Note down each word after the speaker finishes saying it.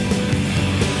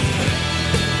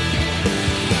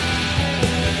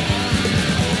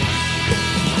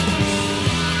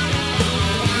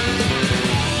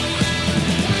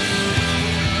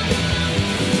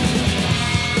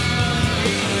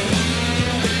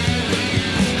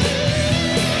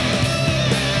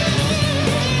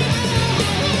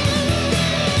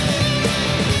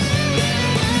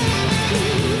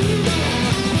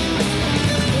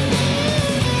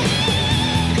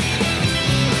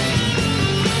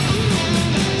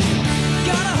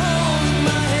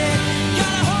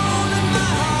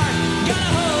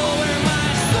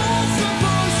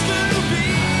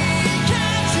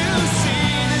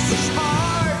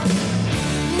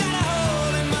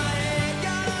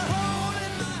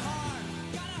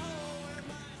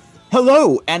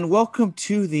Hello and welcome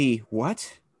to the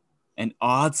what? An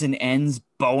odds and ends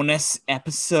bonus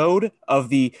episode of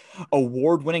the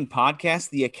award-winning podcast,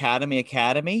 The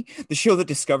Academy, the show that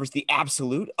discovers the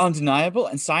absolute, undeniable,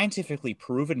 and scientifically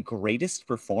proven greatest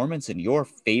performance in your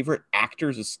favorite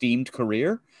actor's esteemed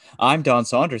career. I'm Don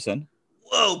Saunderson.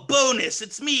 Whoa, bonus!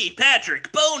 It's me,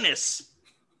 Patrick. Bonus!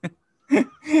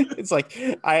 It's like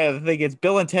I think it's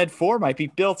Bill and Ted 4 might be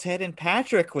Bill, Ted, and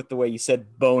Patrick with the way you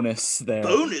said bonus there.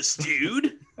 Bonus,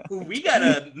 dude. We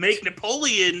gotta make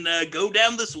Napoleon go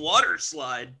down this water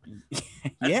slide.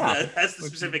 That's the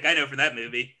specific I know for that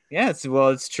movie. Yes, well,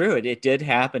 it's true. It did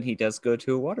happen. He does go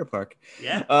to a water park.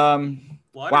 Yeah.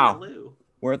 Wow.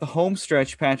 We're at the home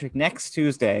stretch, Patrick. Next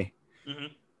Tuesday,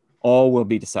 all will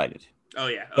be decided. Oh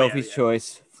yeah. Sophie's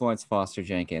Choice, Florence Foster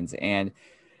Jenkins, and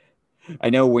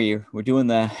I know we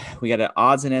got an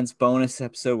odds and ends bonus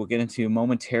episode we'll get into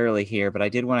momentarily here, but I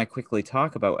did want to quickly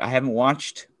talk about, I haven't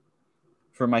watched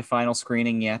for my final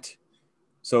screening yet,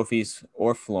 Sophie's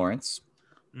or Florence,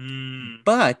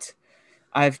 but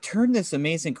I've turned this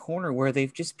amazing corner where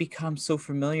they've just become so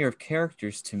familiar of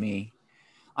characters to me.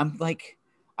 I'm like,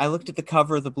 I looked at the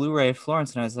cover of the Blu-ray of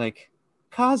Florence and I was like,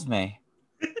 Cosme,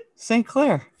 St.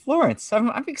 Clair, Florence,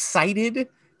 I'm excited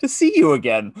to see you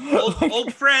again.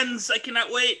 Old friends, I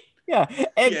cannot wait. Yeah,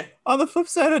 and on the flip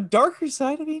side, a darker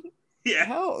side, I mean,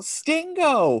 hell,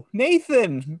 Stingo,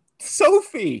 Nathan,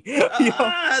 Sophie.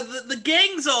 The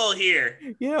gang's all here.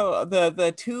 You know,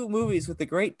 the two movies with the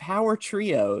great power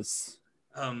trios.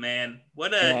 Oh man,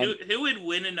 who would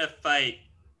win in a fight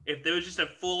if there was just a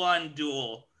full-on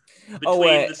duel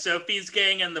between the Sophie's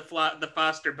gang and the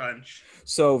Foster bunch?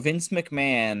 So Vince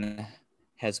McMahon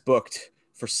has booked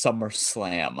for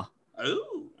SummerSlam.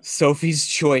 Oh. Sophie's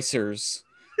Choicers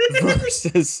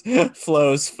versus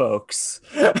Flo's folks.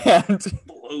 And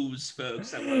Flo's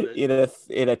folks, I love it.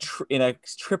 In a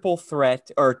triple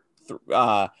threat or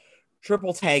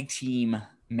triple tag team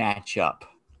matchup.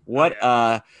 What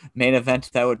main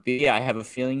event that would be? I have a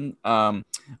feeling. I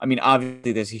mean,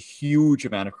 obviously, there's a huge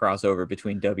amount of crossover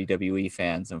between WWE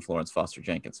fans and Florence Foster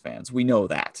Jenkins fans. We know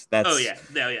that.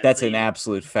 That's an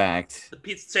absolute fact.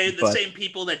 The same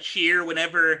people that cheer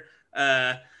whenever.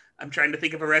 I'm trying to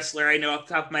think of a wrestler I know off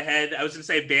the top of my head. I was going to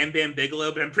say Bam Bam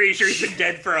Bigelow, but I'm pretty sure he's been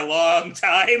dead for a long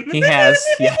time. He has,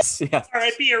 yes.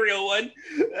 R.I.P. a real one.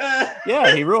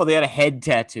 Yeah, he ruled. They had a head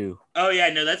tattoo. Oh,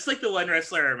 yeah, no, that's like the one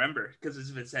wrestler I remember because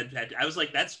of his head tattoo. I was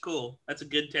like, that's cool. That's a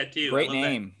good tattoo. Great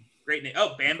name. That. Great name.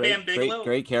 Oh, Bam Bam Bigelow?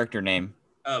 Great character name.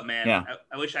 Oh, man. Yeah.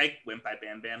 I wish I went by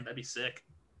Bam Bam. That'd be sick.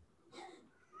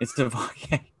 It's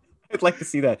I'd like to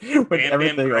see that when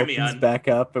everything opens back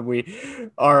up and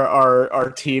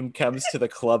our team comes to the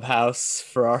clubhouse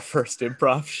for our first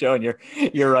improv show, and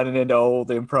you're running into old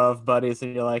improv buddies,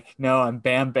 and you're like, "No, I'm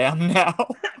Bam Bam now."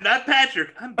 Not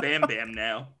Patrick. I'm Bam Bam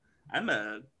now. I'm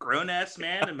a grown ass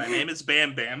man, and my name is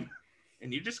Bam Bam,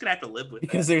 and you're just gonna have to live with it.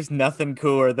 Because there's nothing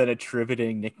cooler than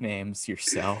attributing nicknames to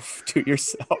yourself.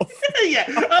 Yeah.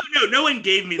 Oh no one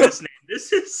gave me this name.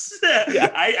 This is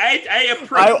I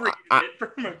appropriated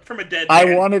it from a dead man.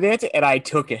 I wanted it and I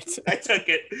took it. I took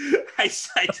it. I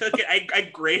took it. I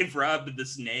grave robbed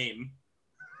this name.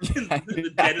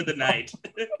 The dead of the night.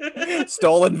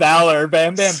 Stolen valor,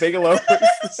 Bam Bam Bigelow.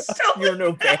 You're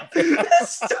no Bam Bam.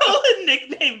 Stolen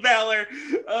nickname valor.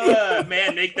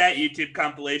 Man, make that YouTube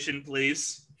compilation,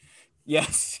 please.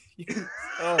 Yes.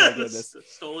 Oh my goodness.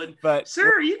 Stolen. But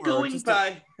sir, are you going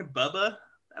by Bubba?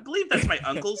 I believe that's my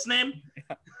uncle's name.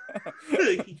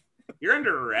 You're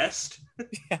under arrest.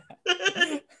 Yeah.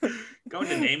 Going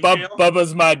to name jail.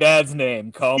 Bubba's my dad's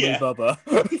name. Call me Bubba.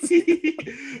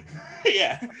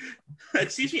 Yeah.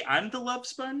 Excuse me, I'm the love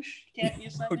sponge. Can't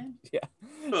use that name. Yeah.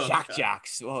 Oh, Shock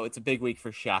Jocks. Oh, it's a big week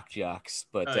for Shock Jocks,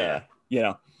 but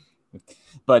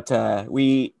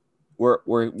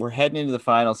we're heading into the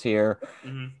finals here.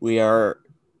 Mm-hmm. We are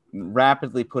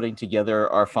rapidly putting together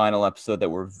our final episode that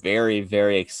we're very,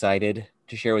 very excited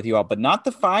to share with you all, but not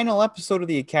the final episode of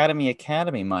the Academy,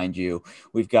 mind you.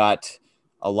 We've got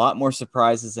a lot more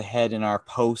surprises ahead in our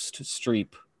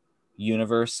post-Streep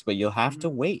universe, but you'll have to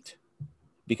wait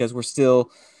because we're still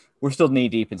knee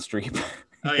deep in Streep.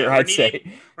 Oh yeah,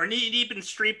 we're knee deep in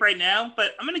Streep right now,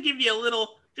 but I'm gonna give you a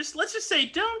little. Let's just say,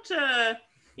 don't.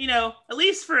 At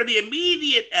least for the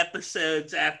immediate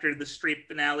episodes after the Streep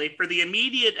finale, for the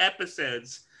immediate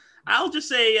episodes, I'll just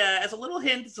say, as a little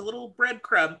hint, as a little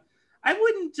breadcrumb, I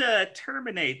wouldn't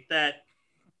terminate that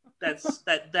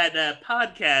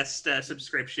podcast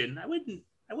subscription. I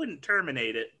wouldn't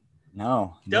terminate it.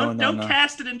 No. Don't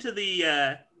cast it into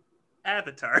the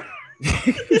Avatar.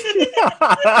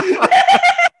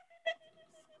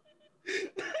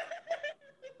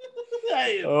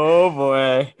 time. Oh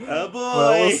boy. Oh boy.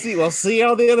 Well, we'll see. We'll see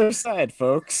on the other side,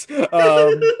 folks.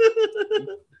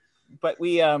 But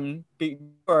we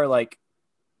are like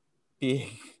being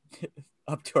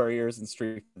up to our ears in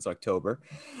Streep since October.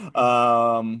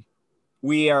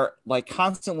 We are like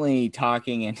constantly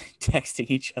talking and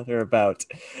texting each other about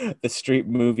the Streep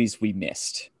movies we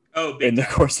missed in the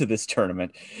course of this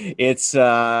tournament. It's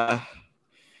rather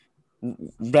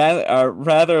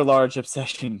large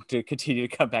obsession to continue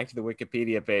to come back to the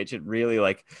Wikipedia page and really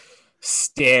like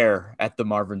stare at the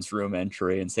Marvin's Room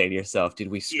entry and say to yourself, did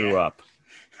we screw up?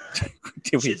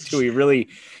 Did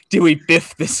we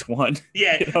biff this one?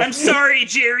 Yeah. You know? I'm sorry,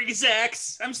 Jerry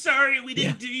Zaks. I'm sorry we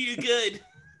didn't do you good.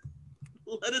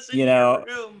 Let us in your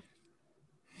room.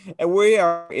 And we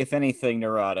are, if anything,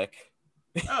 neurotic.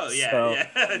 Oh yeah,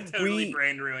 totally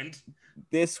brain ruined.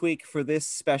 This week for this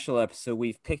special episode,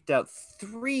 we've picked out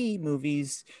 3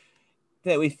 movies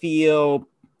that we feel,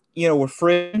 were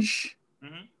fringe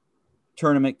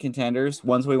tournament contenders,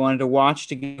 ones we wanted to watch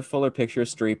to get a fuller picture of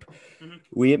Streep.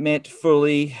 We admit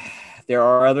fully there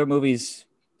are other movies,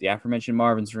 the aforementioned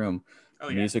Marvin's Room,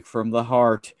 Music from the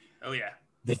Heart. Oh yeah.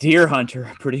 The Deer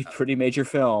Hunter, pretty major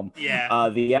film. Yeah.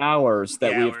 The Hours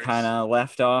that we've kind of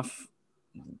left off,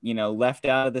 left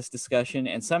out of this discussion.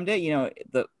 And someday,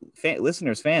 the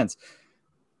fans,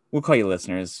 we'll call you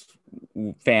listeners.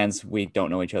 Fans, we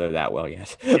don't know each other that well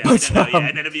yet. Yeah, but,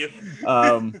 none of you.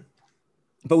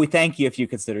 But we thank you if you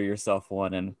consider yourself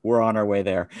one, and we're on our way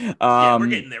there. We're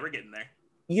getting there.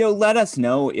 Let us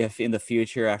know if in the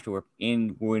future,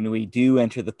 when we do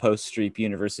enter the post-Streep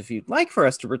universe, if you'd like for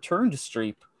us to return to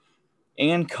Streep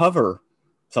and cover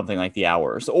something like The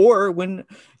Hours, or when,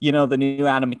 the new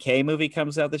Adam McKay movie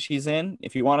comes out that she's in,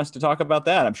 if you want us to talk about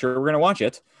that, I'm sure we're going to watch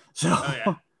it. So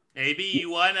maybe you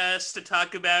want us to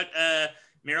talk about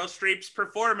Meryl Streep's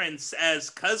performance as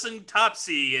Cousin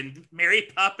Topsy in Mary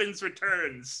Poppins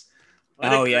Returns.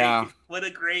 What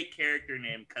a great character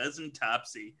name, Cousin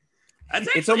Topsy.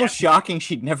 It's almost shocking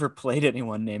she'd never played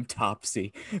anyone named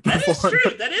Topsy before. That is true.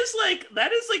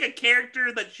 That is like a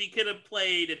character that she could have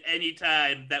played at any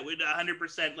time that would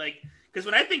 100% because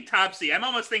when I think Topsy, I'm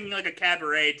almost thinking like a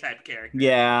cabaret type character.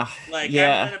 Yeah. I'm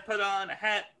gonna put on a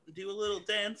hat, do a little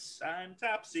dance. I'm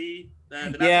Topsy.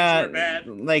 Could have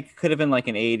been like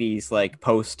an 80s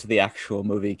post the actual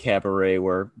movie Cabaret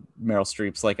where Meryl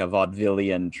Streep's like a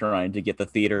vaudevillian trying to get the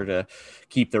theater to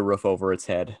keep the roof over its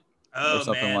head. Or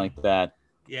something like that.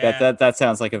 Yeah, that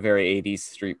sounds like a very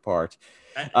 80s Streep part.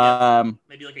 Maybe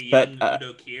like a young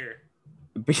Udo Kier.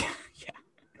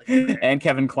 And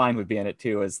Kevin Kline would be in it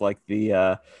too, as like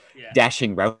the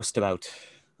dashing roustabout.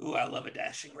 Ooh, I love a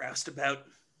dashing roustabout.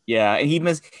 Yeah, and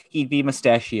he'd be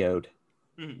mustachioed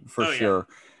for sure.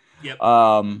 Yep.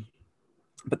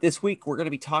 But this week we're going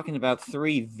to be talking about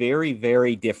 3 very,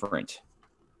 very different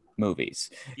movies,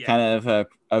 kind of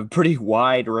a pretty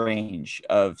wide range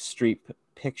of Streep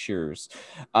pictures.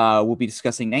 We'll be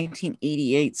discussing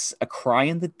 1988's A Cry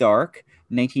in the Dark,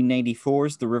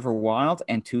 1994's The River Wild,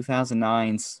 and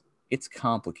 2009's It's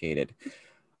Complicated.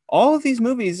 All of these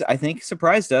movies, I think,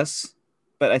 surprised us,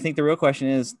 but I think the real question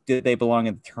is, did they belong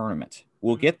in the tournament?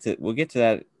 We'll get to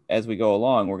that as we go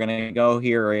along. We're going to go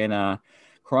here in a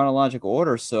chronological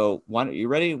order. So, you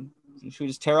ready? Should we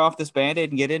just tear off this Band-Aid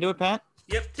and get into it, Pat?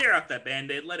 Yep, tear off that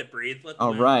Band-Aid. Let it breathe.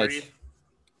 All right. Breathe.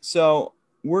 So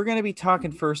we're going to be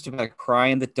talking first about Cry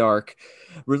in the Dark,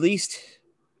 released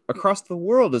across the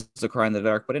world as A Cry in the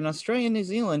Dark, but in Australia and New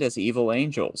Zealand as Evil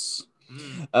Angels.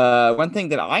 One thing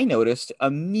that I noticed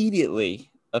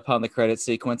immediately upon the credit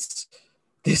sequence,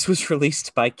 this was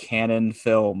released by Cannon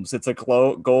Films. It's a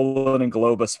Golan and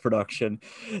Globus production.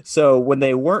 So when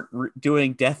they weren't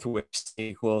doing Death Wish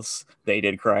sequels, they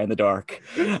did Cry in the Dark.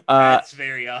 That's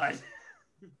very odd.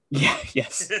 Yeah,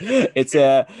 yes. It's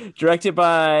directed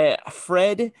by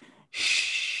Fred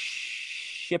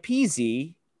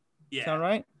Schepisi. Yeah. Sound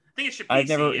right? I think it's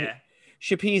Schepisi,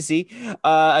 Schepisi.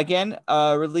 Again,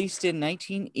 released in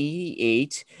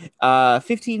 1988.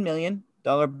 $15 million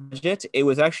budget. It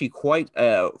was actually quite,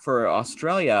 for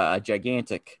Australia, a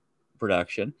gigantic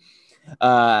production.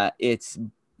 It's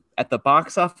at the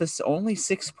box office only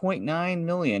 6.9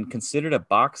 million, considered a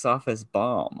box office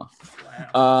bomb.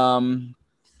 Wow.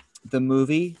 The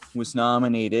movie was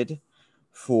nominated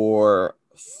for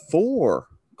 4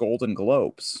 Golden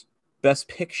Globes: Best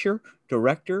Picture,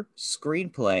 Director,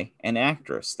 Screenplay, and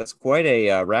Actress. That's quite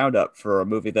a roundup for a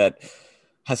movie that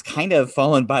has kind of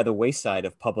fallen by the wayside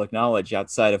of public knowledge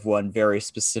outside of one very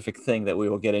specific thing that we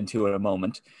will get into in a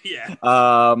moment. Yeah.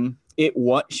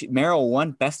 Meryl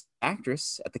won Best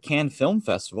Actress at the Cannes Film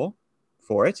Festival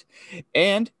for it,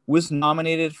 and was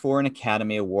nominated for an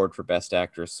Academy Award for Best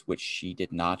Actress, which she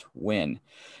did not win.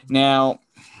 Now,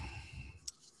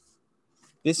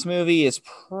 this movie is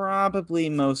probably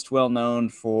most well known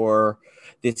for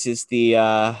this is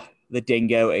the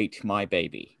Dingo Ate My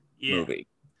Baby movie.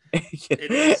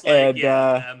 It is like,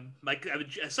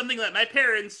 and, something that my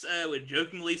parents would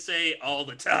jokingly say all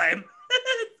the time.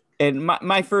 And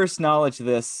my first knowledge of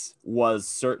this was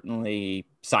certainly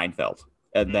Seinfeld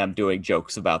and them doing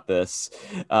jokes about this.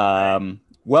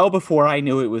 Well before I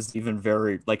knew it was even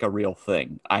very like a real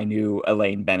thing. I knew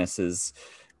Elaine Bennis's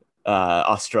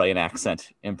Australian accent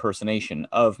impersonation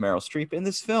of Meryl Streep in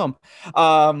this film.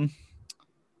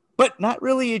 But not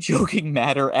really a joking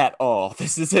matter at all.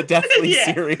 This is a deathly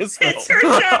serious film. It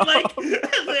turns out, like,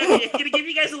 I'm gonna give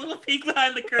you guys a little peek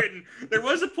behind the curtain. There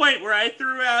was a point where I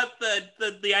threw out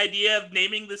the idea of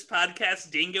naming this podcast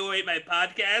 "Dingo Ate My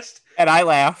Podcast," and I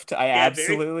laughed. I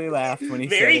absolutely laughed when he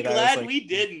said it. Very glad we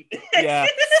didn't. Yeah,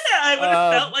 I would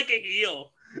have felt like a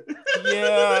heel.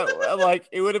 Yeah, like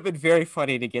it would have been very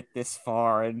funny to get this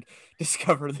far and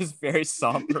discover this very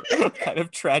somber kind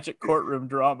of tragic courtroom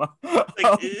drama.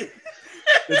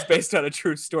 It's based on a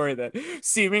true story that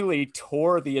seemingly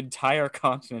tore the entire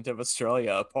continent of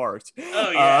Australia apart.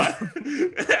 Oh yeah,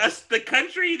 the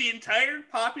country, the entire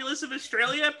populace of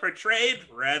Australia portrayed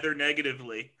rather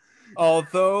negatively.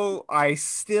 Although I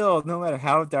still, no matter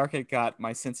how dark it got,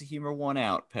 my sense of humor won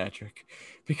out, Patrick.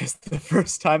 Because the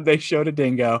first time they showed a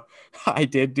dingo, I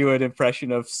did do an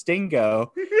impression of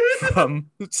Stingo from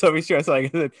Sophie Strauss. Like I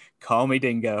said, call me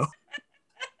Dingo.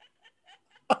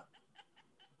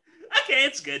 Okay,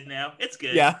 it's good now. It's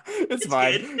good. Yeah, it's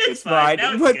fine. Good. It's fine.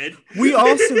 Now it's but good. We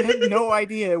also had no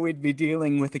idea we'd be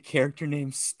dealing with a character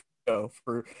named Stingo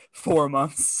for 4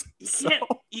 months.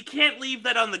 You can't leave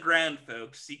that on the ground,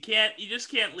 folks. You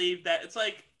just can't leave that. It's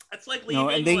like leaving. No,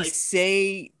 and they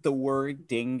say the word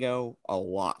dingo a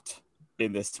lot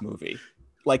in this movie.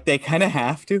 Like they kind of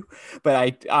have to,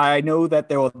 but I know that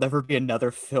there will never be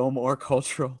another film or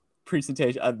cultural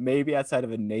presentation, maybe outside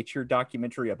of a nature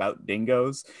documentary about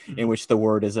dingoes, in which the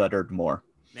word is uttered more.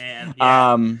 Man,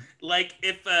 yeah. Like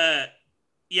if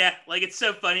like it's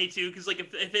so funny too, because like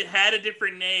if it had a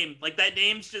different name, like that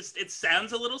name's just, it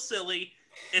sounds a little silly.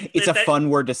 It's a fun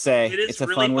word to say. It is it's a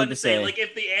really fun word to say. Like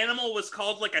if the animal was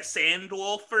called like a sand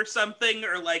wolf or something,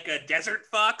 or like a desert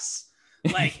fox,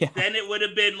 like then it would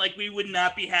have been like we would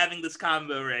not be having this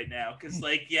combo right now. Because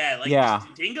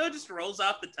dingo just rolls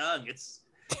off the tongue. It's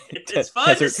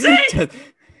fun to say.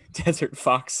 Desert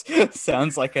fox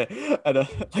sounds like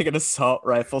an assault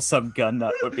rifle some gun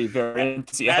nut would be very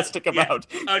enthusiastic about.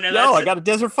 Oh no! I got a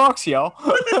desert fox, y'all.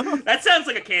 That sounds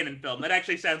like a canon film. That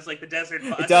actually sounds like the Desert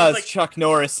Fox. It does. Like Chuck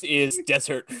Norris is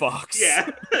Desert Fox.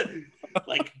 Yeah,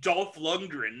 like Dolph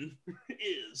Lundgren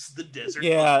is the Desert Fox.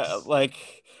 Yeah, like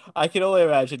I can only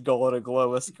imagine Golden and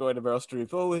Globus going to Meryl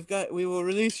Streep. Oh, we will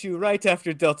release you right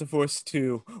after Delta Force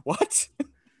 2. What?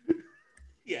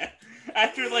 Yeah.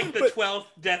 After like the 12th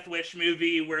Death Wish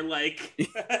movie, where like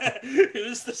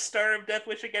who's the star of Death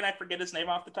Wish again? I forget his name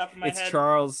off the top of my head. It's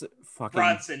Charles fucking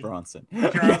Bronson.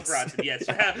 Charles Bronson, yes.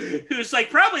 Who's like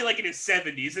probably like in his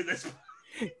 70s at this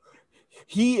point.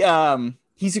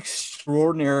 He's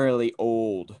extraordinarily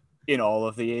old in all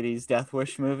of the 80s Death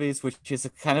Wish movies, which is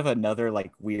kind of another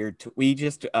like weird. We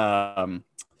just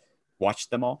watched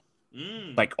them all.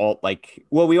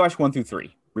 We watched 1 through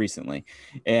 3 recently,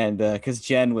 and because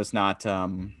Jen was not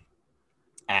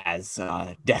as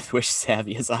Death Wish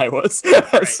savvy as I was,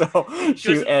 right. So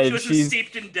she's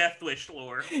steeped in Death Wish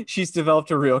lore. She's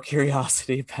developed a real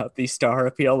curiosity about the star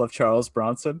appeal of Charles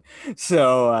Bronson.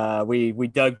 So we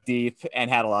dug deep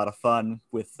and had a lot of fun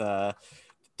with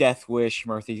Death Wish,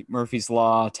 Murphy's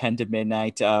Law, 10 to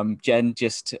Midnight. Jen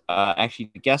just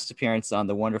actually a guest appearance on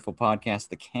the wonderful podcast,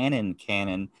 The Canon,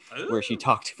 Ooh. Where she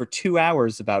talked for 2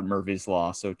 hours about Murphy's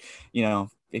Law. So,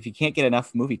 if you can't get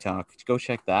enough movie talk, go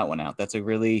check that one out. That's a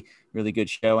really, really good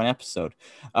show and episode.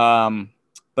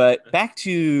 But back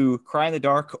to Cry in the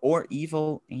Dark or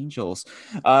Evil Angels.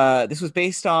 This was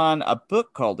based on a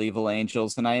book called Evil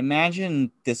Angels, and I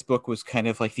imagine this book was kind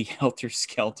of like the Helter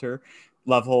Skelter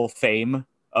level fame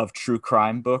of true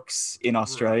crime books in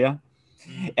Australia.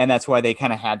 And that's why they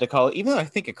kind of had to call it, even though I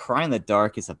think A Cry in the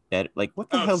Dark is a better, like, what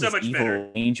the hell does Evil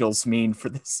Angels mean for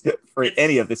this,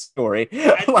 any of this story?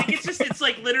 I think it's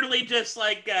like literally just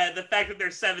like the fact that they're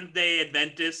Seventh-day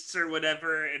Adventists or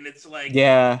whatever, and it's like,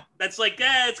 that's like,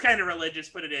 it's kind of religious,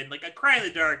 put it in. Like A Cry in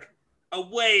the Dark, a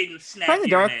way to snap Cry in the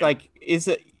Dark, like,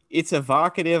 it's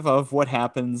evocative of what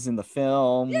happens in the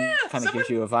film, kind of gives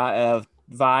you a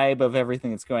vibe of everything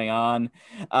that's going on.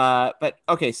 But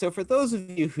okay, so for those of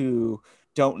you who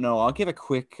don't know, I'll give a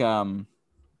quick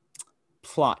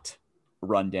plot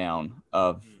rundown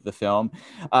of the film.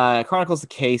 Chronicles the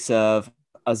case of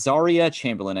Azaria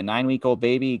Chamberlain, a 9-week-old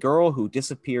baby girl who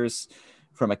disappears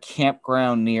from a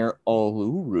campground near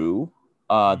Uluru,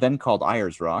 then called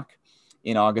Ayers Rock,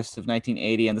 in August of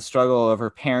 1980, and the struggle of her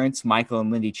parents, Michael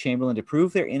and Lindy Chamberlain, to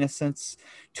prove their innocence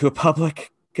to a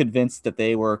public convinced that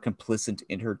they were complicit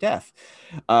in her death.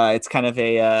 It's kind of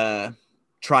a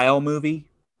trial movie.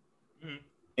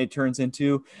 It turns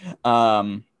into,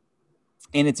 and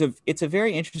it's a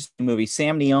very interesting movie.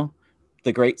 Sam Neill,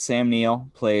 the great Sam Neill,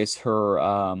 plays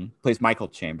Michael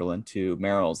Chamberlain to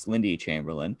Meryl's Lindy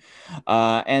Chamberlain,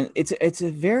 and it's a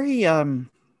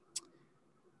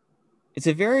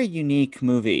very unique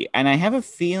movie, and I have a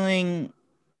feeling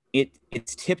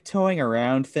it's tiptoeing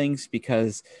around things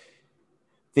because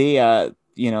the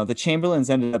Chamberlains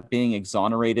ended up being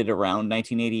exonerated around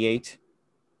 1988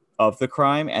 of the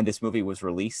crime, and this movie was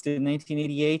released in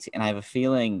 1988, and I have a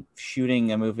feeling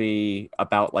shooting a movie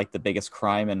about like the biggest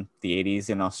crime in the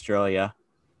 80s in Australia,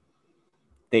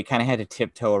 they kind of had to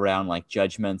tiptoe around like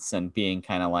judgments and being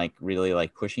kind of like really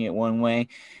like pushing it one way.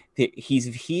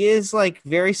 He is like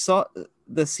very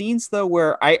the scenes though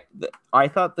where I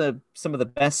thought some of the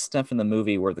best stuff in the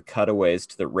movie were the cutaways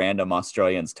to the random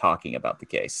Australians talking about the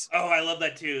case. Oh, I love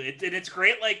that too. It's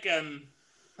great. Like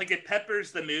it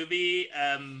peppers the movie.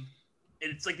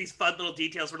 It's like these fun little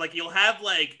details where like you'll have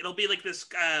like it'll be like this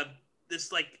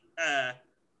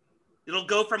it'll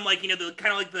go from like the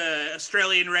kind of like the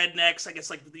Australian rednecks, I guess,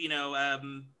 like I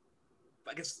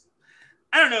guess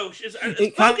I don't know.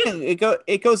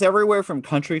 It goes everywhere from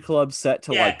country club set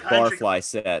to like barfly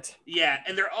set. Yeah,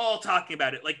 and they're all talking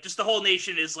about it. Like just the whole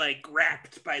nation is like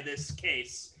racked by this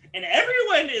case. And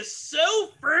everyone is so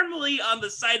firmly on the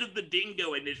side of the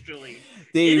dingo initially.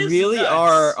 They really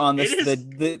are on this.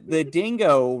 The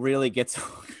dingo really gets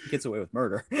away with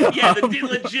murder. Yeah,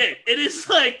 legit. It is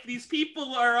like these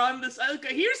people are on this.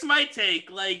 Okay, here's my take.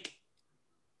 Like,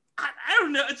 I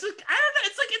don't know. It's like I don't know.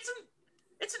 It's like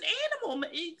it's an animal.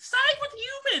 Side with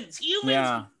humans.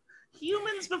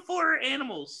 Humans before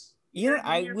animals.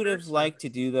 I would have liked to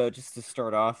do though, just to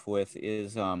start off with,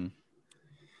 is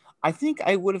I think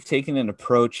I would have taken an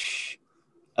approach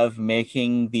of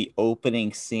making the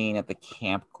opening scene at the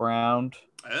campground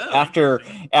after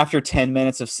 10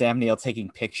 minutes of Sam Neill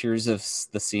taking pictures of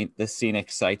the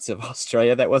scenic sights of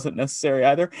Australia. That wasn't necessary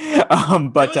either. But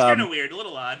that was kind of weird, a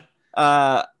little odd.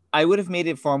 I would have made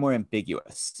it far more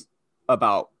ambiguous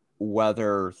about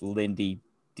whether Lindy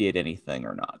did anything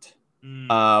or not.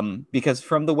 Because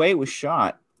from the way it was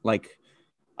shot, like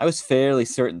I was fairly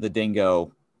certain the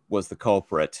dingo was the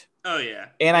culprit. Oh yeah.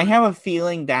 And I have a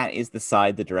feeling that is the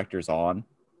side the director's on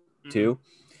too.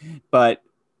 But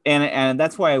and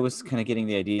that's why I was kind of getting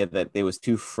the idea that it was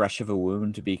too fresh of a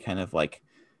wound to be kind of like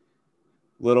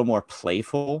a little more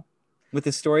playful with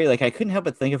the story. Like I couldn't help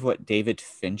but think of what David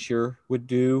Fincher would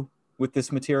do with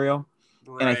this material.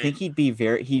 Right. And I think he'd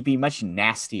be much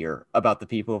nastier about the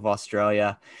people of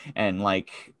Australia and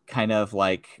like kind of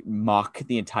like mock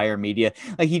the entire media.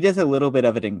 Like he does a little bit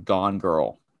of it in Gone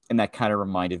Girl. And that kind of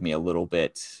reminded me a little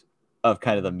bit of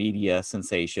kind of the media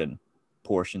sensation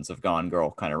portions of Gone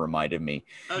Girl. Kind of reminded me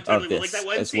of this like that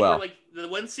one as scene well. Where, like the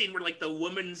one scene where like the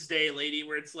Women's Day lady,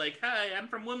 where it's like, "Hi, I'm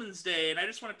from Women's Day, and I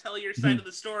just want to tell your side of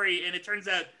the story." And it turns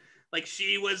out like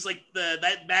she was like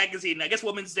that magazine. I guess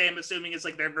Women's Day, I'm assuming, is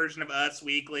like their version of Us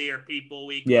Weekly or People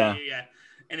Weekly. Yeah.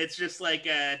 And it's just like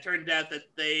turned out that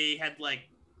they had like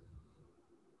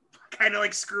kind of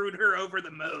like screwed her over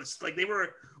the most. Like they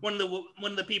were one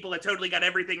of the people that totally got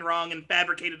everything wrong and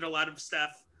fabricated a lot of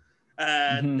stuff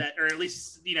that, or at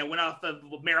least went off of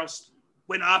what Meryl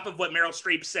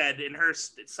Streep said in her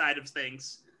side of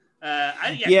things.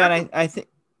 I think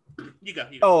you go.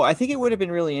 Oh, I think it would have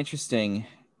been really interesting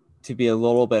to be a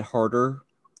little bit harder,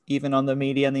 even on the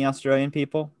media and the Australian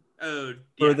people.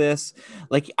 For this,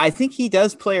 like I think he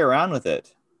does play around with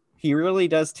it. He really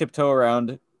does tiptoe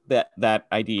around that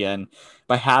idea, and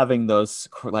by having those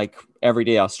like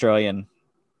everyday Australian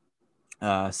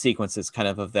sequences kind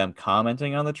of them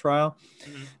commenting on the trial.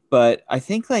 But I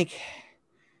think like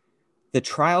the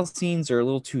trial scenes are a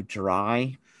little too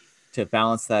dry to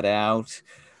balance that out.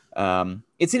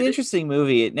 It's an interesting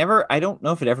movie. I don't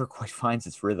know if it ever quite finds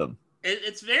its rhythm.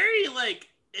 It's very like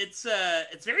it's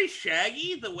very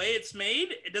shaggy the way it's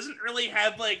made. It doesn't really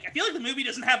have like, I feel like the movie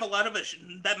doesn't have a lot of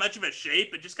that much of a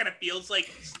shape. It just kind of feels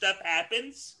like stuff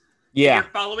happens. Yeah,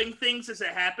 you're following things as it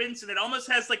happens, and it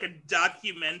almost has like a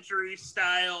documentary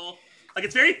style. Like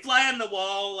it's very fly on the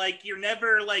wall. Like you're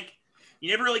never like you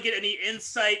never really get any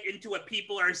insight into what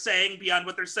people are saying beyond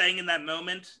what they're saying in that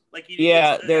moment. Like,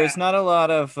 there's not a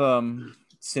lot of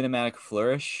cinematic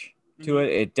flourish to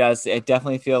it. It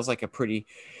definitely feels like a pretty,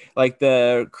 like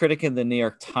the critic in the New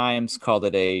York Times called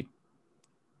it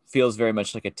feels very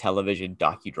much like a television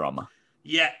docudrama.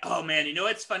 Yeah. Oh man, you know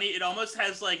what's funny? It almost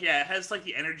has like, it has like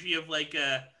the energy of like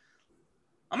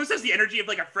almost has the energy of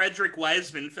like a Frederick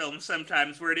Wiseman film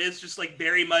sometimes, where it is just like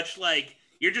very much like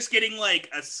you're just getting like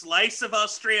a slice of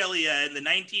Australia in the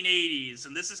 1980s,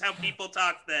 and this is how people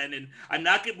talk then. And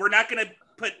we're not gonna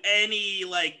put any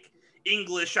like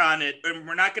English on it, and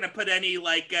we're not gonna put any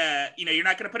like we're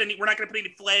not gonna put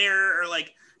any flair or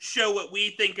like show what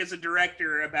we think as a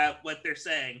director about what they're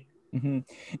saying. Mm-hmm.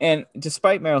 And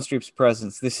despite Meryl Streep's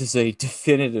presence, this is a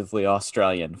definitively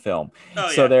Australian film. Oh,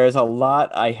 so yeah. there's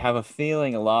I have a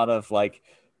feeling, a lot of like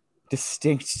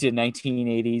distinct to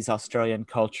 1980s Australian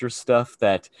culture stuff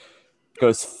that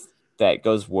goes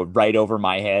right over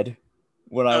my head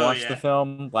when I watch the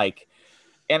film. Like,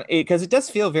 and because it does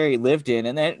feel very lived in,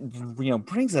 and that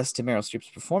brings us to Meryl Streep's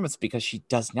performance, because she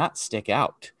does not stick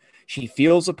out. She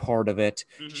feels a part of it.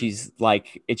 Mm-hmm. She's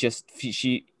like, it just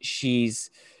she's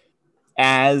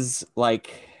as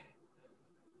like,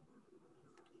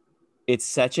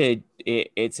 it's a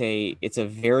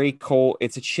very cold,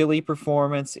 it's a chilly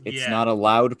performance. It's not a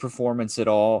loud performance at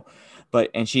all,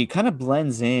 and she kind of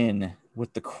blends in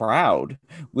with the crowd,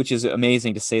 which is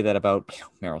amazing to say that about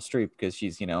Meryl Streep, because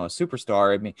she's a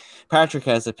superstar. I mean, Patrick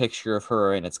has a picture of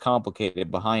her, and it's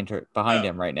complicated behind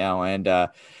him right now, and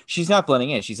she's not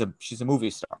blending in. She's a movie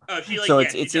star. So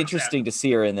it's interesting to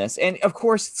see her in this, and of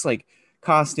course it's like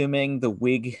costuming, the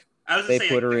wig they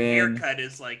put her in. Haircut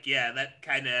is like, that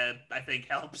kind of, I think,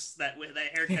 helps. That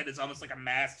haircut is almost like a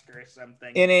mask or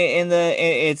something. And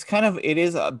it's kind of, it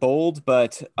is bold,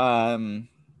 but I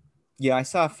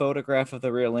saw a photograph of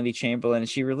the real Lindy Chamberlain, and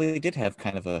she really did have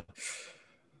kind of a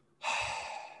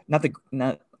not the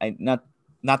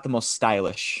most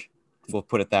stylish. We'll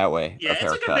put it that way. Yeah,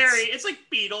 it's like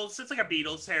Beatles. It's like a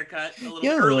Beatles haircut, a little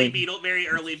early Beatles, very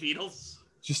early Beatles.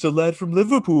 Just a lad from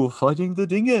Liverpool fighting the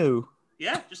dingo.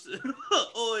 Yeah, just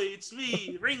oi, it's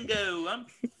me, Ringo. I'm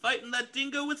fighting that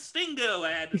dingo with Stingo.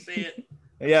 I had to say it.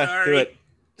 Yeah, do it.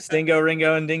 Stingo,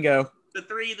 Ringo, and Dingo. The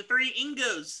three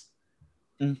Ingos.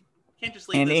 Mm. Can't just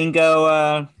leave. And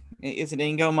Ingo, is it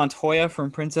Ingo Montoya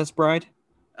from Princess Bride?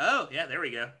 Oh yeah, there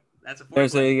we go. That's a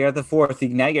fourth. You're the fourth. You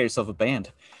can now get yourself a band.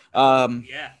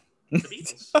 Yeah, the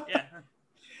Beatles. Yeah.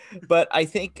 But I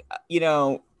think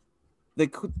the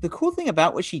cool thing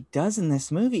about what she does in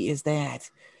this movie is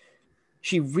that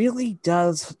she really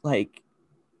does, like,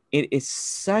 it is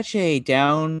such a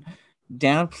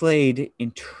downplayed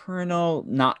internal,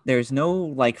 there's no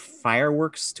like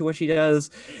fireworks to what she does.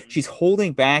 She's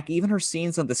holding back. Even her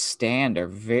scenes on the stand are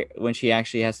when she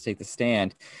actually has to take the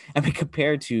stand. I mean,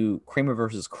 compared to Kramer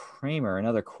versus Kramer,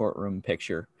 another courtroom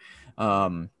picture,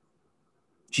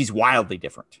 she's wildly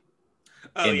different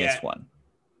in this one.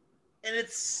 And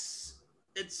it's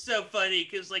so funny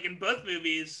because, like, in both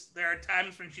movies, there are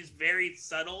times when she's very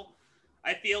subtle,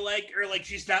 I feel like, or like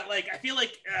she's not like, I feel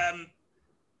like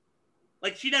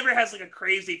she never has like a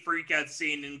crazy freak out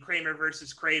scene in Kramer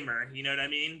versus Kramer, you know what I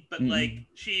mean? But like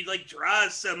she like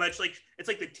draws so much, like it's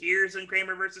like the tears in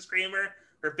Kramer versus Kramer,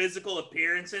 her physical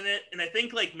appearance in it, and I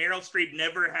think like Meryl Streep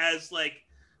never has, like,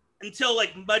 until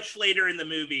like much later in the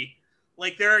movie.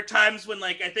 Like, there are times when,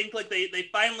 like, I think, like, they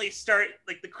finally start,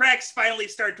 like, the cracks finally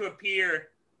start to appear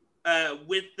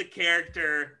with the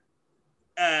character,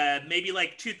 maybe,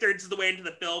 like, 2/3 of the way into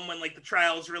the film when, like, the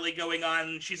trial is really going on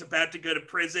and she's about to go to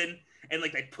prison. And,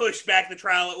 like, they push back the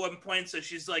trial at one point, so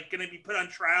she's, like, going to be put on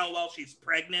trial while she's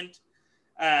pregnant.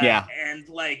 And,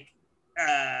 like,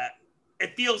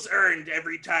 it feels earned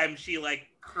every time she, like,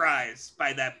 cries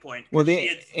by that point. Well,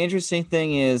 the interesting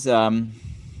thing is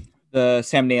the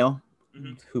Sam Neill,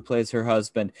 who plays her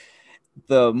husband,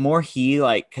 the more he,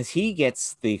 like, because he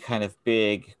gets the kind of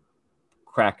big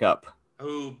crack up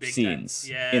scenes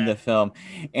in the film,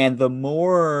 and the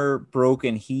more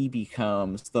broken he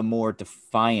becomes, the more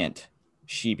defiant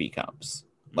she becomes,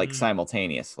 like,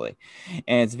 simultaneously.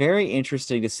 And it's very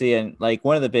interesting to see. And like,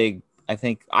 one of the big, I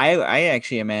think I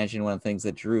actually imagine one of the things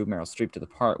that drew Meryl Streep to the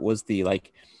part was the,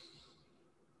 like,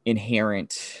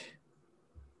 inherent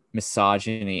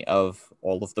misogyny of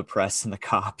all of the press and the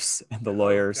cops and the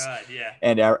lawyers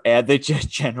and the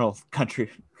general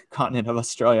continent of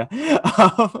Australia.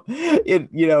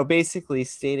 Basically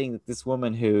stating that this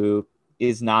woman who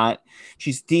is not,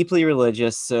 she's deeply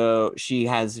religious, so she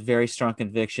has very strong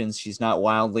convictions. She's not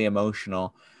wildly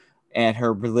emotional, and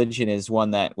her religion is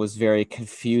one that was very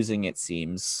confusing, it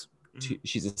seems,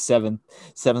 she's a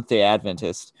Seventh Day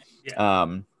Adventist.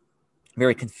 Yeah.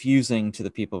 Very confusing to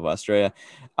the people of Australia,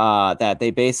 that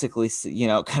they basically,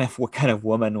 kind of, what kind of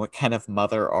woman, what kind of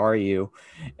mother are you?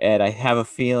 And I have a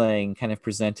feeling kind of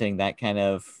presenting that kind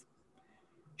of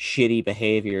shitty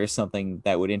behavior is something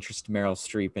that would interest Meryl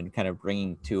Streep, and kind of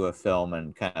bringing to a film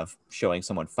and kind of showing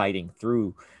someone fighting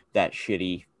through that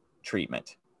shitty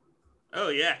treatment. Oh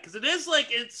yeah, because it is like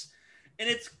it's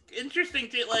interesting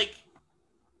to like.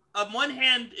 On one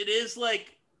hand, it is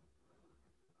like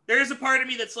there is a part of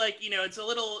me that's like, it's a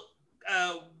little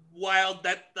wild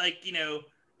that like,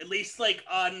 at least like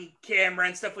on camera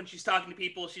and stuff when she's talking to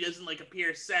people, she doesn't like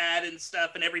appear sad and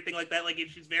stuff and everything like that. Like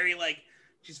she's very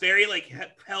like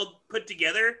held put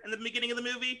together in the beginning of the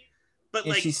movie. But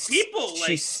and like people like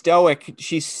she's stoic.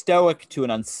 She's stoic to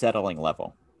an unsettling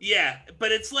level. Yeah,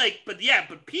 but it's like, but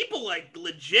people like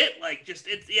legit like just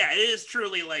it is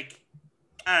truly like.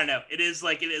 I don't know. It is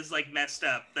like messed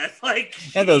up. That's like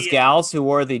and those gals who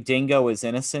wore the "Dingo is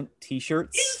innocent"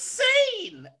 T-shirts.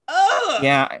 Insane. Oh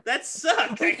yeah, that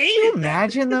sucked. I hate it. Could you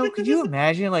imagine though? Could you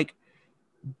imagine like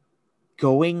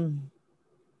going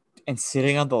and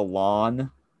sitting on the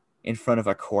lawn in front of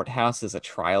a courthouse as a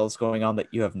trial is going on that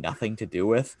you have nothing to do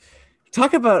with?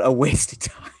 Talk about a waste of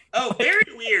time. Oh, very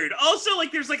weird. Also,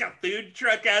 like, there's like a food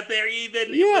truck out there.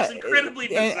 Even it was incredibly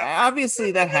bizarre. And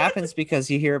obviously, that happens because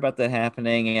you hear about that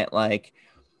happening at like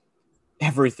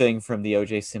everything from the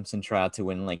O.J. Simpson trial to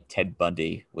when like Ted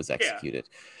Bundy was executed.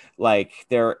 Like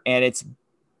there, and it's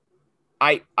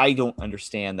I don't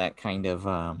understand that kind of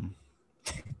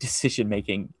decision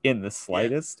making in the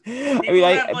slightest.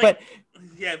 But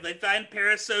yeah, they find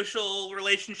parasocial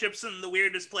relationships in the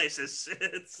weirdest places.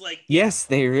 It's like yes,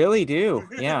 they really do.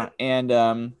 Yeah, and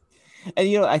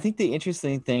I think the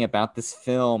interesting thing about this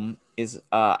film is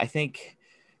I think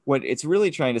what it's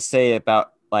really trying to say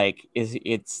about like is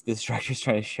it's this director's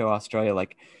trying to show Australia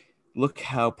like, look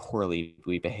how poorly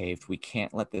we behaved. We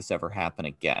can't let this ever happen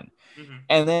again. Mm-hmm.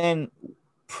 And then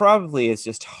probably is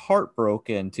just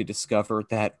heartbroken to discover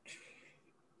that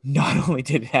not only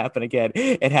did it happen again,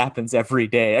 it happens every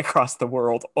day across the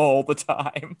world all the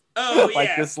time. Oh,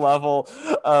 like this level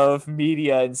of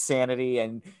media insanity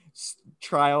and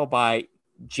trial by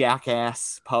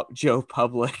jackass Joe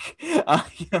Public.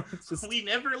 We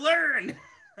never learn.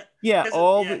 Yeah,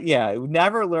 we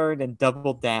never learned and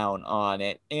doubled down on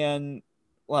it. And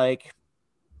like,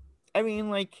 I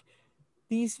mean, like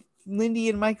these Lindy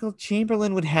and Michael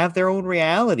Chamberlain would have their own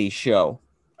reality show.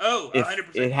 Oh, 100%.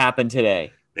 If it happened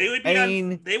today. They would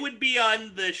be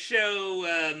on the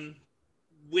show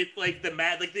with like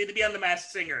they'd be on the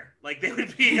Masked Singer. Like they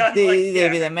would be on they'd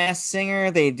be the Masked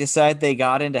Singer. They decide they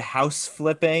got into house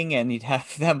flipping and you'd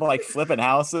have them like flipping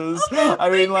houses. I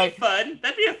mean like fun.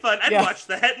 That'd be fun. I'd watch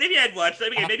that. Maybe I'd watch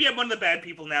that. Maybe I'm one of the bad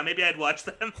people now. Maybe I'd watch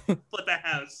them flip a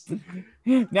house.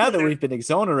 Now that we've been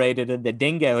exonerated and the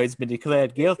dingo has been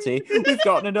declared guilty, we've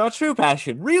gotten into our true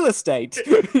passion, real estate.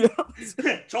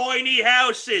 Tiny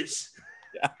houses.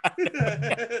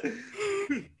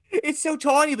 It's so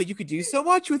tiny, but you could do so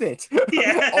much with it.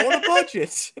 Yeah. On a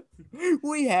budget.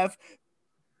 We have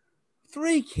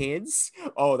 3 kids.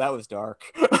 Oh, that was dark.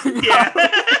 Yeah.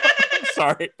 I'm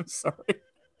sorry.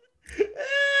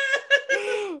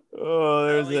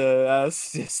 Oh, there's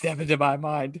a step into my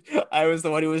mind. I was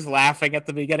the one who was laughing at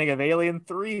the beginning of Alien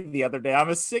 3 the other day. I'm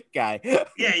a sick guy.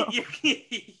 Yeah,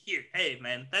 hey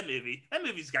man, that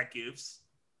movie's got goofs.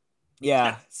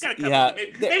 Yeah, maybe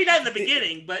not in the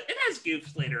beginning, but it has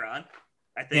goofs later on,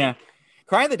 I think. Yeah.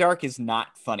 Cry in the Dark is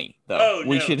not funny, though. Oh,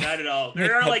 no, not at all.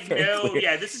 There are like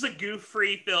this is a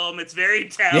goof-free film. It's very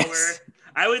dour. Yes.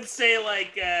 I would say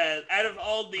like out of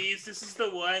all these, this is the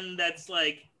one that's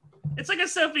like, it's like a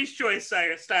Sophie's Choice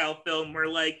style film where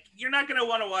like you're not gonna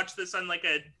want to watch this on like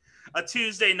a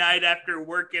Tuesday night after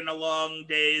working a long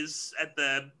days at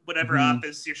the whatever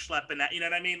office you're schlepping at. You know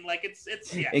what I mean? Like it's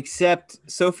yeah. Except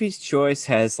Sophie's Choice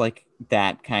has like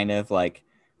that kind of like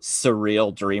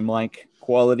surreal dreamlike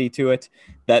quality to it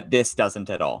that this doesn't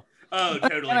at all. Oh,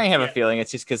 totally. And I have a feeling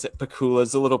it's just because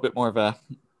Pakula's a little bit more of a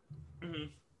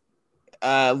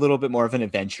little bit more of an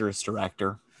adventurous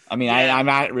director. I mean, I'm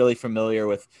not really familiar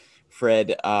with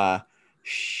Fred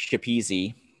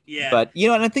Schepisi. Yeah. But,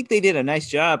 and I think they did a nice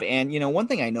job. And, one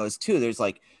thing I noticed, too, there's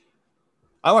like,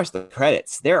 I watched the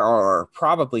credits. There are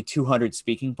probably 200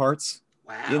 speaking parts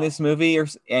in this movie.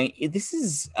 And this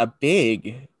is a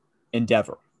big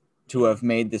endeavor to have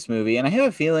made this movie. And I have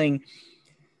a feeling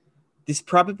this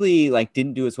probably, like,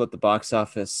 didn't do as well at the box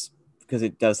office because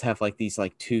it does have, like, these,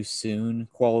 like, too soon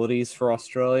qualities for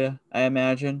Australia, I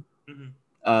imagine.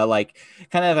 Mm-hmm. Like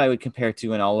kind of I would compare to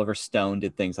when Oliver Stone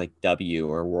did things like W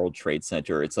or World Trade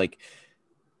Center. It's like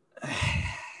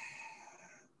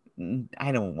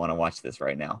I don't want to watch this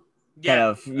right now. Kind Yeah.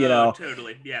 of, Oh,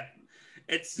 totally. Yeah.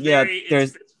 It's yeah, very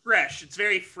there's it's fresh. It's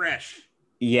very fresh.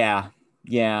 yeah,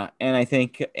 yeah, and I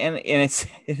think and it's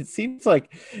it seems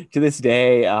like to this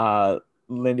day,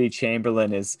 Lindy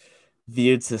Chamberlain is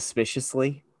viewed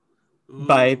suspiciously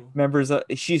by Ooh. members of,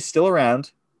 she's still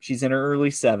around. She's in her early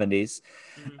 70s.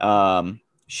 Mhm.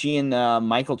 She and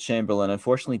Michael Chamberlain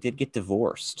unfortunately did get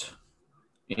divorced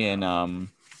in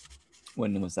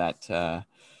when was that?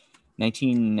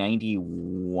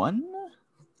 1991,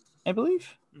 I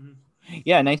believe. Mhm.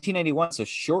 Yeah, 1991. So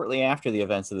shortly after the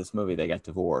events of this movie, they got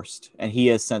divorced, and he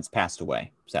has since passed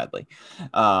away, sadly.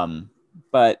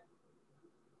 But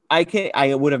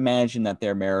I would imagine that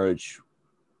their marriage,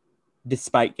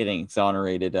 despite getting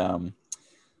exonerated,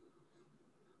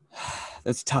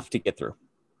 that's tough to get through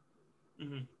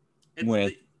Mhm. It's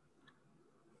with. the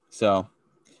So,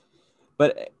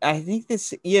 but I think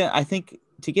this, yeah, I think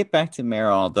to get back to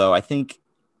Meryl, though, I think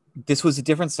this was a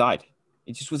different side.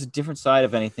 It just was a different side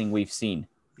of anything we've seen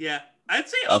yeah. I'd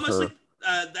say of almost like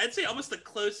her. I'd say almost the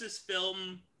closest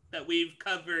film that we've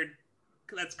covered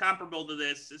that's comparable to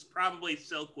this is probably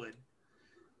Silkwood.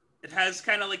 It has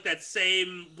kind of like that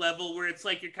same level where it's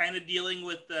like you're kind of dealing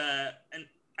with an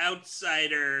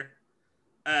outsider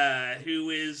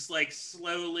who is like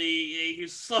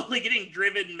who's slowly getting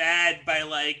driven mad by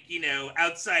like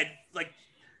outside like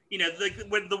like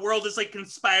when the world is like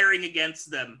conspiring against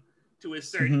them to a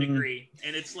certain Mhm. degree,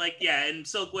 and it's like in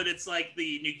Silkwood it's like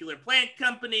the nuclear plant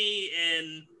company,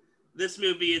 and this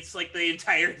movie it's like the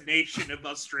entire nation of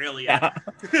Australia.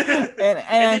 Yeah. And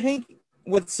And I then think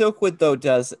what Silkwood though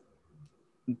does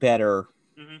better,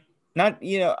 mhm. not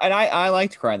and I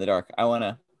liked Cry in the Dark. I want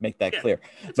to make that Yeah, clear.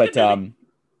 it's a good But movie.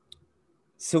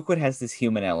 Silkwood has this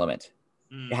human element.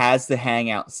 It Mm. has the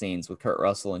hangout scenes with Kurt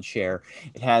Russell and Cher.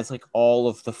 It has like all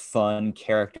of the fun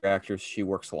character actors she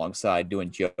works alongside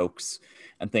doing jokes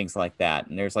and things like that.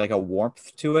 And there's like a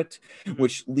warmth to it, Mhm.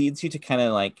 which leads you to kind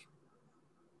of like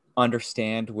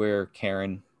understand where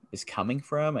Karen is coming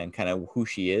from and kind of who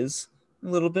she is a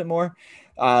little bit more.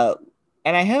 Uh,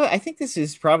 and I think this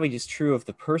is probably just true of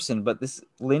the person, but this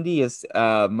Lindy is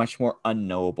much more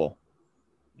unknowable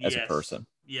as a Yes, person.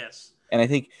 yes. And I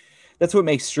think that's what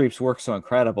makes Streep's work so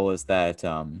incredible is that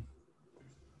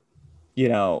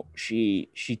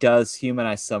she does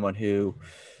humanize someone who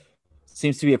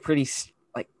seems to be a pretty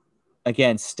like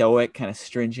again stoic kind of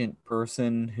stringent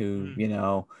person who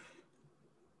Mhm.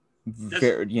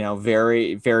 Does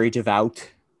very very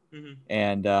devout mhm.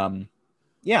 and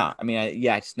yeah, I mean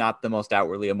yeah, it's not the most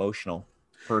outwardly emotional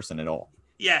person at all.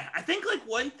 Yeah, I think like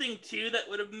one thing too that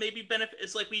would have maybe benefit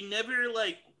is like we never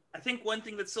like I think one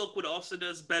thing that Silkwood also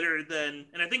does better than,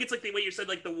 and I think it's like the way you said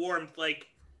like the warmth, like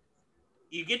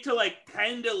you get to like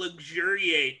kind of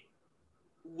luxuriate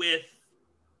with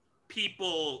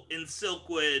people in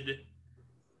Silkwood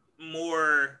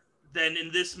more than in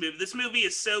this movie. This movie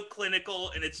is so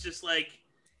clinical, and it's just like,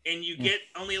 and you Mm. get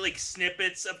only like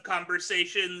snippets of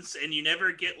conversations, and you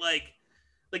never get like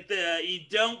the you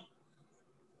don't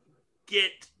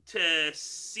get to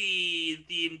see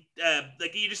the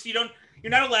like you don't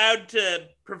you're not allowed to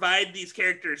provide these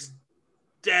characters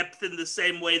depth in the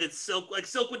same way that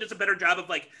Silkwood does a better job of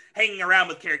like hanging around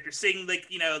with characters, seeing like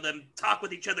them talk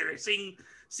with each other,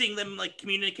 seeing them like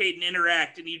communicate and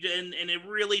interact, and and it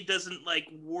really doesn't like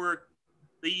work.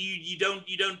 You don't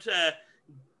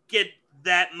get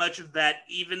that much of that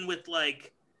even with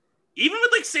like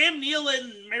Sam Neill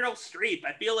and Meryl Streep.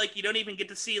 I feel like you don't even get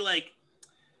to see like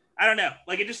I don't know.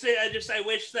 Like I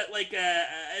wish that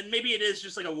and maybe it is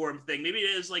just like a warm thing. Maybe it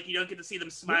is like you don't get to see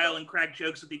them smile and crack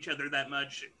jokes with each other that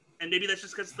much, and maybe that's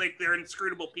just because like they're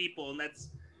inscrutable people and that's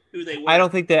who they were. I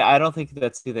don't think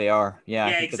that's who they are. Yeah, I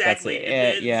Yeah, think that's exactly.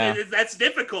 it. Yeah. That's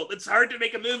difficult. It's hard to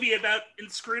make a movie about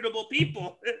inscrutable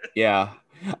people. Yeah.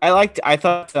 I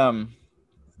thought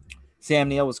Sam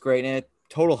Neill was great in it.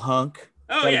 Total hunk.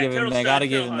 Oh yeah, total Gotta stud,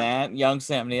 give total him hunk. that. Young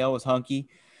Sam Neill was hunky.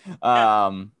 Yeah,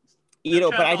 Um,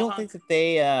 no but chump, I all don't hunk. think that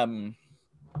they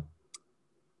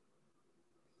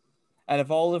out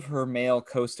of all of her male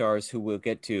co-stars who we'll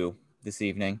get to this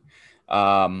evening,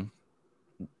 um,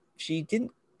 she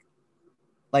didn't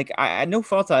like I no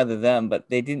fault either of them, but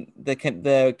they didn't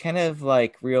the kind of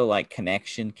like real like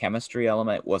connection chemistry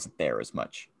element wasn't there as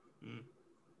much. Mm.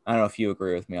 I don't know if you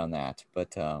agree with me on that,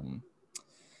 but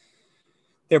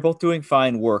they're both doing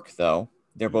fine work though.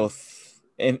 They're Mm-hmm. both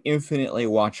infinitely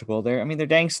watchable. They're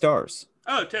dang stars.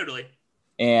 Oh, totally.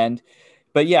 And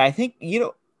but yeah, I think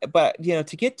but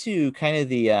to get to kind of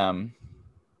the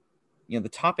the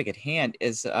topic at hand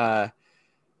is I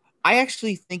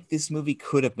actually think this movie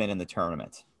could have been in the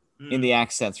tournament in the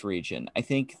accents region. I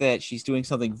think that she's doing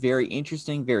something very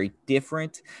interesting, very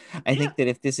different. I think that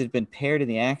if this had been paired in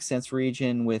the accents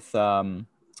region with I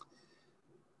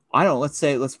don't know,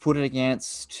 let's put it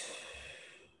against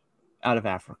Out of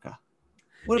Africa.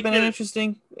 Would have been an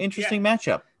interesting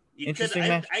matchup. Interesting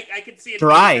match. I could see it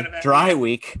dry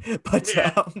week, but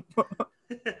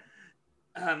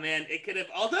oh man, it could have.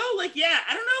 Although, I don't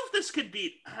know if this could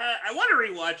beat. I want to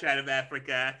rewatch Out of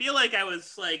Africa. I feel like I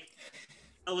was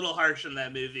a little harsh on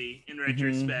that movie in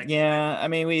retrospect. Yeah, I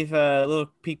mean, we've a little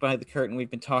peek behind the curtain. We've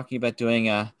been talking about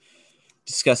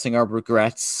discussing our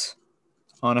regrets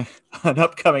on an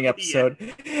upcoming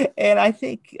episode, and I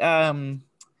think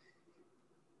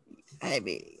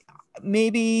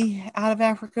maybe Out of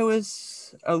Africa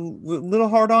was a little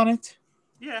hard on it.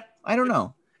 Yeah, I don't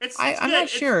know. I'm not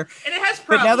sure. And it has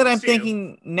problems, but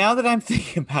now that I'm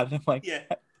thinking about it, I'm like,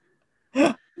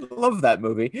 I love that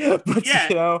movie. But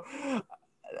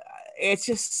it's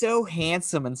just so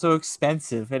handsome and so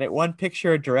expensive. And at one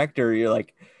picture, a director, you're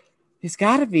like, there's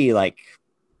got to be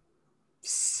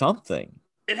something.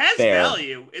 It has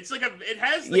value. It's it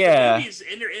has movies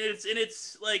in there, and it's it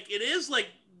is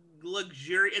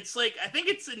luxury. It's I think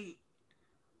it's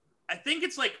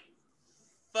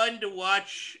fun to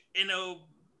watch in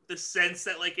the sense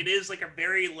that it is a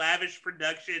very lavish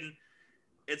production.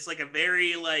 It's a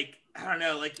very I don't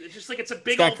know, it's just it's a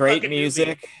big it's got old great music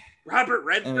movie. Robert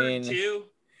Redford too.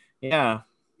 Yeah,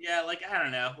 I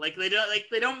don't know, they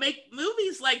don't make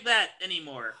movies like that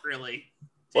anymore, really.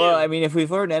 Well, I mean, if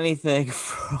we've learned anything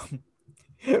from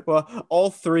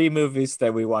all three movies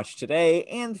that we watched today,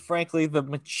 and frankly the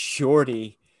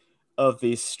majority of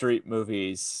these street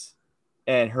movies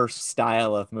and her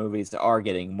style of movies are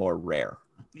getting more rare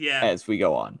as we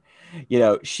go on.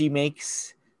 She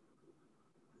makes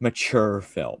mature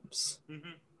films.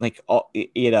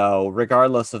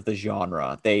 Regardless of the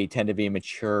genre, they tend to be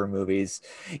mature movies.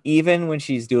 Even when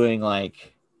she's doing a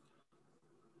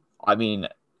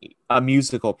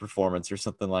musical performance or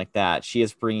something like that, she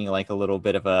is bringing a little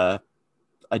bit of a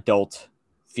adult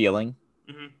feeling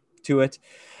to it.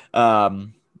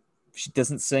 She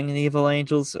doesn't sing in Evil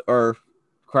Angels or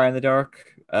Cry in the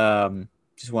Dark.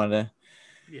 Just wanted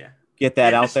to get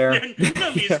that out there.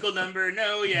 No musical number.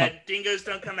 No, dingoes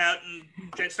don't come out and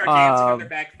start dancing on their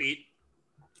back feet.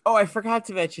 Oh, I forgot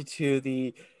to mention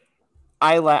too,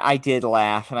 I did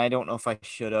laugh, and I don't know if I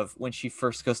should have, when she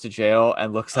first goes to jail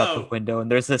and looks out the window,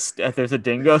 and there's a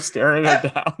dingo staring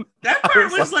her down. That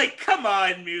part was come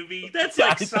on, movie. That's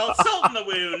salt in the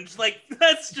wound.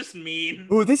 That's just mean.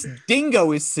 Ooh, this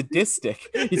dingo is sadistic.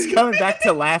 He's coming back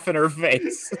to laugh in her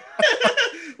face.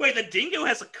 Wait, the dingo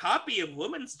has a copy of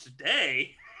Woman's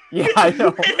Today. Yeah, I know.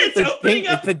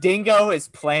 The dingo is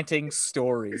planting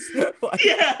stories. The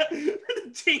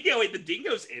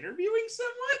dingo's interviewing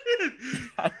someone?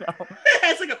 I know. It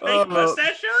has a fake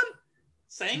mustache on?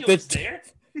 Saying it was there?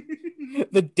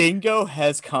 The dingo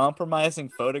has compromising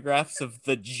photographs of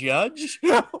the judge?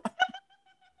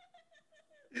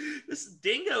 This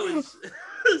dingo's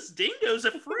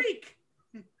a freak.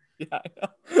 Yeah, I know.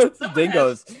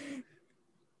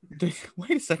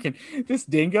 Wait a second. This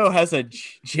dingo has a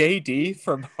JD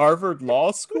from Harvard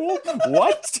Law School?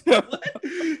 What? What?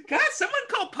 God, someone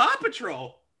call Paw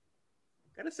Patrol.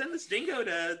 Gotta send this dingo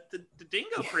to the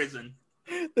dingo prison.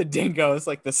 The dingo is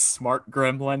the smart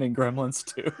gremlin in Gremlins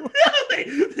 2.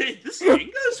 This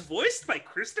dingo's voiced by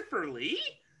Christopher Lee?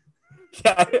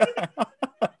 Yeah.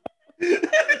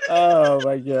 Oh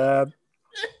my god.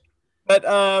 But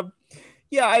I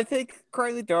think Cry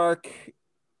in the Dark,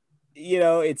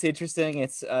 it's interesting.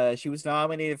 It's she was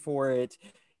nominated for it.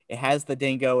 It has the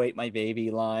dingo ate my baby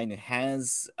line. It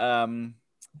has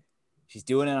she's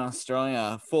doing it in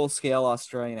Australia, a full-scale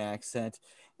Australian accent.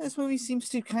 And this movie seems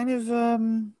to kind of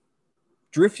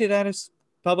drifted out of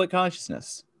public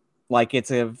consciousness.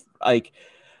 It's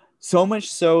so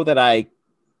much so that I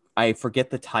forget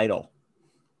the title.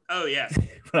 Oh yeah.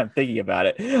 When I'm thinking about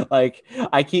it, I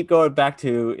keep going back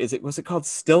to, was it called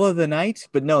Still of the Night?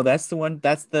 But no, that's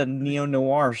the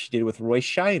neo-noir she did with Roy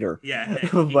Scheider. Yeah.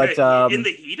 But In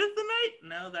the Heat of the Night?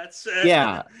 No, that's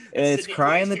it's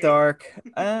Cry in the Dark.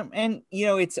 And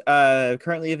it's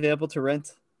currently available to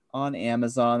rent on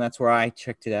Amazon. That's where I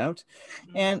checked it out.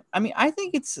 And I mean, I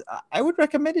think I would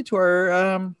recommend it to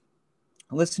our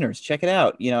listeners. Check it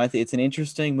out. It's an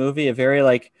interesting movie, a very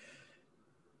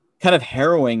kind of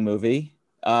harrowing movie.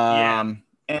 And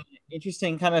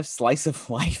interesting kind of slice of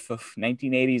life of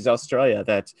 1980s Australia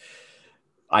that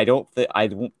I don't,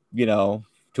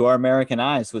 to our American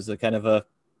eyes, was a kind of a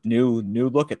new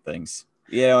look at things.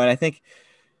 And I think,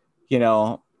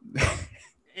 and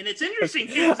it's interesting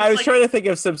too. I was trying to think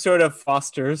of some sort of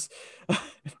Foster's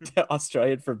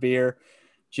Australian for beer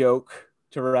joke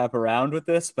to wrap around with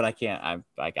this, but I can't.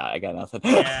 I got nothing.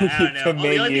 Yeah, I don't know.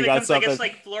 The only thing that comes, I guess,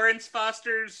 like Florence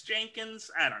Foster's Jenkins.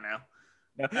 I don't know.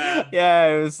 Yeah,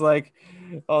 it was like,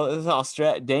 oh, this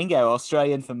is Dingo,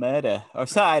 Australian for murder, or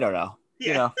so. I don't know.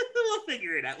 Yeah, we'll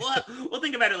figure it out. We'll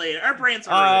think about it later. Our brains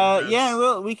are ruined. Yeah,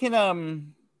 well, we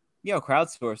can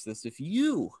crowdsource this if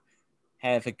you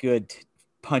have a good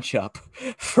punch up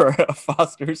for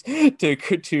Foster's to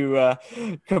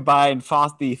combine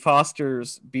the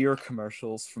Foster's beer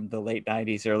commercials from the late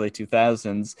 90s, early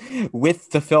 2000s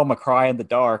with the film A Cry in the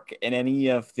Dark and any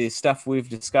of the stuff we've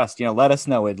discussed. Let us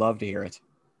know. We'd love to hear it.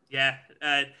 Yeah.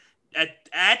 At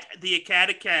the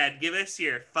Acadacad, give us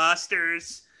your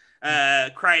Foster's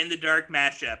Cry in the Dark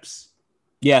mashups.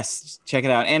 Yes, check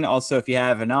it out. And also, if you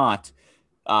have not,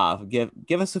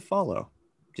 give us a follow.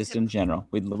 Just in general,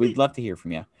 we'd love to hear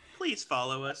from you. Please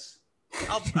follow us.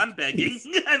 I'm begging.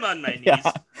 I'm on my knees. Yeah.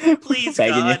 Please,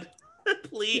 God.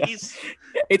 Please.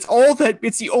 Yeah. It's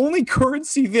the only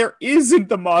currency there is in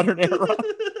the modern era.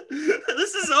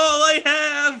 This is all I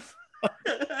have.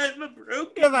 I'm a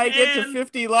broken If I get to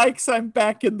 50 likes, I'm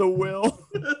back in the will.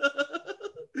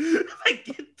 If I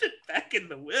get back in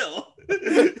the will.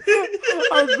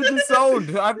 I've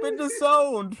been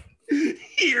disowned.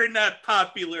 You're not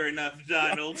popular enough,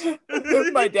 Donald.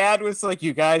 My dad was like,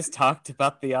 you guys talked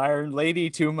about the Iron Lady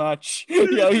too much.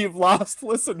 You've lost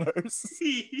listeners.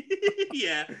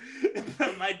 Yeah.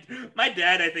 My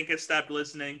dad, I think, has stopped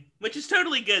listening, which is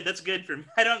totally good. That's good for me.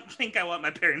 I don't think I want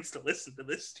my parents to listen to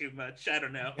this too much. I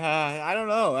don't know. I don't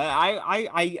know.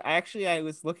 I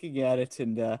was looking at it,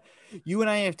 and you and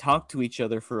I have talked to each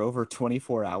other for over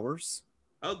 24 hours.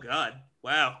 Oh, God.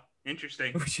 Wow.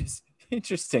 Interesting. Which is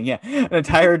interesting, yeah. An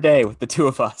entire day with the two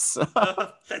of us.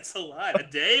 That's a lot. A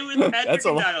day with Patrick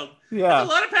and Donald. Yeah. That's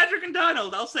a lot of Patrick and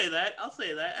Donald. I'll say that.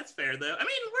 That's fair, though. I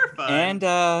mean, we're fun. And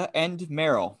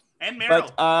Meryl.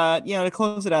 But, to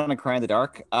close it out on A Cry in the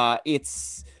Dark,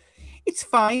 it's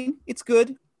fine. It's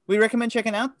good. We recommend check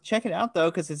it out,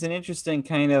 though, because it's an interesting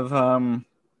kind of,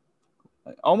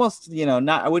 almost,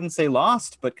 I wouldn't say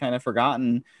lost, but kind of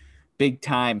forgotten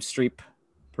big-time Streep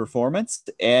performance,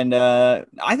 and I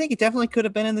think it definitely could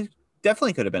have been in the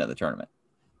tournament.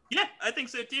 Yeah, I think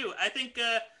so too. I think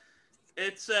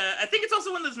it's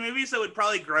also one of those movies that would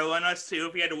probably grow on us too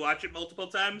if we had to watch it multiple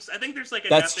times. I think there's like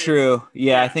that's true.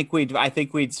 Yeah, I think we'd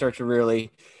start to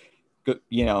really,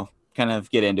 kind of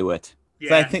get into it. Yeah,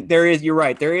 so I think you're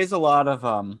right. There is a lot of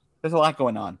there's a lot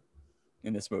going on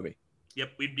in this movie.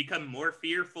 Yep, we'd become more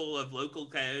fearful of local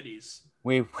coyotes.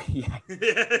 I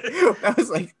was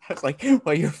like,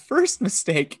 well, your first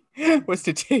mistake was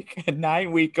to take a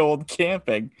 9-week-old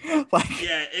camping. In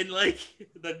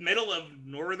the middle of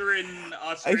Northern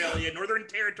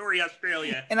Territory,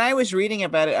 Australia. And I was reading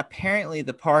about it. Apparently,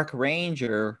 the park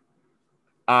ranger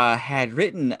had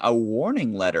written a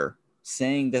warning letter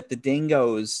saying that the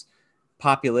dingoes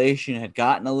population had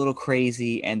gotten a little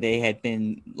crazy and they had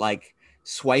been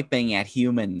swiping at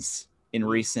humans in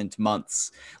recent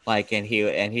months, and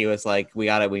he was like,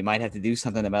 we might have to do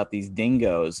something about these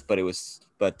dingoes, but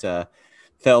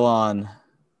fell on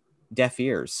deaf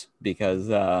ears because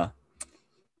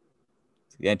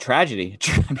tragedy.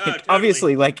 Totally.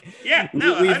 Obviously, we've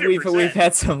 100%.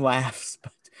 had some laughs,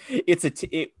 but it's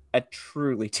a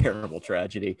truly terrible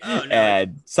tragedy,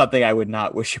 and something I would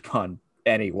not wish upon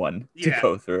anyone to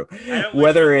go through,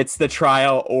 whether it's the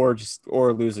trial or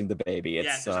losing the baby.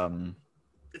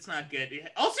 It's not good.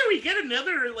 Also, we get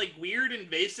another weird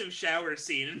invasive shower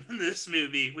scene in this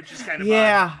movie, which is kind of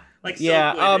odd. It's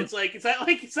not like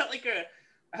a.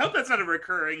 I hope that's not a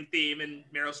recurring theme in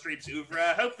Meryl Streep's oeuvre.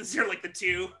 I hope these are the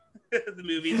two the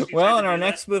movies. Well, in our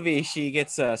next movie, she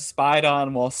gets spied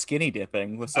on while skinny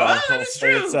dipping. So I'll say it's,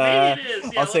 maybe it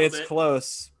is. Yeah, I'll say it's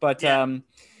close, but I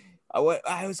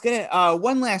was gonna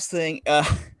one last thing.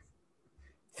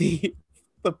 The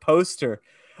poster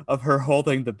of her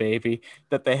holding the baby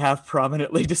that they have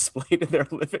prominently displayed in their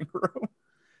living room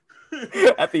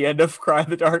at the end of Cry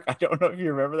in the Dark. I don't know if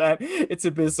you remember that. It's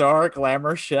a bizarre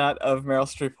glamour shot of Meryl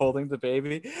Streep holding the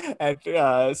baby,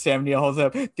 and Sam Neill holds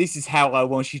up, "This is how I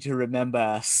want you to remember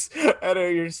us." And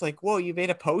you're just like, whoa, you made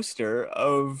a poster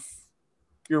of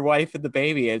your wife and the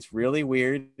baby. It's really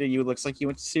weird. You looks like you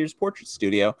went to Sears Portrait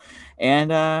Studio,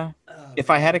 and if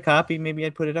I had a copy, maybe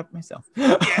I'd put it up myself.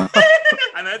 Yeah.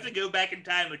 I'm gonna have to go back in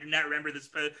time. I do not remember this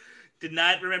poster.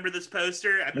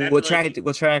 We'll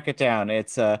track it down.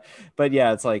 It's but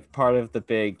yeah, it's part of the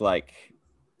big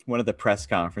one of the press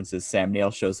conferences. Sam Neill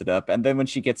shows it up, and then when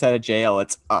she gets out of jail,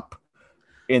 it's up.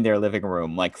 in their living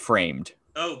room, like framed.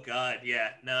 Oh God, yeah.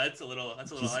 No, that's a little.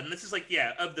 And this is like,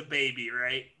 yeah, of the baby,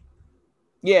 right?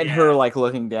 Yeah, and Yeah. her like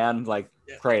looking down, like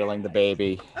Yeah. cradling the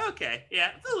baby. Okay,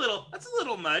 yeah, it's a little. That's a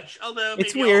little much. Although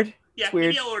It's maybe I'll. weird. Yeah, It's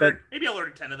weird, but Maybe I'll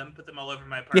order 10 of them. Put them all over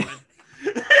my yeah. apartment.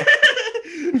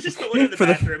 Just put one in the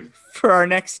bathroom. For our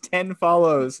next 10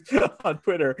 follows on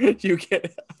Twitter, you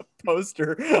get a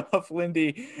poster of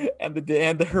Lindy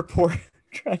and her poor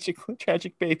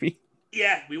tragic baby.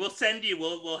 Yeah, we will send you.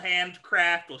 We'll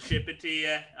handcraft. We'll ship it to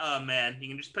you. Oh man, you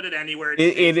can just put it anywhere.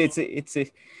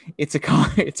 It's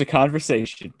a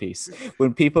conversation piece.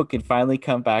 When people can finally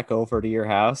come back over to your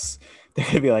house, they're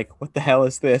gonna be like, "What the hell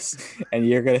is this?" And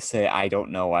you're gonna say, "I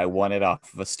don't know. I won it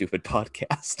off of a stupid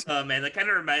podcast." Oh man, that kind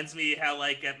of reminds me how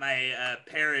like at my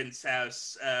parents'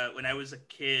 house when I was a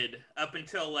kid, up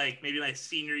until like maybe my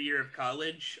senior year of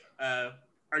college,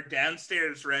 our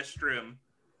downstairs restroom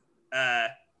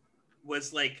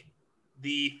was like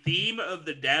the theme of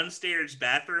the downstairs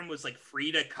bathroom was like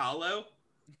Frida Kahlo,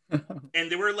 and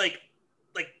there were like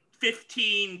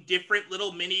 15 different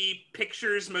little mini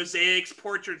pictures, mosaics,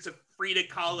 portraits of Frida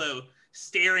Kahlo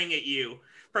staring at you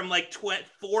from like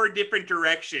 4 different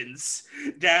directions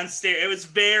downstairs. It was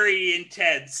very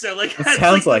intense. So like it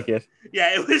sounds like it.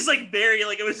 Yeah, it was like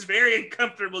it was very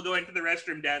uncomfortable going to the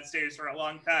restroom downstairs for a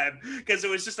long time because it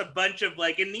was just a bunch of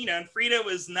like, and and Frida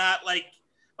was not like,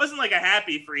 wasn't like a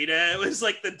happy Frida. It was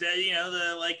like the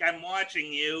like I'm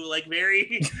watching you, like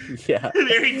very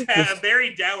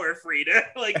very dour Frida.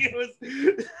 Like it was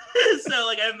so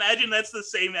like I imagine that's the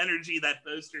same energy that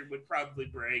poster would probably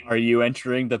bring. Are you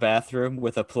entering the bathroom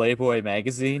with a Playboy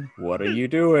magazine? What are you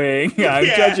doing? I'm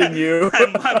judging you.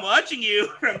 I'm watching you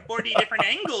from 40 different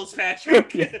angles,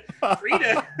 Patrick.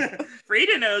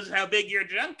 Frida knows how big your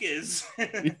junk is.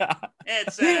 Yeah.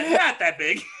 It's not that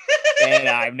big. And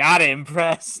I'm not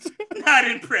impressed.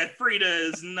 Not impressed. Frida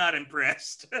is not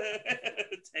impressed.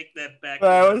 Take that back.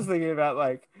 But I was thinking about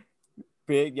like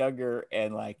being younger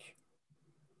and like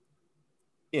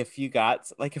if you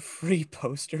got like a free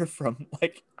poster from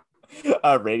like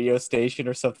a radio station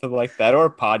or something like that, or a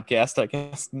podcast, I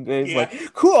guess. It's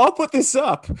like, cool, I'll put this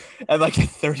up. And like at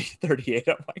 38,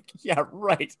 I'm like, yeah,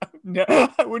 right. No,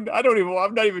 I'm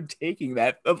not even taking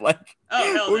that. But like,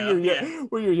 when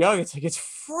you're young, it's like, it's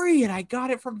free and I got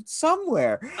it from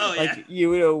somewhere. Oh, yeah. Like,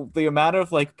 the amount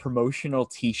of like promotional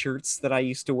t-shirts that I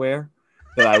used to wear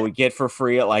that I would get for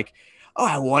free at like, oh,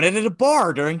 I won it at a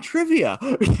bar during trivia.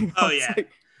 Oh, yeah. Like,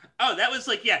 oh, that was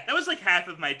like half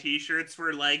of my t-shirts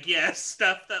were like,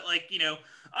 stuff that like,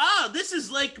 this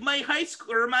is like my high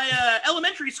school or my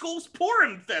elementary school's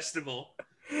Purim festival.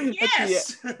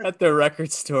 Yes. At the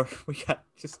record store, we got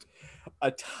just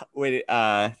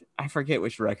I forget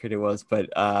which record it was, but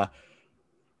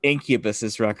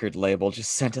Incubus's record label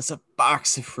just sent us a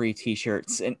box of free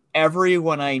t-shirts, and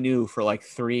everyone I knew for like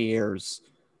 3 years,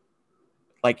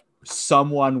 like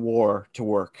someone wore to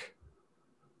work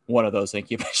one of those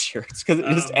Incubus shirts because it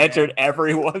just entered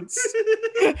everyone's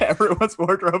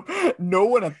wardrobe. No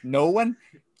one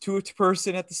to a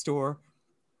person at the store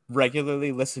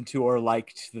regularly listened to or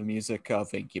liked the music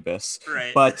of Incubus,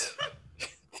 right? But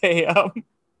they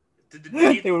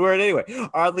would wear it anyway.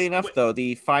 Oddly enough, though,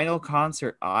 the final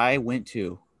concert I went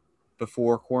to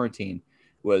before quarantine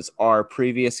was our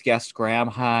previous guest Graham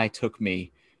High took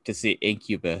me to see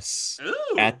Incubus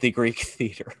at the Greek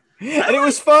Theater. And it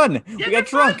was fun. Yeah, we got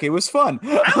drunk. Fun. It was fun.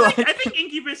 I think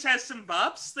Incubus has some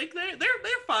bops. Like they're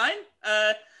fine.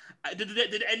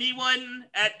 Did anyone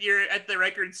at the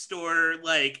record store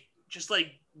like just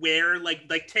like wear like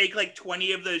take like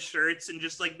 20 of those shirts and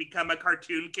just like become a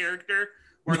cartoon character?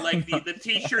 Or like the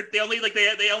t-shirt, they only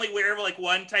wear like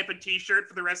one type of t-shirt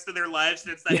for the rest of their lives,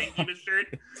 and it's that Incubus shirt.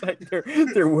 It's like they're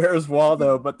Where's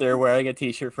Waldo, but they're wearing a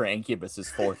t-shirt for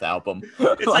Incubus's 4th album.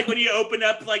 It's like when you open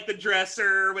up like the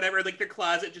dresser or whatever, like their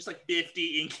closet, just like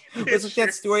 50 Incubus. It's like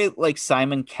that story. Like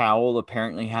Simon Cowell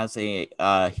apparently has a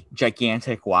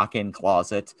gigantic walk-in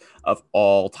closet of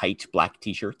all tight black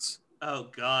t-shirts. Oh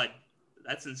God,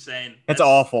 that's insane. That's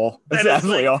awful. That's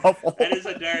absolutely awful. That is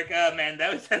a dark. Oh man,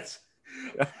 that's.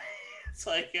 It's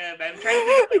like I'm trying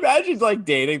to imagine like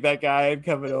dating that guy and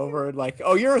coming over and like,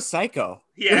 oh, you're a psycho.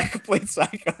 Yeah, you're a complete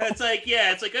psycho. It's like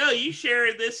oh, you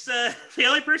share this. The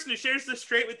only person who shares this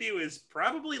trait with you is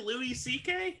probably Louis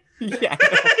C.K. Yeah,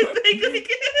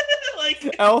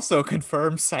 like also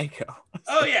confirmed psycho.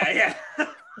 Oh yeah,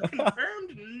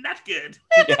 confirmed not good.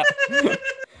 Yeah,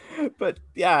 but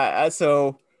yeah,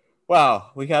 so.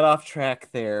 Wow, we got off track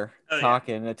there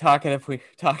talking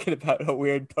about a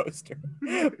weird poster.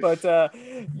 But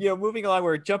moving along,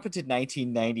 we're jumping to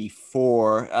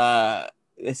 1994.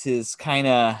 This is kind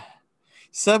of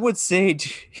Some would say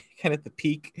kind of the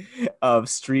peak of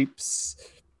Streep's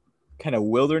kind of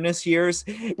wilderness years,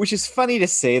 which is funny to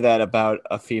say that about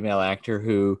a female actor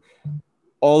who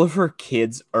all of her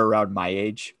kids are around my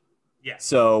age. Yeah.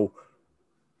 So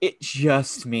it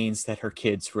just means that her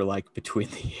kids were like between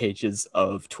the ages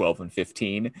of 12 and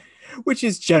 15, which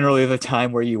is generally the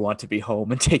time where you want to be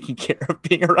home and taking care of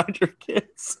being around your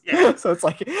kids. Yeah. So it's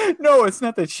like, no, it's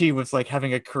not that she was like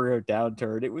having a career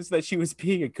downturn. It was that she was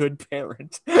being a good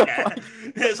parent. Yeah.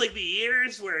 It was like the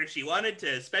years where she wanted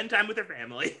to spend time with her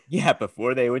family. Yeah,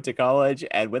 before they went to college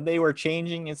and when they were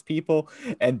changing as people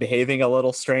and behaving a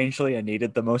little strangely and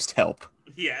needed the most help.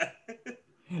 Yeah.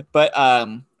 But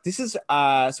this is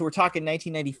so we're talking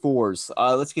 1994's.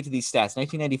 Let's get to these stats.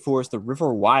 1994 is The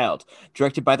River Wild,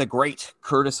 directed by the great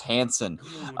Curtis Hanson.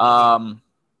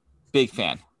 Big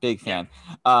fan.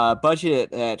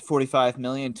 Budget at $45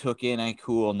 million, took in a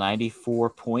cool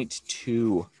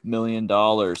 $94.2 million.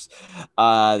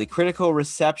 The critical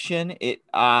reception, it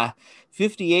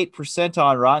 58%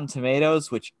 on Rotten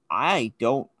Tomatoes, which I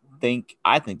think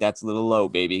that's a little low,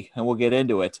 baby, and we'll get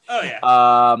into it. Oh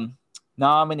yeah.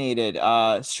 Nominated.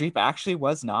 Streep actually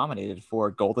was nominated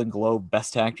for Golden Globe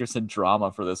Best Actress in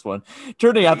Drama for this one.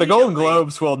 Turning out the Golden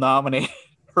Globes will nominate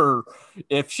her.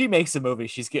 If she makes a movie,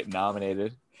 she's getting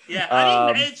nominated. Yeah,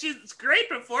 I mean, it's great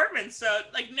performance. So,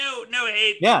 like, no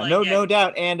hate. Yeah, like, no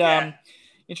doubt. And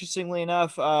interestingly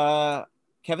enough,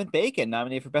 Kevin Bacon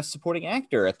nominated for Best Supporting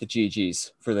Actor at the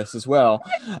GGs for this as well.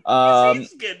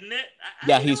 He's good in it.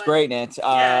 He's great in it.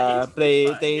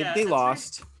 They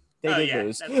lost. Right. They did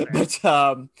lose. But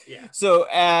so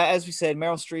as we said,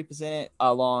 Meryl Streep is in it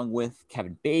along with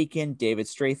Kevin Bacon, David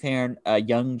Strathairn,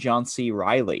 young John C.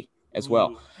 Reilly as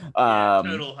well.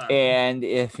 And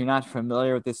if you're not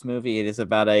familiar with this movie, it is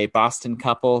about a Boston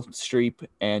couple, Streep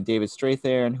and David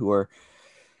Strathairn, who are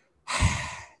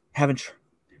having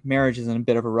marriage is in a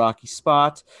bit of a rocky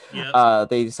spot. Yep.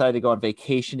 They decided to go on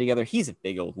vacation together. He's a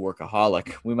big old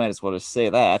workaholic. We might as well just say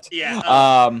that.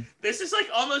 Yeah. This is like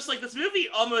almost like this movie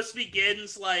almost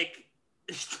begins like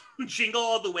Jingle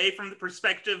All the Way from the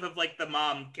perspective of like the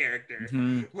mom character,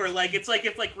 where like it's like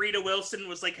if like Rita Wilson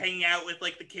was like hanging out with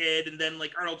like the kid, and then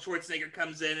like Arnold Schwarzenegger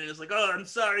comes in and is like, "Oh, I'm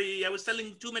sorry, I was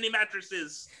selling too many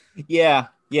mattresses." Yeah.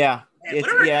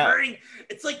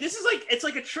 It's like this is like it's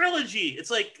like a trilogy. It's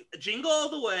like Jingle All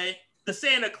the Way, The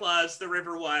Santa Claus, The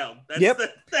River Wild.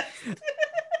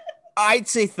 I'd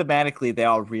say thematically they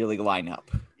all really line up.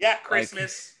 Yeah,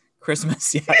 Christmas.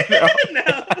 Christmas, yeah.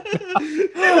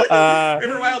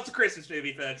 River Wild's a Christmas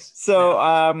movie, folks.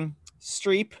 So,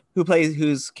 Streep,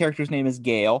 whose character's name is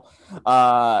Gale,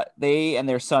 they and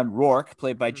their son Rourke,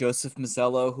 played by Joseph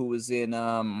Mazzello, who was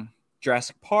in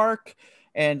Jurassic Park,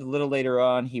 and a little later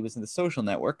on he was in The Social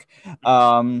Network. They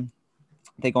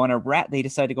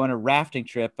decide to go on a rafting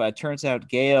trip. Turns out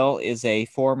Gale is a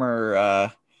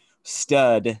former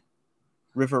stud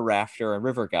river rafter and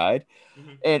river guide.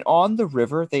 And on the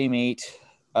river, they meet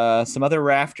some other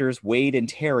rafters, Wade and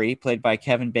Terry, played by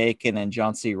Kevin Bacon and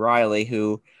John C. Reilly,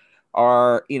 who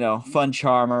are, fun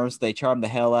charmers. They charm the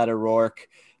hell out of Rourke.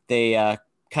 They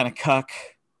kind of cuck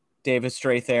David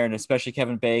Strathairn, and especially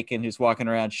Kevin Bacon, who's walking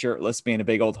around shirtless, being a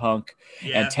big old hunk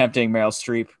and tempting Meryl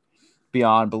Streep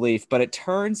beyond belief. But it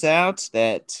turns out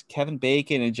that Kevin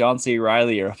Bacon and John C.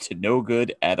 Reilly are up to no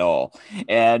good at all.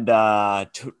 And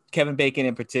Kevin Bacon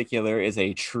in particular is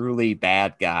a truly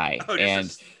bad guy.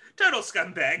 And total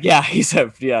scumbag. Yeah, he's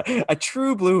a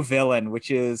true blue villain,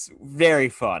 which is very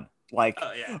fun. Like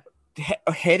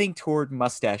heading toward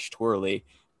mustache twirly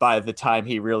by the time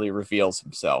he really reveals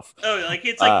himself. Oh, like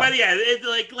it's like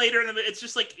like later in the, it's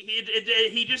just like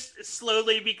he just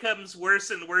slowly becomes worse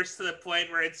and worse to the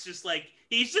point where it's just like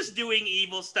he's just doing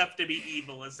evil stuff to be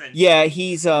evil, essentially. Yeah,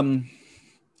 he's an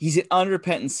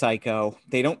unrepentant psycho.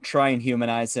 They don't try and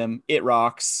humanize him. It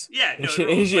rocks. Yeah, there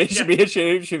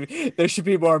should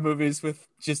be more movies with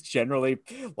just generally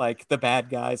like the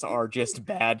bad guys are just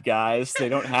bad guys. They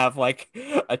don't have like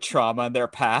a trauma in their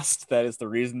past that is the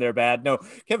reason they're bad. No,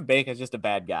 Kevin Bacon is just a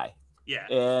bad guy. Yeah,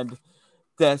 and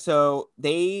so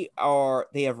they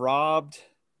have robbed.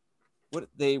 What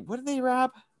did they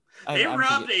rob? They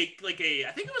robbed I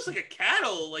think it was like a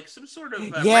cattle, like some sort of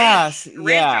ranch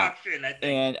auction, I think.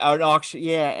 And an auction,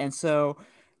 and so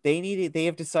they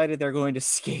have decided they're going to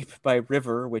escape by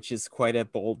river, which is quite a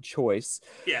bold choice.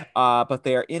 Yeah. But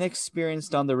they are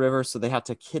inexperienced on the river, so they have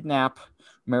to kidnap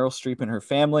Meryl Streep and her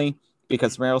family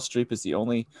because Meryl Streep is the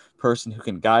only person who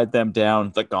can guide them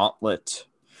down the gauntlet.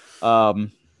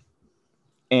 And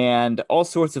all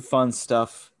sorts of fun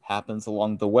stuff happens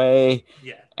along the way.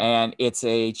 Yeah. And it's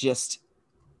just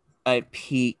a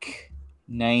peak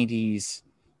 90s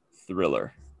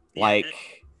thriller. Yeah,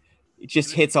 Like, it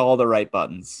just hits all the right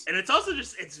buttons. And it's also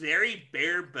just, it's very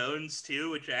bare bones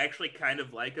too, which I actually kind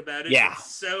of like about it. Yeah.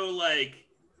 It's so like,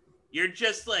 you're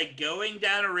just like going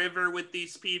down a river with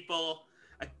these people.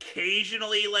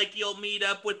 Occasionally, like, you'll meet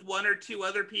up with one or two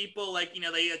other people. Like, you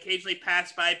know, they occasionally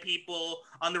pass by people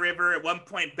on the river. At one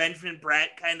point, Benjamin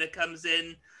Bratt kind of comes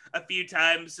in a few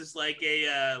times as like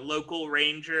a local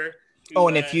ranger. Oh,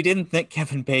 and if you didn't think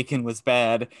Kevin Bacon was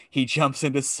bad, he jumps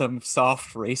into some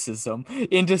soft racism,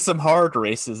 into some hard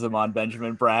racism on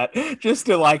Benjamin Bratt, just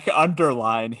to like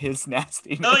underline his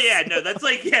nastiness. Oh yeah, no, that's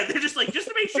like, yeah, they're just like, just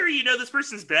to make sure you know this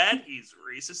person's bad, he's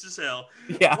racist as hell.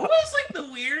 Yeah. What was like the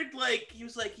weird, like, he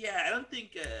was like, yeah, I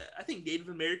think Native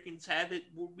Americans have it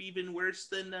even worse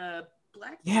than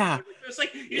black. Yeah. It's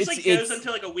like, he just like goes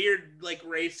into like a weird like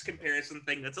race comparison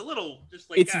thing that's a little just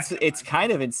like, it's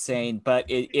kind of insane, but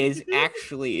it is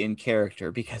actually in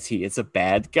character because he is a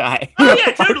bad guy. Oh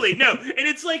yeah, totally. No, and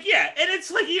it's like, yeah, and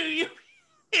it's like you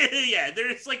yeah,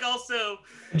 there's like also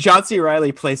John C.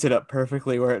 Reilly plays it up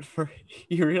perfectly where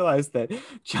you realize that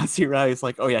John C. Reilly's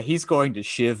like, oh yeah, he's going to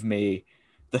shiv me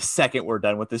the second we're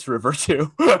done with this river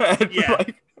too. Yeah.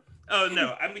 Like, oh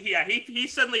no, I mean, yeah, he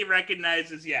suddenly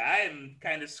recognizes, yeah, I am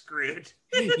kind of screwed.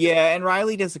 Yeah, and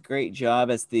Reilly does a great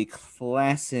job as the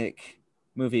classic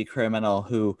movie criminal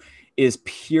who is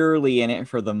purely in it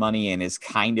for the money and is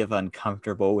kind of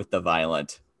uncomfortable with the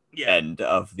violent end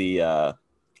of the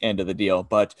deal.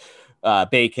 But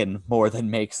Bacon more than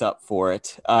makes up for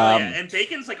it. And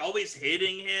Bacon's like always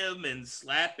hitting him and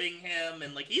slapping him,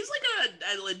 and like he's like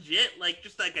a legit, like,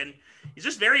 just like he's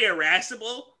just very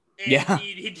irascible. And yeah,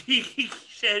 he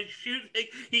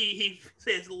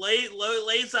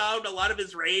lays out a lot of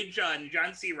his rage on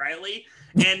John C. Reilly,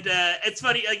 and it's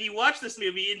funny. Like, you watch this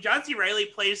movie, and John C. Reilly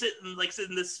plays it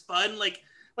in this fun, like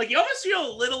you almost feel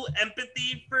a little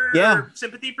sympathy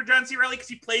for John C. Reilly because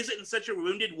he plays it in such a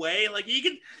wounded way. Like,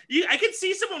 I could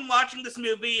see someone watching this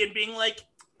movie and being like,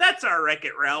 "That's our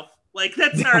Wreck-It Ralph." Like,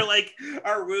 that's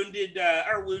our wounded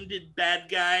bad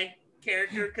guy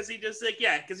character, because he just like,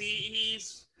 yeah, because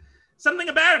he's something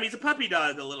about him. He's a puppy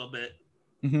dog a little bit,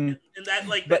 and that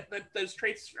like those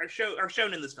traits are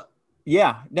shown in this film.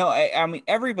 Yeah, no, I mean,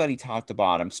 everybody talked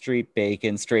about him. Streep,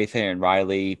 Bacon, Strathairn,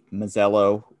 Reilly,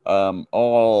 Mazzello,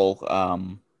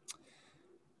 all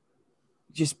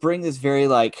just bring this very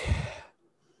like,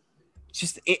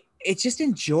 it's just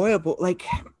enjoyable. Like,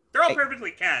 they're all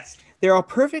perfectly cast. They're all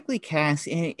perfectly cast,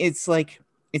 and it's like,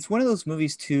 it's one of those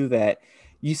movies too that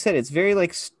you said it's very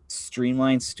like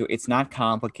streamlined story. It's not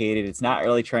complicated. It's not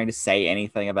really trying to say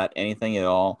anything about anything at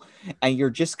all, and you're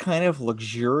just kind of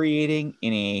luxuriating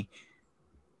in a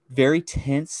very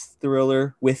tense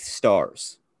thriller with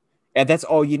stars, and that's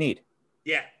all you need.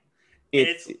 Yeah,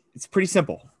 it's pretty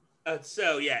simple.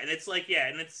 So yeah, and it's like, yeah,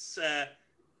 and it's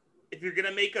if you're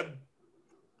gonna make a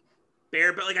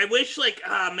bare, but like, I wish, like,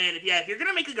 man, if you're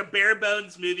gonna make like a bare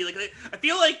bones movie, like I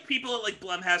feel like people at like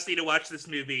Blumhouse need to watch this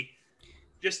movie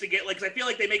just to get, like, 'cause I feel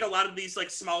like they make a lot of these like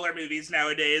smaller movies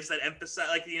nowadays that emphasize,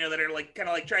 like, you know, that are like kind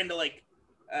of like trying to like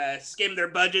skim their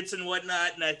budgets and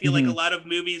whatnot, and I feel like a lot of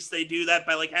movies, they do that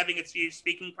by like having as few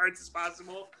speaking parts as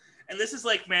possible. And this is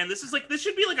like, man, this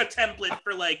should be like a template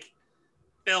for like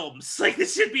films. Like,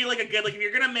 this should be like a good, like, if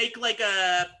you're gonna make like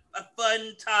a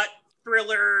fun taut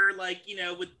thriller, like, you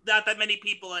know, with not that many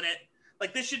people in it,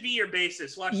 like, this should be your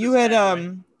basis. Watch you had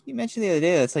you mentioned the other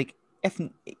day, it's like, if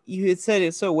you had said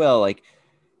it so well, like,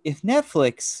 if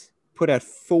Netflix put out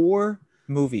 4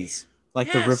 movies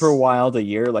like The River Wild a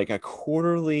year, like a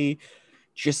quarterly,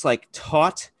 just like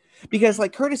taut, because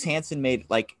like Curtis Hanson made,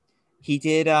 like, he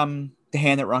did The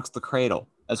Hand That Rocks the Cradle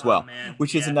as well,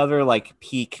 which is another like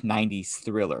peak 90s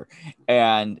thriller.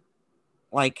 And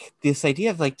like this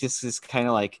idea of like just this kind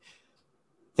of like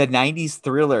the 90s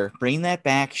thriller, bring that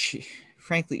back.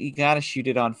 Frankly, you got to shoot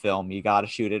it on film. You got to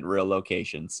shoot it in real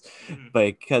locations,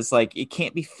 because like it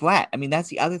can't be flat. I mean, that's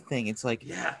the other thing. It's like,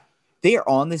 they are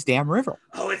on this damn river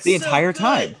the entire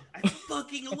time. I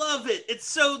fucking love it. It's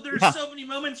so, there's so many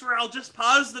moments where I'll just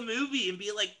pause the movie and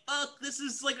be like, fuck, this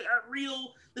is like a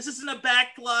real, this isn't a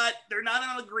backlot. They're not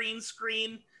on a green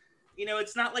screen. You know,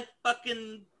 it's not like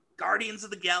fucking Guardians of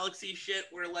the Galaxy shit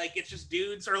where like it's just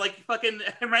dudes, or like fucking,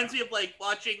 it reminds me of like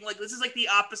watching, like, this is like the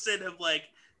opposite of like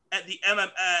at the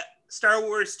Star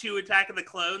Wars 2 Attack of the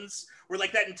Clones, where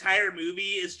like that entire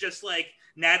movie is just like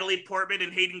Natalie Portman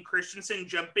and Hayden Christensen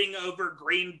jumping over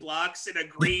green blocks in a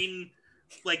green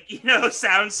like, you know,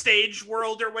 soundstage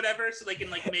world or whatever, so they can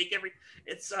like make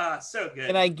it's so good.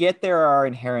 And I get there are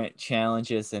inherent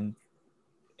challenges and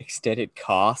extended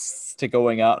costs to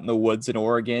going out in the woods in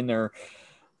Oregon, or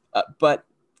but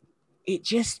it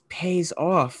just pays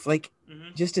off. Like,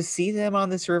 Mm-hmm. just to see them on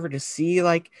this river, to see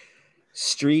like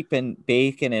Streep and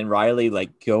Bacon and Riley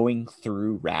like going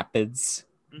through rapids,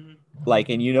 Mm-hmm. like,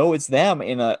 and it's them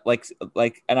in a like,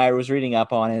 and I was reading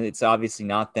up on it. It's obviously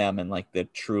not them in like the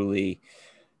truly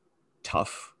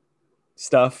tough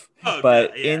stuff, Oh no,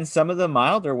 but yeah. in some of the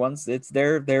milder ones, it's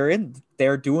they're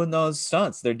doing those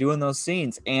stunts, they're doing those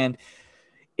scenes, and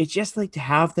it's just like to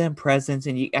have them present,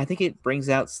 and I think it brings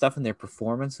out stuff in their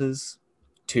performances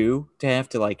too, to have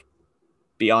to like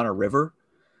be on a river.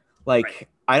 Right. Like,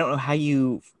 I don't know how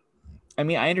you. I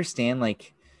mean, I understand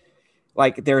like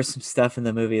there was some stuff in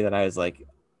the movie that I was like,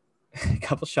 a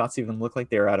couple shots even look like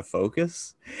they were out of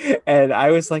focus, and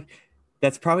I was like,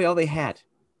 that's probably all they had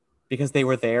because they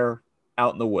were there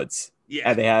out in the woods,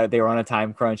 Yeah. and they were on a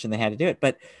time crunch and they had to do it.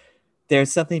 But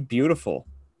there's something beautiful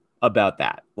about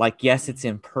that. Like, yes, it's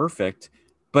imperfect,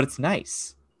 but it's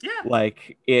nice. Yeah.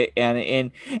 Like it,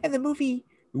 and the movie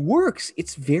works.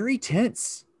 It's very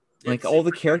tense. Like, It's all the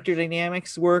super character tense.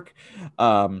 dynamics work.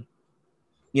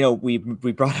 We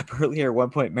brought up earlier at one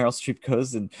point Meryl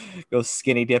Streep goes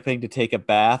skinny dipping to take a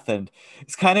bath, and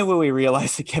it's kind of when we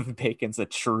realize that Kevin Bacon's a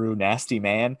true nasty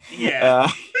man. Yeah.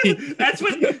 Uh, That's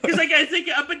what, because like I think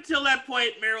up until that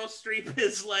point, Meryl Streep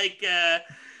is like, oh,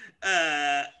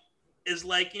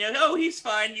 he's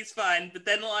fine. But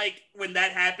then like when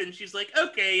that happens, she's like,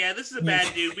 okay, yeah, this is a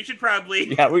bad dude. We should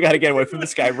probably yeah, we got to get away from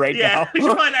this guy right yeah, now. we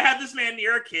should probably not have this man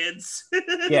near our kids.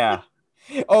 Yeah.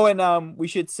 Oh, and we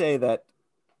should say that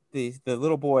the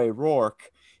little boy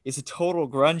Rourke is a total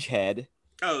grunge head.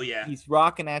 Oh yeah. He's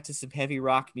rocking out to some heavy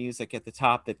rock music at the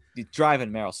top that is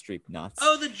driving Meryl Streep nuts.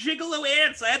 Oh, the Gigolo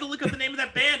Ants. I had to look up the name of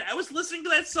that band. I was listening to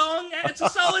that song. It's a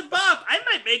solid bop. I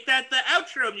might make that the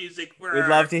outro music for We'd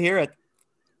love to hear it.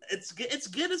 It's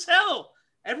good as hell.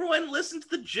 Everyone listen to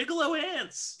the Gigolo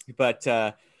Ants.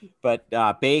 But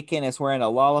Bacon is wearing a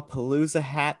Lollapalooza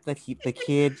hat that the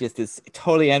kid just is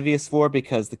totally envious for,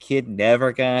 because the kid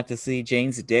never got to see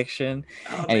Jane's Addiction,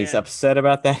 and he's upset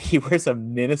about that. He wears a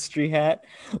Ministry hat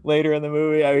later in the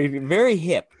movie. I mean, very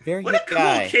hip, very what hip a cool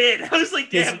guy. kid. I was like,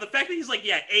 damn, the fact that he's like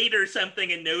 8 or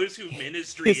something and knows who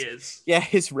Ministry is. Yeah,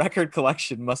 his record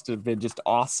collection must have been just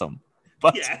awesome.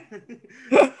 But yeah,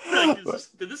 like,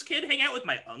 did this kid hang out with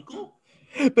my uncle?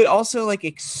 But also like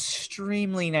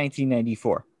extremely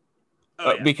 1994.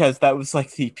 Oh, yeah. Because that was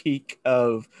like the peak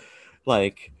of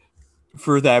like,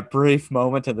 for that brief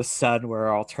moment in the sun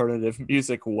where alternative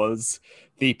music was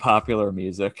the popular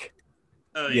music.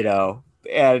 Oh, yeah.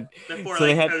 And before so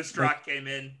like post rock came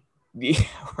in.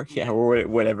 Or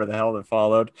whatever the hell that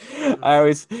followed. I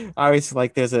always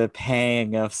like, there's a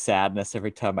pang of sadness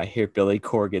every time I hear Billy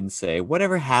Corgan say,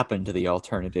 "Whatever happened to the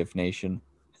alternative nation?"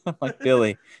 I'm like,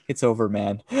 Billy, it's over,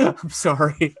 man. I'm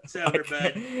sorry. It's over,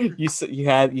 bud. You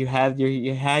had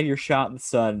your shot in the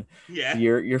sun. Yeah.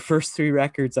 Your first 3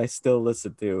 records I still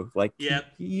listen to. Like, yep.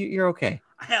 You're okay.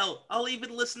 Hell, I'll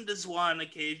even listen to Zwan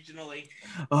occasionally.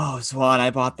 Oh, Zwan,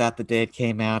 I bought that the day it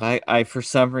came out. I for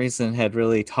some reason had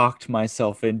really talked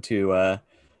myself into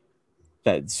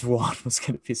that Zwan was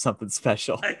going to be something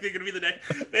special. I think it'll be the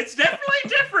next. It's definitely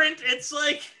different. It's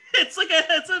like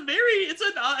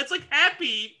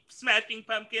happy Smashing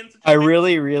Pumpkins. I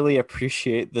really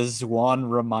appreciate the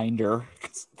Zwan reminder.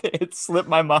 It slipped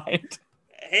my mind.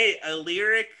 Hey, a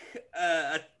lyric,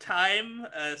 a time,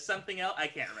 something else. I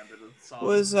can't remember the song. It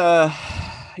was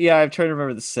yeah, I'm trying to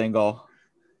remember the single.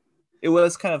 It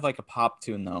was kind of like a pop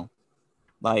tune though.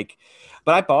 Like,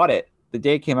 but I bought it the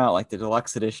day it came out, like the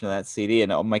deluxe edition of that CD,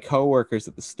 and my coworkers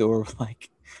at the store were like,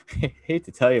 I hate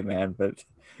to tell you, man, but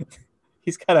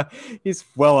he's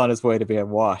well on his way to being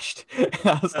washed. And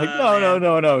I was like,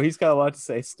 no. He's got a lot to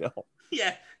say still.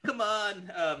 Yeah, come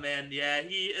on. Oh man, yeah,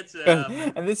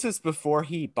 and this is before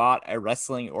he bought a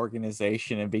wrestling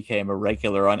organization and became a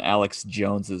regular on Alex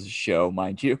Jones's show,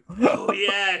 mind you. Oh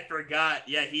yeah, I forgot.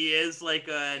 Yeah, he is like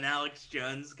an Alex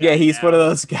Jones guy. Yeah, he's one of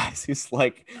those guys who's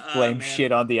like blame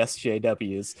shit on the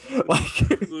SJWs.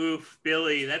 Like, oof,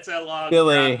 Billy, that's a long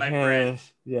drop, my friend.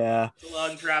 Yeah. It's a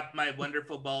long drop, my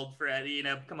wonderful bald friend.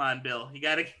 Come on, Bill. You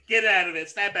gotta get out of it.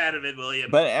 Snap out of it,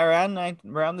 William. But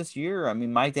around this year, I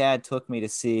mean, my dad took me to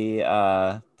see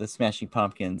the Smashing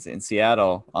Pumpkins in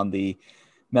Seattle on the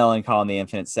Melancholy and the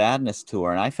Infinite Sadness tour,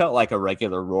 and I felt like a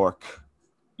regular Rourke.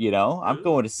 I'm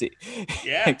going to see.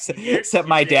 Yeah. except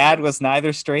my dad was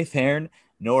neither Strathern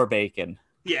nor Bacon.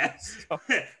 Yeah. So.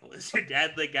 Was your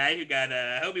dad the guy who got?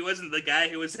 I hope he wasn't the guy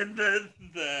who was in the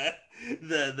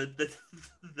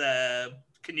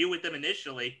canoe with them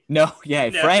initially. No, yeah,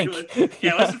 Frank.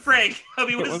 It wasn't Frank. Hope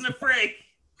he wasn't a Frank.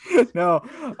 No,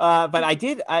 but I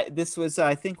did. This was,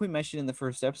 I think we mentioned in the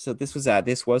first episode. This was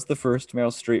the first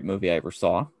Meryl Streep movie I ever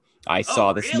saw. I Oh,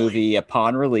 saw this really? movie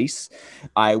upon release.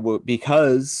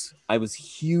 Because I was a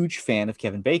huge fan of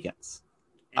Kevin Bacon's.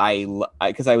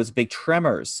 Because I was a big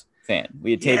Tremors fan.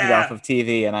 We had taped it off Yeah, of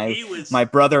TV, and he was my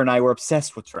brother and I were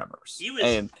obsessed with Tremors. he was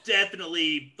And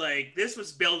definitely like this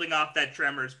was building off that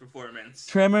Tremors performance.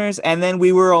 Tremors, and then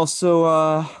we were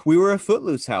also we were a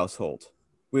Footloose household.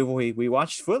 We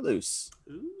watched Footloose.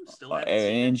 Ooh, still haven't And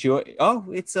seen it. enjoy. Oh,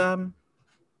 it's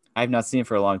I've not seen it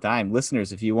for a long time.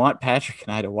 Listeners, if you want Patrick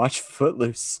and I to watch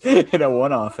Footloose in a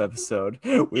one-off episode,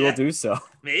 we will do so.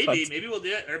 Maybe we'll do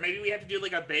it, or maybe we have to do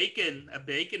like a bacon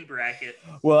bracket.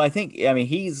 Well, I mean,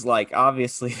 he's like,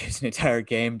 obviously there's an entire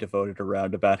game devoted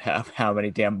around about how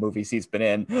many damn movies he's been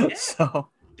in. Yeah. So,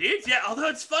 Dude, yeah. Although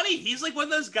it's funny, he's like one of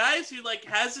those guys who like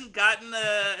hasn't gotten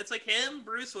it's like him,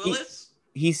 Bruce Willis.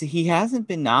 He hasn't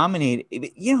been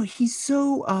nominated. You know, he's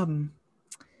so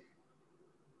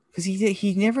because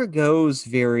he never goes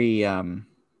very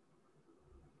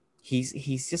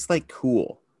he's just like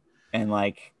cool and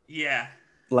like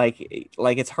like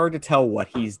it's hard to tell what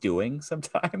he's doing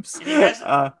sometimes. And he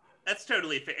hasn't, that's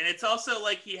totally fair. And it's also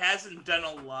like he hasn't done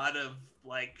a lot of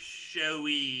like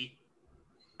showy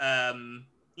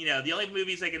you know, the only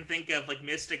movies I can think of like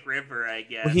Mystic River, I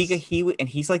guess. Well,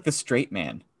 he's like the straight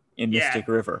man in Mystic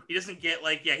River. He doesn't get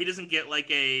like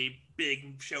a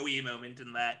big showy moment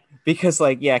in that. Because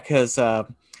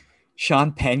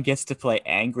Sean Penn gets to play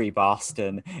angry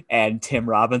Boston and Tim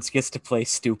Robbins gets to play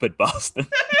stupid Boston.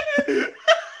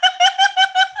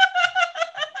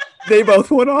 They both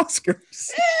won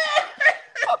Oscars.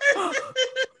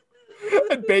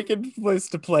 And Bacon was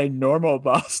to play normal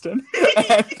Boston.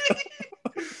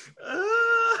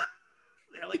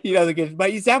 Like, he doesn't get, but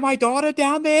is that my daughter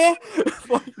down there?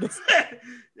 Is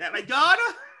that my daughter?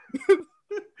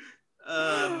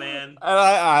 Oh man,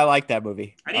 I like that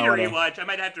movie. I need to rewatch. I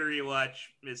might have to rewatch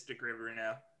Mystic River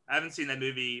now. I haven't seen that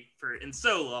movie in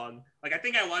so long. Like I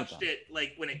think I watched it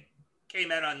like when it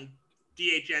came out on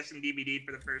VHS and DVD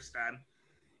for the first time.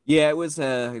 Yeah, it was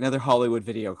another Hollywood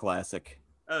video classic.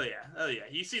 Oh yeah.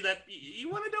 You see that? You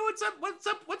want to know what's up?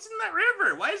 What's in that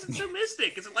river? Why is it so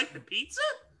mystic? Is it like the pizza?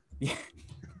 Yeah.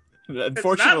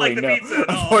 Unfortunately, it's not like the pizza at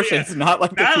all. Unfortunately, it's not like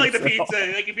the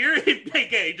pizza. Like if you're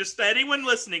okay, just anyone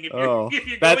listening, if you're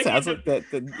that going sounds into... like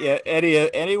that. Yeah,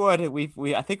 anyone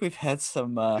I think we've had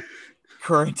some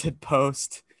current and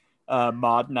post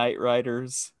mod night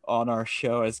writers on our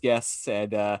show as guests,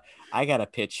 and I got a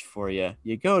pitch for you.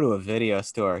 You go to a video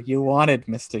store, you wanted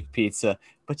Mystic Pizza,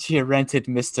 but you rented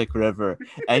Mystic River,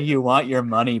 and you want your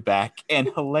money back, and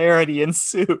hilarity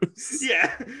ensues.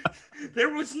 Yeah. There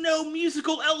was no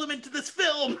musical element to this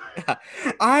film.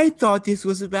 I thought this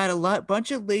was about a bunch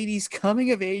of ladies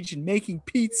coming of age and making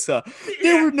pizza. Yeah.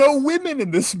 There were no women in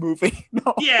this movie.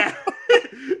 No. Yeah.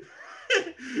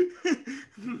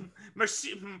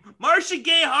 Marcia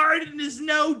Gay Harden is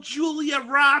no Julia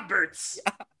Roberts.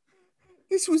 Yeah.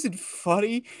 This wasn't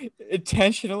funny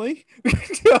intentionally.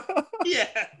 Yeah.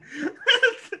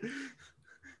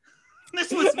 This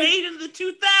was made in the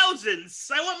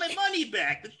 2000s. I want my money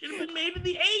back. This should have been made in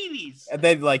the 80s. And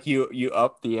then, like, you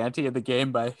up the ante of the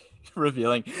game by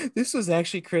revealing this was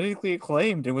actually critically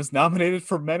acclaimed and was nominated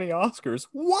for many Oscars.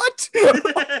 What?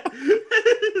 But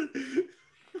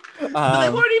they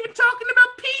weren't even talking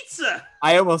about pizza.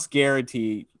 I almost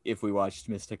guarantee if we watched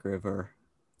Mystic River,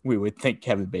 we would think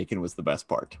Kevin Bacon was the best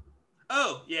part.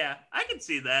 Oh, yeah. I can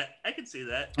see that. And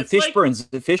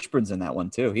Fishburne's in that one,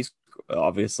 too. He's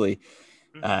obviously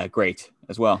great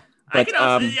as well. But, I can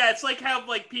also, it's like how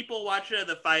like people watch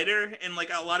The Fighter, and like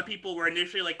a lot of people were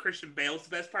initially like Christian Bale's the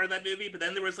best part of that movie, but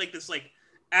then there was like this like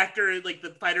after like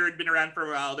The Fighter had been around for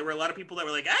a while, there were a lot of people that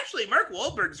were like, actually, Mark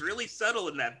Wahlberg's really subtle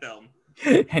in that film.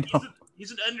 I know.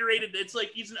 He's an underrated. It's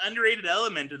like he's an underrated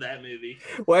element of that movie.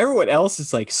 Well, everyone else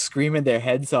is like screaming their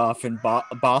heads off in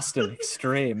Boston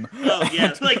Extreme. Oh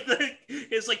yeah, like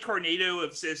his like tornado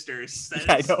of sisters.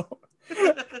 I know.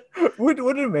 What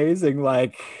an amazing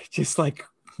just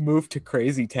move to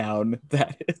Crazy Town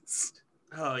that is.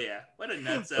 Oh yeah, what a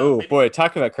nutso. Oh boy,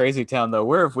 talk about Crazy Town though.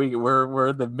 We're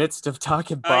in the midst of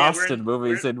talking Boston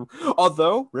movies, and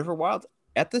although River Wild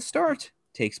at the start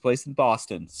takes place in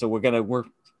Boston, so we're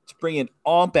to bring it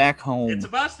all back home. It's a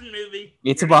Boston movie.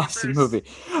 It's a Boston movie.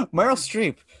 Meryl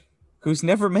Streep, who's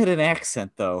never made an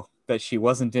accent though that she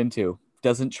wasn't into,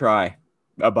 doesn't try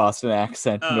a Boston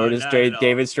accent, nor does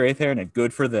David Strathairn, and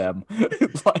good for them.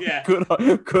 Yeah,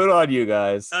 good on you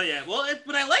guys. Oh yeah, well,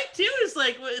 what I like too is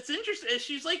like it's interesting.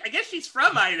 She's like, I guess she's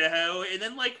from Idaho, and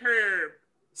then like her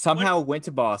Somehow went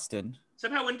to Boston.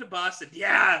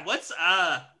 Yeah.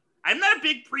 I'm not a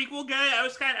big prequel guy.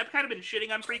 I've kind of been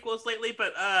shitting on prequels lately,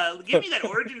 but give me that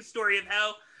origin story of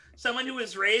how someone who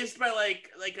was raised by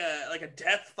like a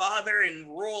deaf father in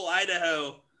rural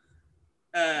Idaho.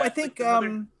 I think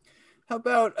how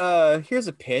about here's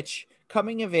a pitch.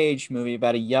 Coming of age movie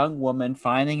about a young woman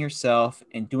finding herself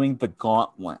and doing the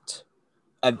gauntlet.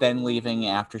 And then leaving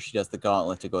after she does the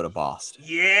gauntlet to go to Boston.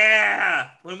 Yeah.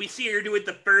 When we see her do it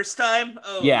the first time,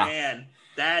 man.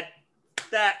 That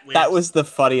was the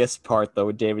funniest part, though,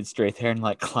 when David Strathairn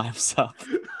like climbs up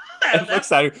and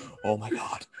looks at her. Oh my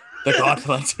god, the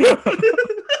gauntlet!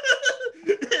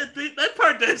 That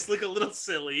part does look a little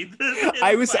silly.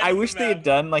 I wish they had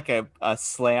done like a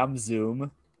slam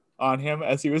zoom on him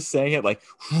as he was saying it, like,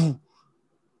 oh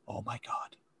my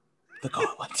god, the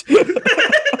gauntlet.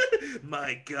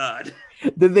 My god.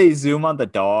 Then they zoom on the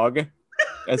dog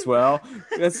as well.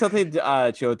 That's something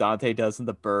Joe Dante does in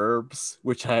The Burbs,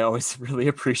 which I always really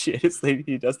appreciate.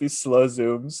 He does these slow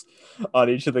zooms on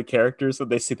each of the characters when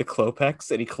they see the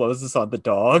Klopex, and he closes on the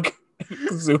dog and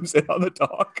zooms in on the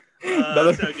dog.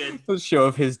 Another so good. Show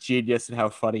of his genius and how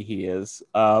funny he is.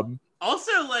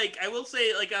 Also, like, I will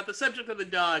say, like, on the subject of the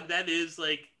dog, that is,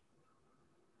 like,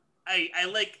 I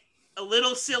like a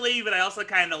little silly, but I also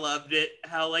kind of loved it.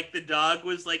 How, like, the dog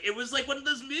was, like, it was, like, one of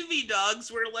those movie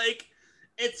dogs where, like,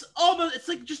 it's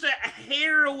like just a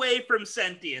hair away from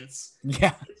sentience.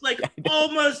 Yeah. It's like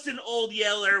almost an Old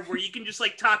Yeller where you can just,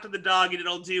 like, talk to the dog and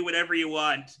it'll do whatever you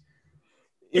want.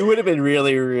 It would have been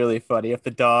really, really funny if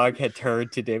the dog had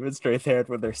turned to David Strathairn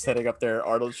when they're setting up their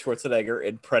Arnold Schwarzenegger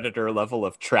in Predator level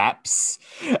of traps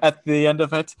at the end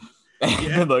of it.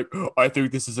 And like, I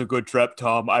think this is a good trap,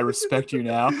 Tom. I respect you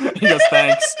now. He goes,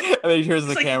 thanks. And then he turns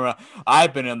to the camera.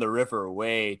 I've been in the river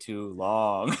way too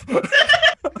long.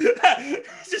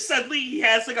 Just suddenly he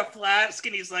has like a flask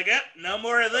and he's like, no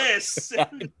more of this.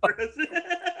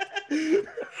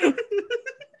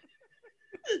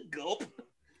 Gulp.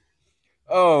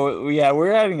 Oh, yeah,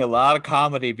 we're adding a lot of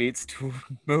comedy beats to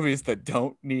movies that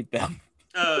don't need them.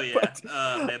 Oh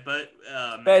yeah, but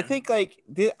I think I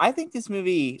think this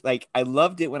movie, like, I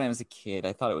loved it when I was a kid.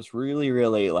 I thought it was really,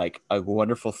 really like a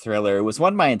wonderful thriller. It was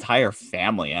one my entire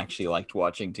family actually liked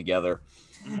watching together.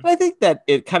 And I think that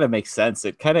it kind of makes sense.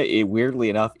 It weirdly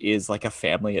enough is like a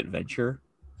family adventure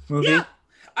movie. Yeah,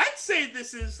 I'd say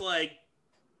this is like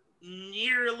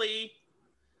nearly.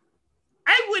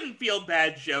 I wouldn't feel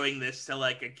bad showing this to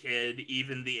like a kid,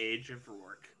 even the age of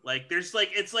Rourke. Like, it's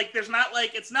not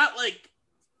like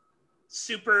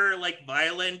super like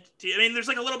violent. I mean, there's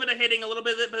like a little bit of hitting, a little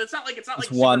bit, but it's not like super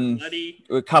bloody.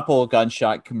 A couple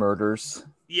gunshot murders.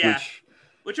 Yeah,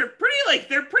 which are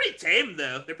they're pretty tame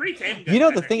though. They're pretty tame. You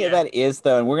know, the thing of that is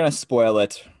though, and we're gonna spoil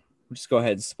it. We'll just go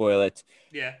ahead and spoil it.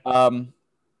 Yeah.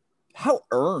 How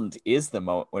earned is the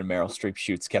moment when Meryl Streep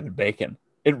shoots Kevin Bacon?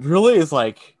 It really is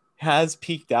like has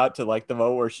peaked out to like the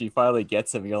moment where she finally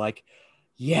gets him. You're like,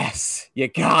 yes, you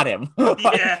got him.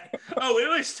 Yeah. Oh, it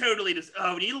was totally just.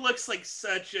 Oh, he looks like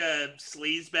such a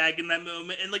sleazebag in that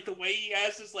moment, and like the way he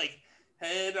has his like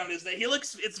head on his neck,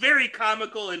 it's very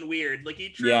comical and weird. Like he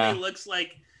truly looks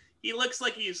like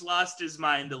he's lost his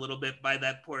mind a little bit by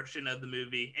that portion of the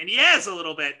movie, and he has a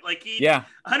little bit. Like he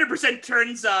 100%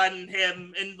 turns on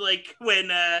him, and like when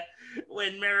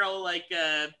Meryl like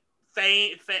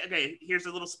okay, here's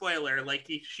a little spoiler. Like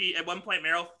she at one point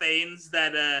Meryl feigns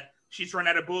that she's run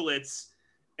out of bullets,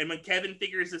 and when Kevin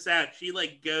figures this out, she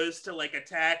like goes to like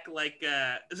attack like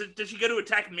does she go to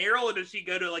attack Meryl or does she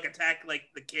go to like attack like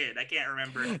the kid? I can't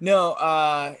remember. No,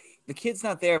 the kid's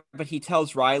not there, but he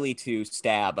tells Riley to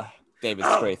stab David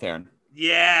Strathairn.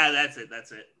 Yeah, that's it.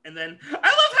 And then I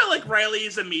love how like Riley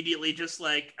is immediately just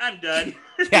like, I'm done.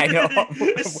 Yeah, I know.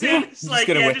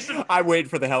 I'm waiting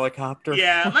for the helicopter.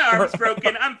 Yeah, my arm's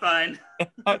broken. I'm fine.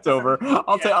 It's over.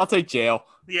 I'll take jail.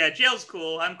 Yeah, jail's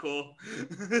cool. I'm cool.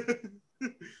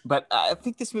 But I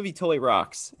think this movie totally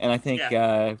rocks, and I think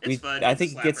I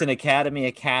think it gets an Academy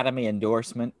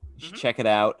endorsement. You should check it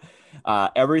out.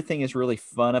 Everything is really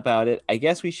fun about it. I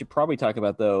guess we should probably talk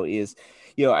about though is,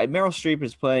 Meryl Streep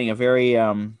is playing a very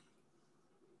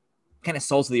kind of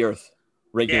souls of the earth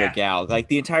regular gal. Like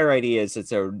the entire idea is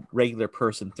it's a regular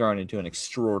person thrown into an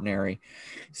extraordinary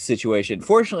situation.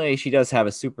 Fortunately, she does have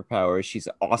a superpower. She's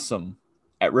awesome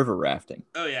at river rafting.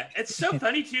 Oh yeah, it's so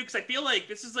funny too because I feel like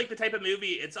this is like the type of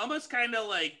movie. It's almost kind of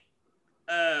like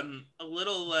a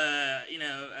little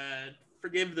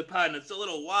forgive the pun. It's a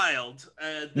little wild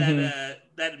that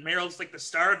Meryl's like the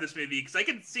star of this movie because I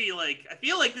can see I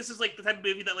feel like this is like the type of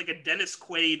movie that like a Dennis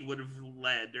Quaid would have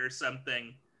led or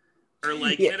something, or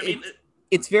like you know what I mean.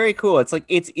 it's very cool. It's like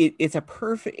it's a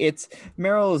perfect. It's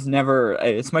Meryl is never,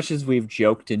 as much as we've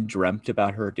joked and dreamt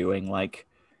about her doing like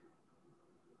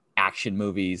action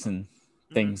movies and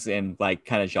things and like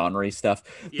kind of genre stuff.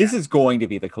 Yeah. This is going to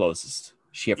be the closest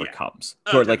she ever comes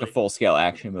toward like a full scale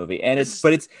action movie, and it's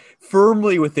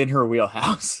firmly within her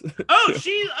wheelhouse. Oh,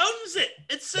 she owns it.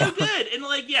 It's so good, and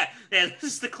like this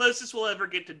is the closest we'll ever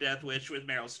get to Death Wish with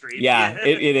Meryl Streep. Yeah,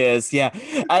 it is. Yeah,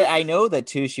 I know that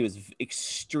too. She was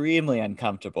extremely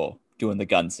uncomfortable doing the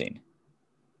gun scene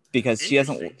because she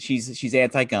doesn't. She's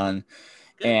anti-gun,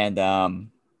 and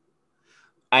I'm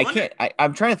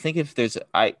trying to think if there's.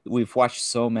 We've watched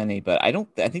so many, but I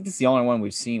think this is the only one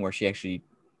we've seen where she actually.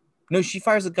 No, she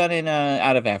fires a gun in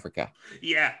out of Africa.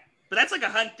 Yeah, but that's like a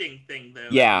hunting thing, though.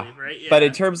 Yeah, believe, right? But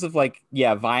in terms of like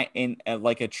in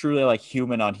like a truly like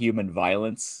human on human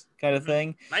violence kind of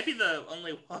thing, might be the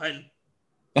only one.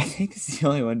 I think it's the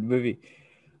only one movie.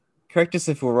 Correct us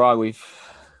if we're wrong.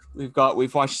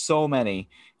 We've watched so many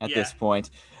at this point.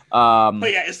 But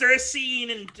is there a scene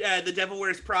in The Devil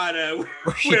Wears Prada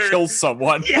where she kills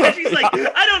someone? Yeah, she's like,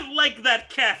 I don't like that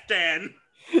caftan.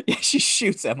 Yeah, she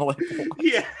shoots Emily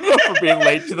Blunt for being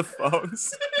late to the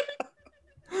phones.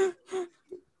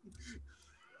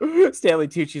 Stanley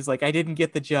Tucci's like, I didn't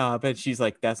get the job, and she's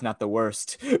like, that's not the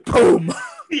worst. Boom.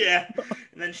 Yeah,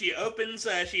 and then she opens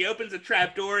a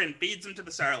trap door and feeds him to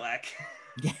the Sarlacc.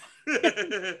 Yeah.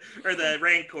 Or the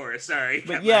Rancor. Sorry.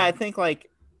 But yeah, I think like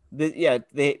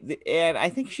and I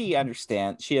think she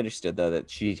understood though that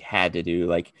she had to do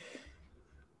like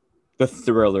the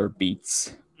thriller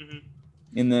beats.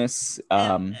 In this,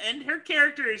 and her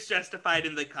character is justified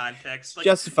in the context. Like,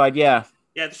 justified, yeah.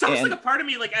 Yeah, there's almost like a part of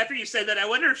me, like after you said that, I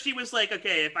wonder if she was like,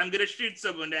 okay, if I'm gonna shoot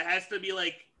someone, it has to be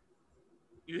like,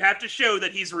 you have to show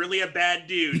that he's really a bad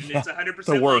dude, and it's 100%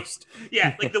 the worst.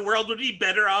 Like, like the world would be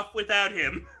better off without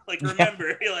him. Like,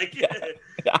 remember, like.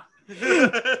 Yeah.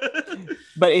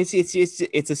 But it's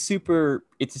a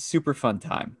super fun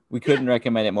time. We couldn't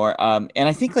recommend it more. And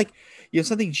I think like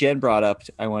something Jen brought up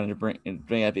I wanted to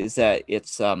bring up is that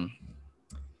it's what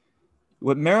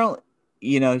Meryl,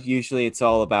 usually it's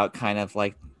all about kind of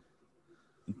like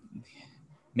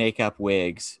makeup,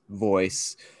 wigs,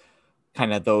 voice,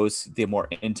 kind of the more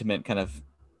intimate kind of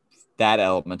that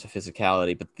element of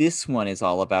physicality. But this one is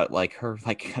all about like her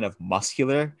like kind of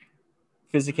muscular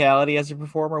physicality as a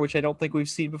performer, which I don't think we've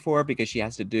seen before, because she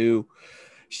has to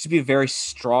be very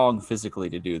strong physically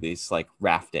to do these like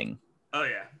rafting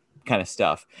kind of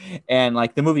stuff. And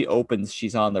like the movie opens,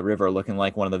 she's on the river looking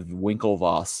like one of the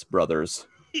Winklevoss brothers.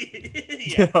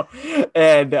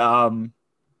 And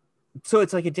so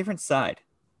it's like a different side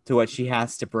to what she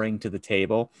has to bring to the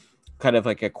table, kind of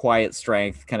like a quiet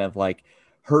strength, kind of like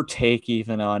her take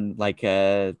even on like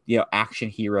a action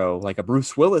hero, like a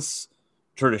Bruce Willis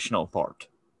traditional part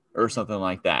or something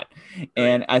like that.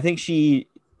 And I think she,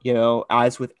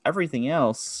 as with everything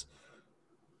else,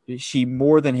 she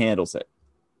more than handles it.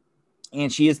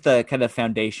 And she is the kind of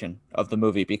foundation of the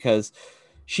movie, because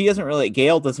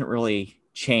Gale doesn't really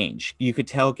change. You could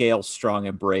tell Gale's strong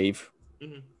and brave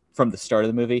from the start of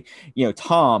the movie.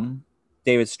 Tom,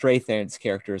 David Strathairn's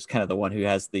character, is kind of the one who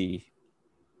has the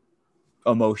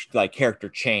emotion, like character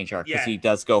change arc, because he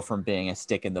does go from being a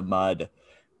stick in the mud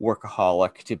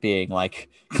workaholic to being like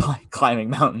climbing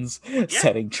mountains,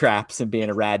 setting traps, and being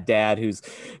a rad dad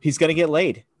he's gonna get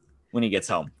laid when he gets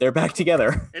home. They're back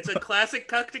together. It's a classic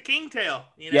cuck to king tale.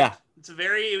 Yeah.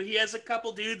 He has a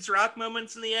couple dudes rock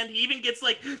moments in the end. He even gets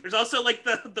like, there's also like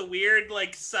the weird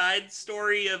like side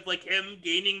story of like him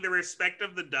gaining the respect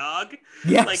of the dog.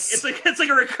 Yes. Like it's like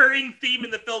a recurring theme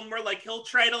in the film where like he'll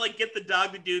try to like get the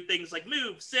dog to do things like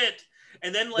move, sit.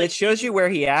 And then like it shows you where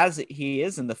he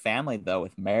is in the family though,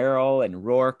 with Meryl and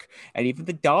Rourke, and even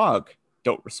the dog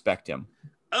don't respect him.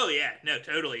 Oh yeah, no,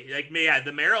 totally. Like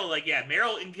the Meryl,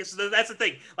 Meryl, and that's the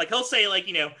thing. Like he'll say like,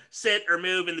 sit or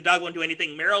move, and the dog won't do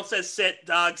anything. Meryl says sit,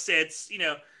 dog sits.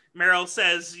 Meryl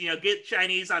says, get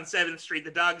Chinese on 7th Street.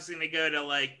 The dog's gonna go to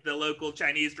like the local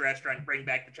Chinese restaurant and bring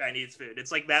back the Chinese food.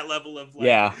 It's like that level of like.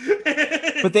 Yeah.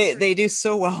 But they do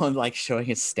so well in like showing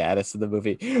his status in the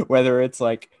movie, whether it's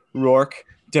like Rourke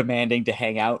demanding to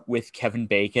hang out with Kevin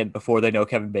Bacon before they know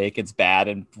Kevin Bacon's bad,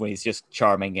 and when he's just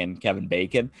charming and Kevin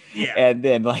Bacon. Yeah. And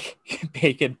then like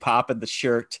Bacon popping the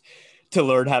shirt to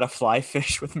learn how to fly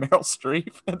fish with Meryl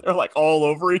Streep, and they're like all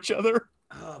over each other.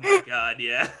 Oh my god,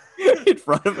 yeah. In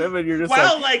front of him, and you're just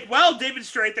while David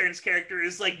Strathairn's character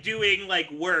is like doing like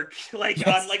work like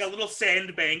on like a little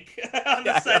sandbank on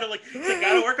the side of like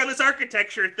gotta work on this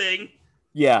architecture thing.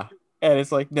 Yeah. And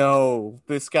it's like, no,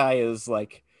 this guy is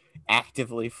like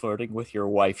actively flirting with your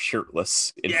wife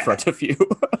shirtless in front of you.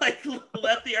 Like,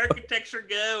 let the architecture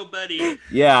go, buddy.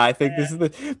 Yeah, I think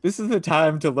this is the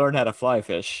time to learn how to fly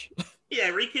fish.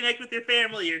 Yeah, reconnect with your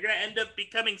family. You're gonna end up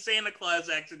becoming Santa Claus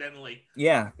accidentally.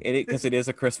 Yeah, because it is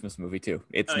a Christmas movie too.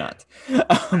 It's not.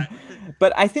 Yeah.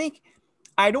 But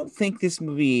I don't think this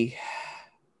movie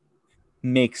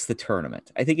makes the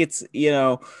tournament. I think it's,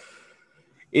 it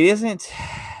isn't.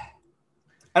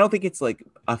 I don't think it's like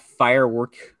a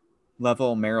firework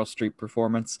level Meryl Streep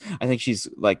performance. I think she's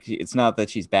like, it's not that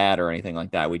she's bad or anything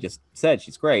like that. We just said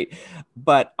she's great,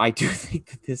 but I do think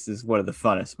that this is one of the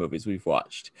funnest movies we've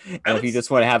watched. And if you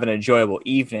just want to have an enjoyable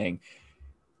evening,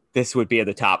 this would be at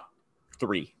the top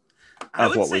 3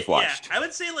 of what we've watched. Yeah, I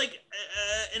would say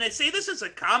and I say this as a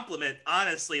compliment,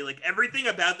 honestly, like everything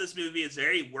about this movie is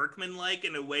very workmanlike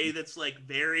in a way that's like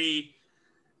very,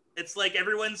 it's like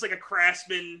everyone's like a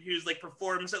craftsman who's like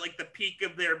performs at like the peak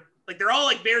of their, like they're all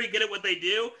like very good at what they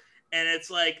do, and it's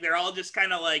like they're all just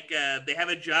kind of like they have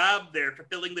a job, they're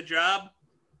fulfilling the job.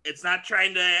 It's not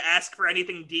trying to ask for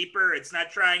anything deeper. It's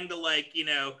not trying to like,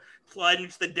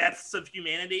 plunge the depths of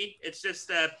humanity. It's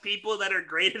just people that are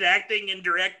great at acting and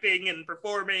directing and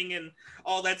performing and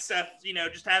all that stuff,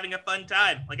 just having a fun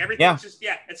time. Like everything's just,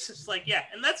 it's just like,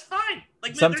 and that's fine.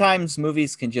 Like sometimes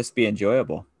movies can just be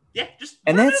enjoyable. Yeah,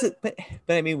 but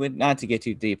I mean, not to get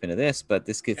too deep into this, but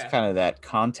this gets kind of that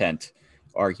content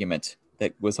argument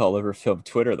that was all over film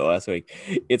Twitter the last week.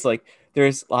 It's like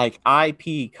there's like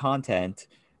IP content,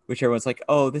 which everyone's like,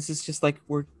 oh, this is just like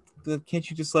can't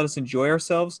you just let us enjoy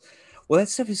ourselves? Well, that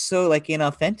stuff is so like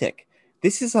inauthentic.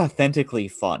 This is authentically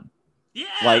fun. Yeah,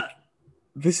 like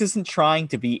this isn't trying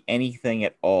to be anything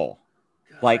at all.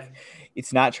 God. Like.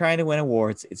 It's not trying to win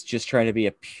awards. It's just trying to be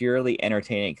a purely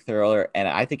entertaining thriller, and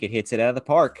I think it hits it out of the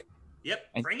park. Yep,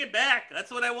 bring it back.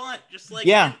 That's what I want. Just like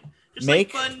just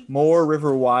make like fun. More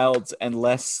River Wilds and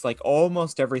less like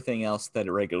almost everything else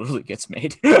that regularly gets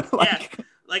made. And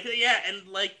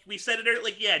like we said it earlier,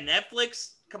 like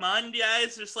Netflix. Come on,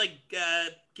 guys, just like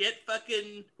get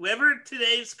fucking whoever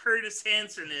today's Curtis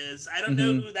Hanson is. I don't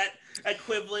know who that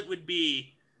equivalent would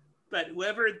be. But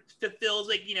whoever fulfills,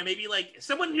 like, maybe like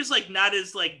someone who's like not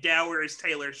as like dour as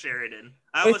Taylor Sheridan.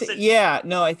 I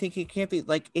think it can't be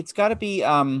like, it's got to be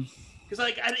because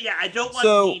like I don't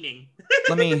want meaning.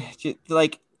 Let me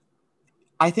like,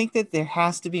 I think that there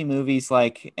has to be movies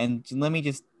like, and let me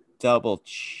just double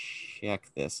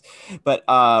check this, but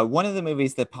one of the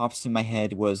movies that pops in my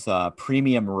head was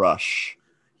Premium Rush,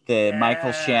 the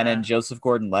Michael Shannon, Joseph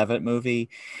Gordon-Levitt movie,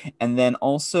 and then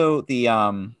also the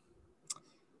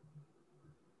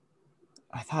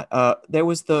I thought there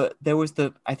was the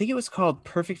I think it was called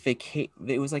Perfect Vacation.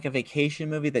 It was like a vacation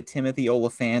movie that Timothy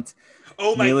Olyphant.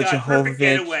 Oh my God! Perfect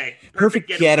Getaway. Perfect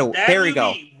Getaway. There we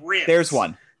go. Rips. There's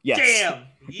one. Yes. Damn.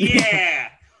 Yeah.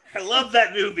 I love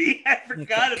that movie. I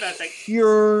forgot about that.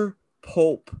 Pure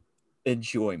pulp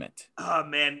enjoyment. Oh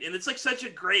man, and it's like such a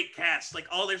great cast. Like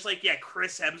there's like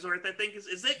Chris Hemsworth. I think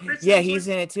is that Chris? Yeah, Hemsworth? He's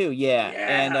in it too. Yeah,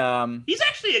 and he's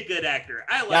actually a good actor.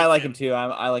 I like him too.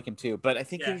 I like him too. But I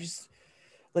think they're just.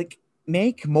 Like,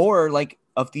 make more like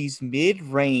of these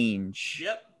mid-range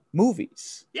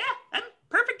movies. Yeah, and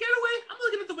Perfect Getaway. I'm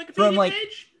looking at the Wikipedia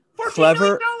page.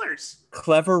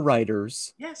 Clever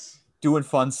writers. Yes. Doing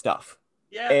fun stuff.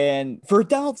 Yeah. And for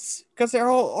adults, because they're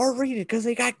all R-rated, because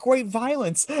they got great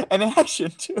violence and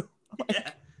action too.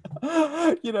 Like,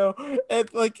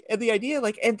 and the idea,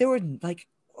 and there were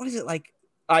what is it like?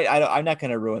 I'm not going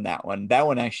to ruin that one. That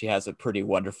one actually has a pretty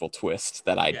wonderful twist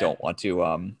that I don't want to,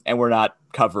 and we're not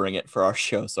covering it for our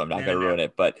show, so I'm not going to ruin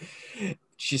it. But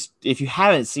just if you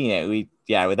haven't seen it,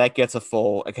 that gets a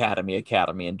full Academy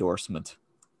endorsement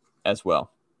as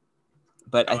well.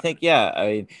 But I think,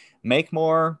 make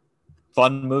more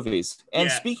fun movies. And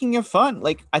speaking of fun,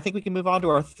 I think we can move on to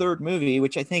our third movie,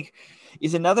 which I think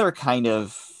is another kind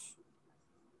of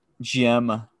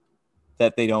gem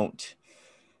that they don't.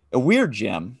 A weird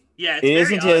gem. Yeah, it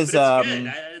isn't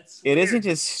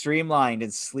as streamlined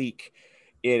and sleek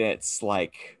in its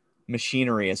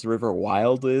machinery as River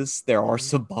Wild is. There are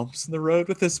some bumps in the road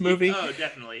with this movie. Oh,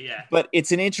 definitely, yeah. But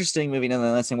it's an interesting movie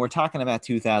nonetheless, and we're talking about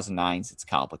 2009's It's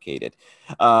Complicated.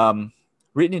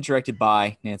 Written and directed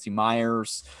by Nancy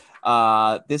Meyers.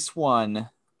 This one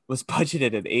was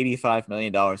budgeted at $85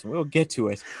 million, and we'll get to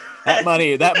it. That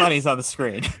money's on the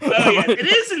screen. Oh, yeah. It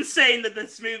is insane that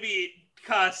this movie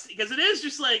cost, because it is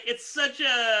just it's such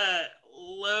a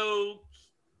low,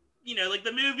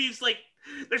 the movie's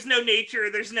there's no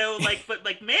nature, there's no but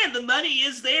man, the money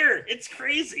is there. It's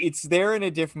crazy. It's there in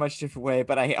a much different way,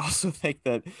 but I also think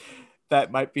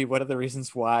that might be one of the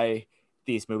reasons why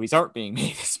these movies aren't being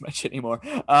made as much anymore.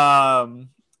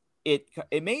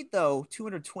 It made though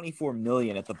 224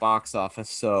 million at the box office,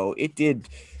 so it did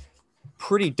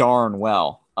pretty darn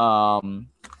well.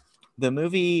 The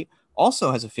movie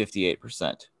also has a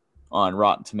 58% on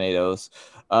Rotten Tomatoes.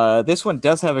 This one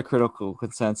does have a critical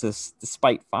consensus.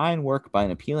 Despite fine work by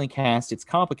an appealing cast, it's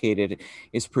complicated.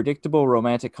 It's predictable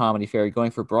romantic comedy fairy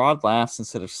going for broad laughs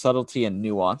instead of subtlety and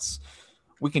nuance.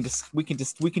 We can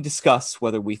discuss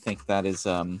whether we think that is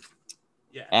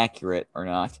accurate or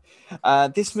not.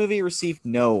 This movie received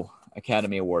no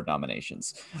Academy Award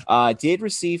nominations. Did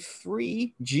receive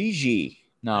 3 GG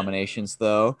nominations,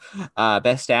 though.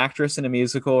 Best Actress in a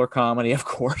Musical or Comedy, of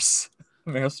course,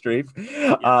 Meryl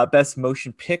Streep. Best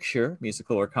Motion Picture,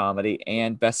 Musical or Comedy,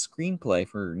 and Best Screenplay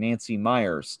for Nancy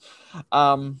Meyers.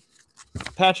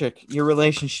 Patrick, your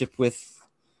relationship with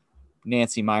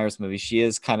Nancy Meyers movie, she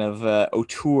is kind of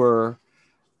auteur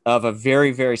of a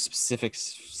very, very specific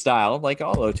style, like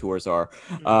all auteurs are.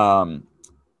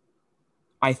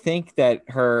 I think that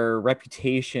her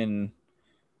reputation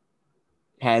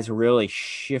has really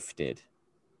shifted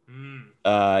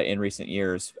in recent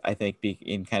years. I think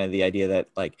in kind of the idea that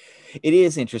like it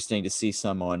is interesting to see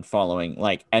someone following,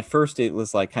 like at first it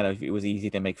was like kind of, it was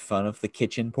easy to make fun of the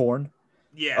kitchen porn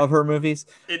of her movies,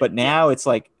 but now it's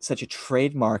like such a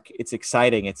trademark. It's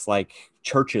exciting. It's like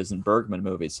Churches and Bergman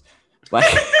movies. Like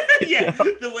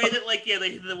the way that like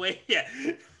the way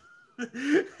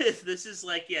this is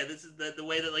like this is the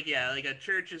way that like a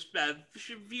church is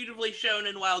beautifully shown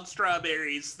in Wild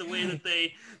Strawberries. The way that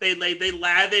they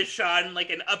lavish on like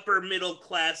an upper middle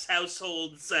class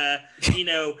household's kitchen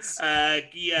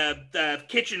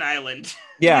island.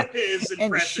 Is impressive.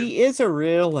 And she is a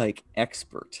real like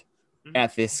expert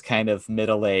at this kind of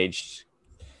middle-aged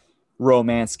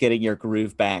romance, getting your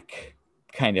groove back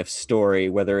kind of story,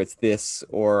 whether it's this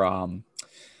or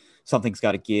Something's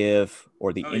Got to Give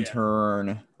or The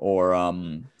Intern or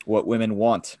What Women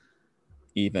Want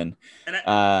even. And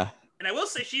I will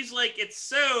say she's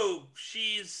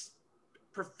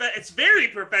very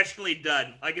professionally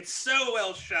done. Like it's so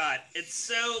well shot. It's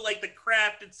so like the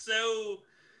craft, it's so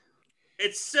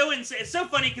insane. It's so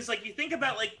funny because like you think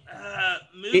about like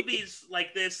movies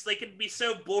like this, they can be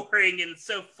so boring and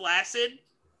so flaccid,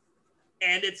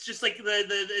 and it's just like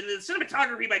the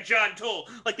cinematography by John Toll,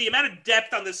 like the amount of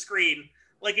depth on the screen,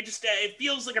 like it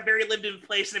feels like a very limited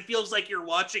place, and it feels like you're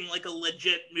watching like a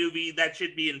legit movie that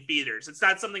should be in theaters. It's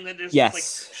not something that just like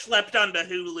schlepped onto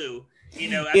Hulu.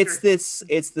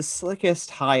 It's the slickest,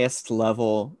 highest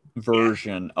level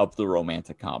version of the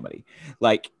romantic comedy.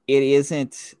 Like it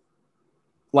isn't.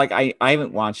 Like I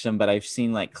haven't watched them, but I've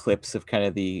seen like clips of kind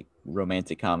of the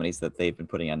romantic comedies that they've been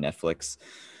putting on Netflix,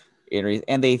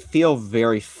 and they feel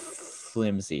very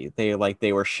flimsy.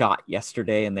 They were shot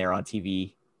yesterday and they're on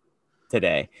TV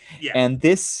today. And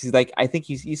this, like, I think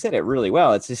you said it really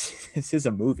well. It's just, this is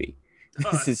a movie.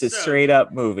 This is a straight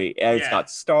up movie. And it's got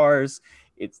stars.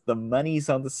 It's the money's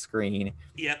on the screen.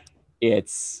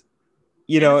 It's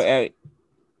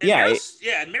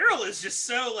Meryl is just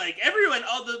so like everyone.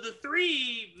 All the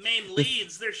 3 main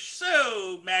leads, they're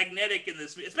so magnetic in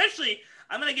this, especially.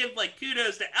 I'm gonna give like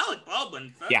kudos to Alec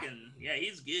Baldwin.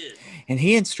 He's good. And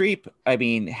he and Streep, I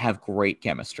mean, have great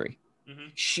chemistry.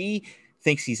 She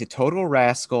thinks he's a total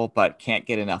rascal, but can't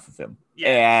get enough of him.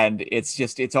 And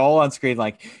it's all on screen.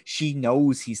 Like she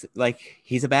knows he's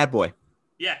a bad boy.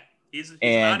 He's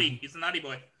naughty. He's a naughty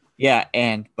boy.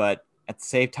 But at the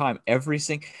same time,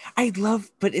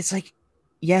 but it's like,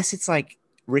 yes, it's like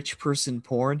rich person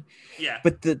porn.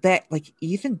 But that like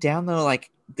even down though,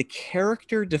 like the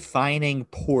character defining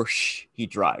Porsche he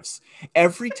drives.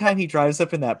 Every time he drives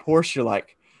up in that Porsche, you're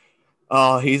like,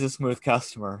 oh, he's a smooth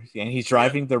customer. And he's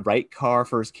driving the right car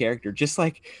for his character. Just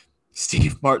like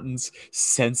Steve Martin's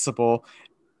sensible,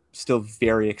 still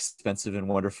very expensive and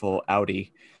wonderful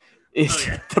Audi is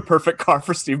the perfect car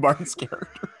for Steve Martin's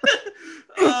character.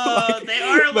 They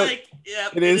are like,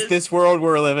 it is this world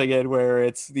we're living in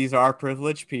where these are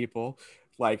privileged people.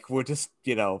 Like we're just,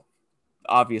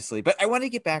 obviously. But I want to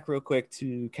get back real quick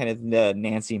to kind of the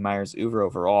Nancy Meyers oeuvre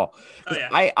overall.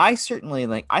 I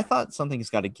certainly I thought Something's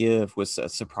Got to Give was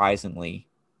surprisingly,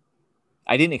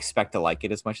 I didn't expect to like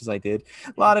it as much as I did.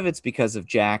 A lot of it's because of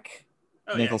Jack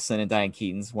Nicholson and Diane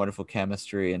Keaton's wonderful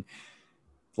chemistry and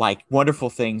like wonderful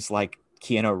things like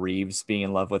Keanu Reeves being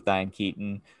in love with Diane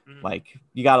Keaton. Like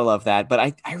you gotta love that. But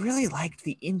I really liked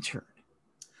The Intern.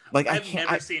 Like I've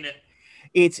never seen it.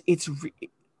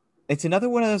 It's another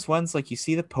one of those ones like you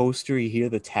see the poster, you hear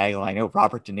the tagline. Oh,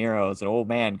 Robert De Niro is an old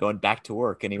man going back to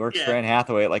work, and he works for Anne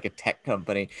Hathaway at like a tech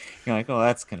company. You're like, oh,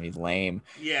 that's gonna be lame.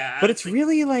 But it's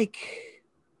really like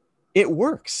it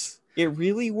works. It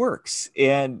really works,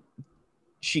 and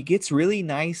she gets really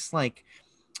nice, like,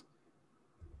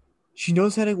 she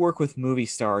knows how to work with movie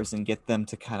stars and get them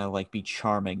to kind of like be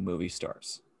charming movie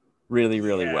stars really,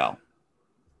 really Yeah. well.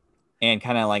 And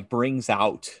kind of like brings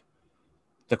out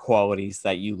the qualities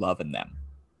that you love in them.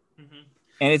 Mm-hmm.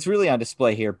 And it's really on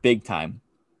display here big time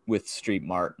with Streep,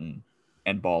 Martin,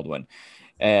 and Baldwin.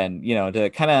 And, you know, to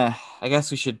kind of, I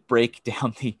guess we should break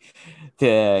down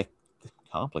the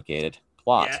complicated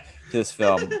plot Yeah. to this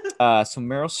film. So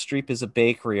Meryl Streep is a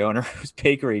bakery owner whose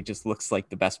bakery just looks like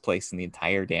the best place in the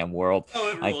entire damn world. Oh,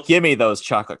 it Like, rules. give me those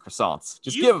chocolate croissants.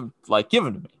 Just give them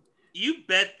to me. You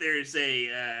bet there's a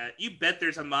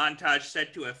montage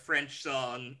set to a French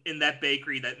song in that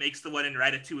bakery that makes the one in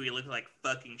Ratatouille look like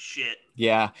fucking shit.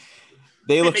 Yeah,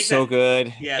 they look so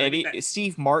good. Yeah, and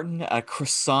Steve Martin, a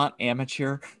croissant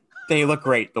amateur. They look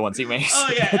great, the ones he makes. Oh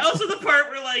yeah. Also the part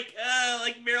where like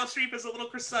Meryl Streep has a little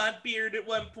croissant beard at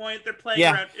one point. They're playing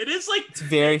around. It is like it's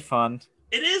very fun.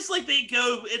 It is like they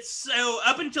go. It's so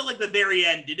up until like the very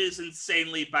end. It is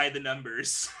insanely by the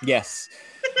numbers. Yes.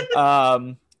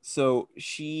 So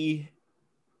she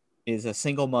is a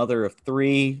single mother of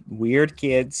 3 weird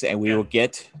kids, and we will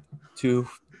get to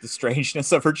the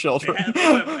strangeness of her children. They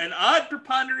have an odd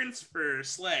preponderance for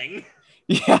slang.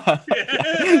 Yeah.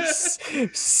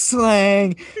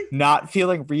 Slang. Not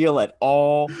feeling real at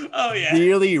all. Oh, yeah.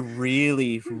 Really,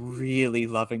 really, really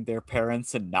loving their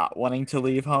parents and not wanting to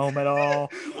leave home at all.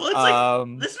 Well, it's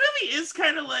like, this movie is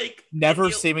kind of like...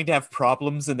 Never seeming to have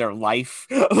problems in their life.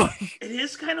 It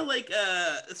is kind of like,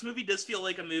 this movie does feel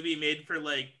like a movie made for,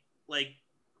 like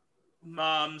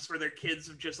moms where their kids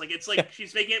have just like it's like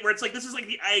she's making it where it's like this is like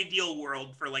the ideal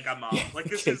world for like a mom. Like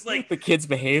this is like the kids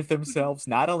behave themselves,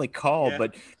 not only call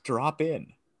but drop in.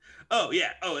 Oh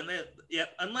yeah. Oh, and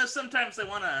unless sometimes they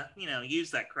want to, use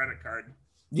that credit card.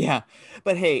 Yeah,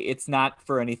 but hey, it's not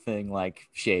for anything like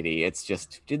shady. It's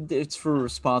just it's for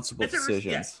responsible decisions.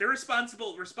 Yes, they're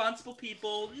responsible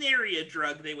people. Nary a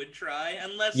drug they would try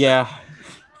unless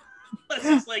unless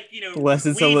it's like, unless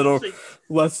it's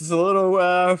a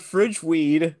little fridge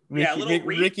weed.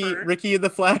 Ricky and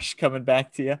the Flash coming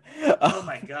back to you. Oh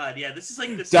my god, yeah, this is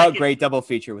like the great double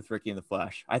feature with Ricky and the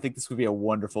Flash. I think this would be a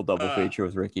wonderful double feature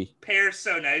with Ricky. Pairs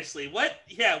so nicely. What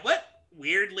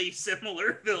weirdly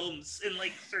similar films in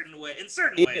certain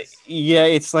ways. Yeah,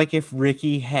 it's like if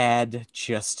Ricky had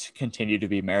just continued to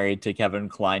be married to Kevin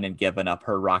Kline and given up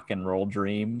her rock and roll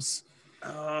dreams.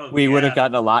 We would have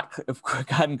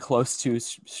gotten close to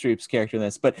Streep's character in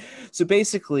this. But so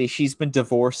basically, she's been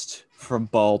divorced from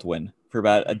Baldwin for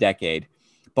about a decade.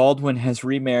 Baldwin has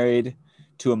remarried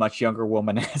to a much younger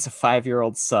woman, has a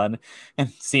 5-year-old son, and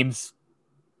seems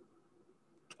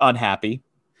unhappy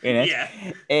in it. Yeah.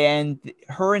 And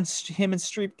him and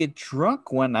Streep get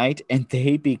drunk one night, and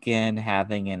they begin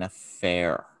having an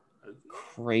affair.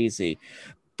 Crazy.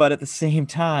 But at the same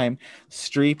time,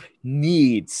 Streep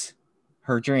needs...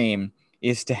 her dream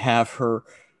is to have her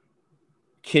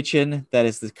kitchen that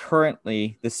is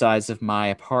currently the size of my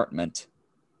apartment.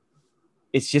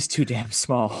 It's just too damn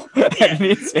small. Yeah.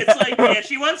 It's like,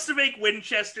 she wants to make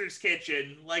Winchester's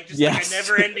kitchen, like a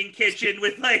never-ending kitchen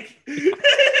with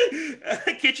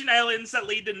kitchen islands that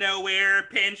lead to nowhere,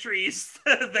 pantries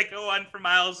that go on for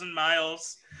miles and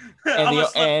miles.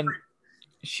 And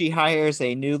she hires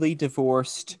a newly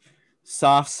divorced,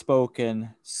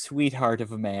 soft-spoken sweetheart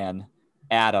of a man,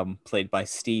 Adam, played by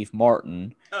Steve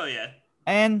Martin. Oh, yeah.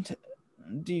 And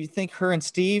do you think her and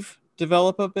Steve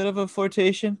develop a bit of a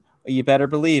flirtation? You better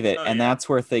believe it. That's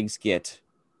where things get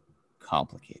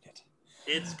complicated.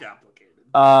 It's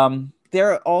complicated.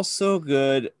 They're also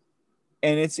good,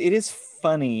 and it is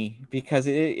funny because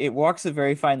it walks a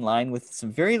very fine line with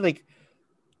some very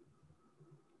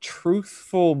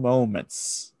truthful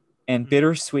moments and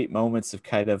bittersweet moments of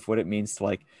kind of what it means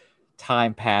to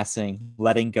time passing,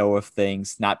 letting go of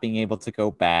things, not being able to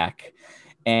go back,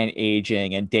 and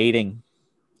aging and dating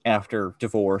after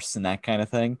divorce and that kind of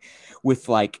thing, with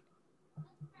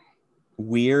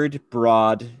weird,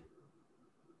 broad,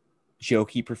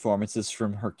 jokey performances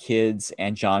from her kids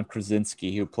and John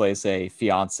Krasinski, who plays a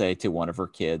fiance to one of her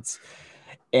kids,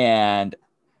 and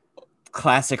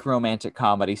classic romantic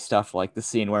comedy stuff like the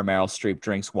scene where Meryl Streep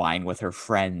drinks wine with her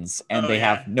friends and they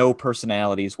have no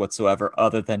personalities whatsoever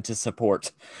other than to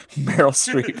support Meryl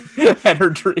Streep and her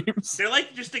dreams. They're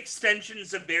just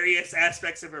extensions of various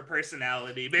aspects of her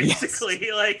personality, basically.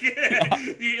 Yes.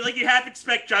 You half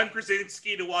expect John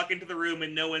Krasinski to walk into the room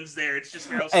and no one's there. It's just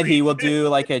Meryl Streep. And he will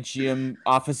do a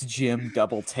office gym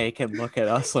double take and look at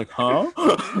us like, huh?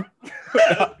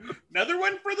 Another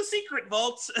one for the secret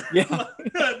vaults. Yeah.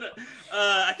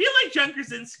 I feel like John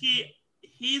Krasinski,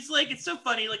 he's it's so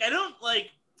funny. It's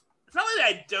not that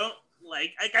I don't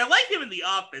like I like him in The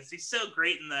Office. He's so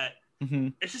great in that. Mm-hmm.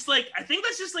 It's just like I think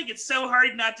that's just like it's so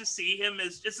hard not to see him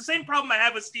as it's the same problem I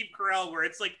have with Steve Carell, where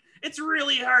it's like it's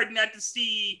really hard not to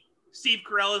see Steve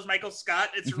Carell as Michael Scott.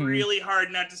 It's really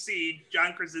hard not to see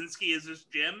John Krasinski as this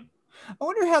Jim. I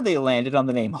wonder how they landed on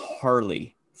the name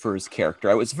Harley for his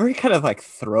character. I was very kind of like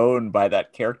thrown by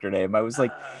that character name. I was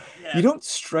like, you don't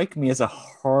strike me as a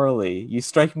Harley. You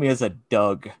strike me as a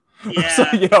Doug. Yeah. So,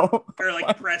 you know, or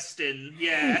like Preston.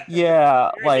 Yeah.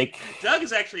 Yeah. Like Doug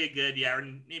is actually a good, or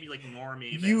maybe like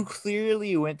Normie. But... You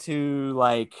clearly went to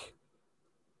like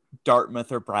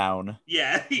Dartmouth or Brown.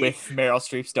 Yeah. With Meryl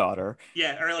Streep's daughter.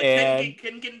 Yeah. Or like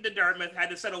couldn't get into Dartmouth,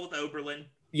 had to settle with Oberlin.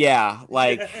 Yeah.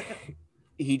 Like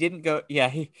he didn't go.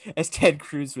 Yeah. As Ted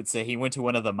Cruz would say, he went to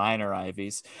one of the minor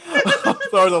Ivies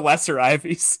or the lesser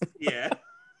Ivies. Yeah.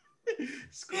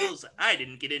 Schools I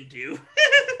didn't get into.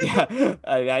 Yeah,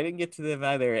 I didn't get to them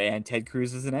either, and Ted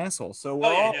Cruz is an asshole, so we're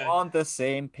all on the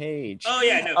same page. Oh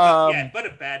yeah, no, but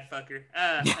a bad fucker.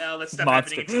 Let's stop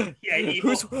happening. Yeah,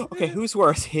 who's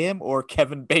worse, him or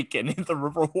Kevin Bacon in The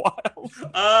River Wild?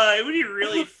 It would be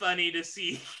really funny to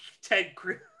see Ted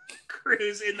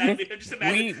Cruz in that video. Just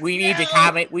imagine. We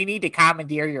need to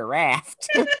commandeer your raft.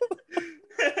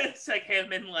 It's like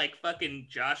him and like fucking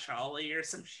Josh Hawley or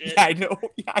some shit. Yeah, I know.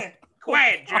 Yeah.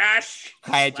 Quiet, Josh.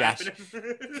 Quiet, Josh.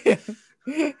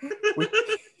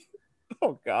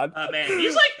 Oh God. Oh man,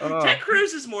 he's like Ted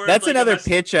Cruz is more. That's of, like, another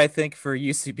pitch, I think, for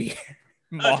UCB.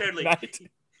 Oh, totally.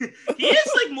 He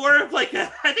is like more of like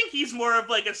I think he's more of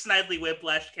like a Snidely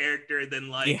Whiplash character than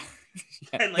like. Yeah.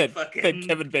 And like fucking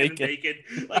Kevin Bacon.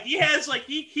 Like he has like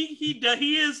he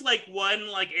is like one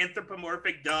like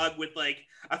anthropomorphic dog with like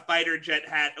a fighter jet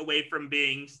hat away from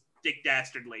being Dick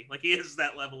Dastardly. Like he is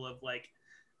that level of like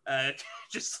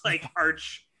just like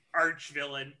arch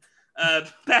villain.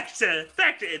 Back to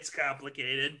It's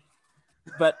Complicated.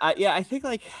 But I think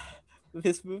like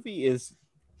this movie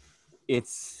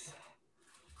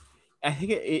I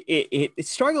think it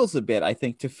struggles a bit, I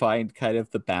think, to find kind of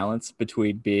the balance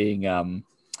between being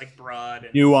like broad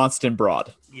and... nuanced and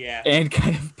broad. Yeah. And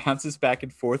kind of bounces back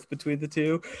and forth between the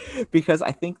two. Because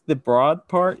I think the broad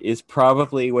part is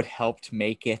probably what helped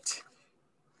make it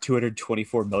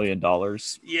 $224 million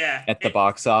at the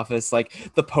box office.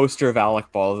 Like the poster of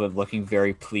Alec Baldwin looking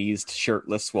very pleased,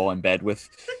 shirtless while in bed with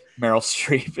Meryl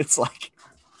Streep. It's like...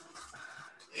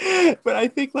 But I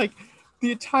think like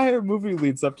the entire movie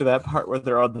leads up to that part where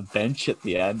they're on the bench at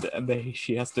the end and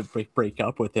she has to break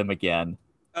up with him again.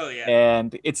 Oh yeah.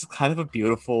 And it's kind of a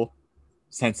beautiful,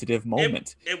 sensitive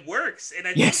moment. It works. And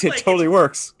yes, it totally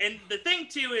works. And the thing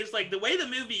too is like the way the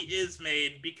movie is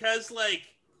made, because like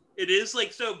it is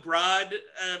like so broad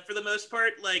for the most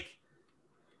part, like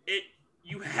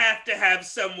you have to have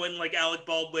someone like Alec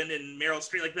Baldwin and Meryl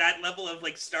Streep, like that level of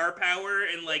like star power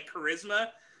and like charisma.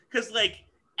 Because like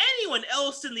anyone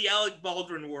else in the Alec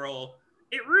Baldwin world,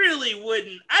 it really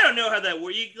wouldn't. I don't know how that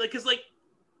works. Like, cause like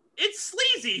it's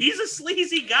sleazy. He's a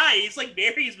sleazy guy. He's like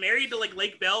he's married to like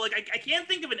Lake Bell. Like I can't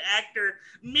think of an actor.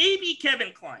 Maybe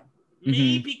Kevin Kline.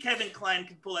 Maybe Kevin Kline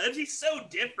could pull it. He's so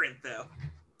different though.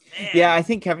 Man. Yeah, I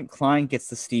think Kevin Kline gets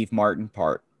the Steve Martin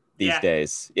part these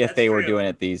days. If they were doing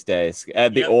it these days,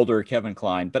 the older Kevin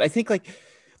Kline. But I think like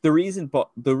the reason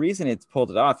it's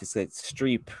pulled it off is that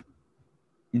Streep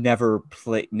never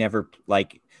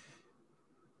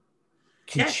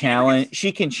can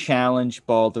challenge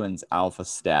Baldwin's alpha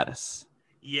status.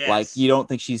 Yes. Like you don't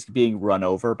think she's being run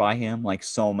over by him like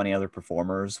so many other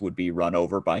performers would be run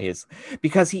over by his,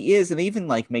 because he is, and even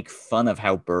like make fun of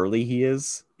how burly he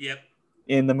is. Yep.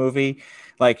 In the movie,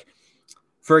 like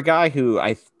for a guy who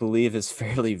I believe is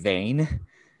fairly vain,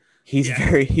 he's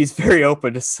very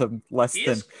open to some less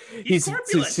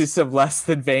some less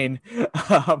than vain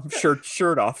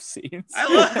shirt off scenes.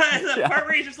 I love the part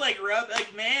where he's just like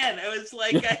like man, I was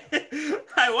like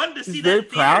I wanted to see he's that. Very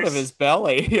proud of his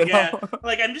belly. You know?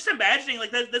 Like I'm just imagining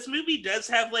like this movie does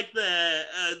have like the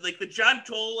John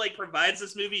Toll like provides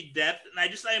this movie depth,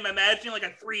 and I'm imagining like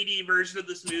a 3D version of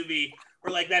this movie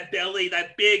where like that belly,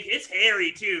 that big, it's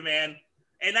hairy too, man.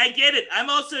 And I get it. I'm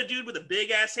also a dude with a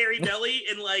big ass hairy belly,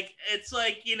 and like it's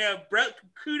like, you know,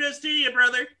 kudos to you,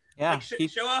 brother. Yeah. Like,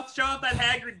 show off that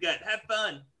Hagrid gut. Have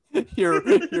fun. You're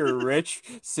a rich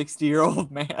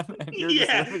 60-year-old man, and you're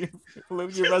just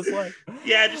living your best life.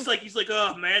 Yeah, just like he's like,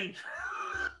 oh man,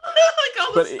 like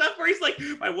all this stuff where he's like,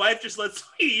 my wife just lets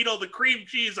me eat all the cream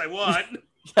cheese I want.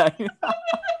 Yeah.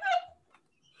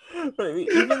 But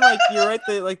even like you're right,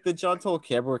 the John Toll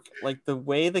camera, like the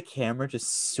way the camera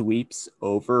just sweeps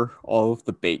over all of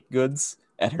the baked goods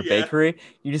at her bakery,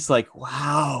 you're just like,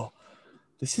 wow,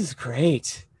 this is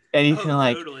great. And you can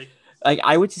like, Like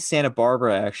I went to Santa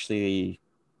Barbara actually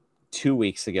 2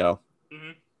 weeks ago.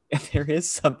 Mm-hmm. And there is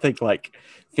something like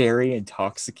very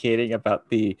intoxicating about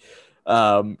the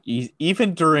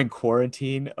even during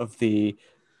quarantine of the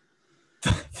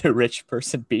rich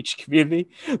person beach community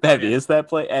that is that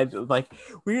place. And like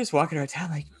we were just walking around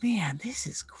town like, man, this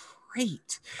is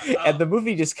great. And the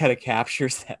movie just kind of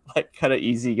captures that like kind of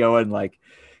easygoing, like,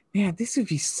 man, this would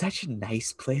be such a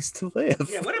nice place to live.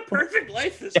 Yeah, what a perfect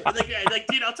life this is. Like,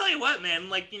 dude, I'll tell you what, man.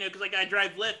 Like, because like I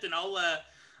drive Lyft, and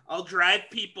I'll drive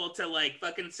people to like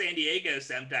fucking San Diego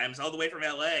sometimes, all the way from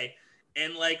LA,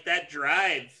 and like that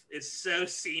drive is so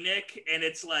scenic, and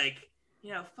it's like,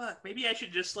 fuck, maybe I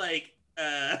should just like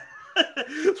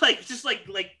just like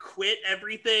quit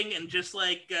everything and just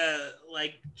like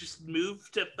just move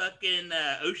to fucking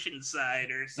Oceanside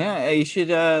or something. Yeah, you should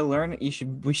learn. We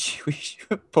should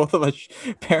both of us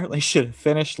apparently should have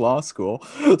finished law school,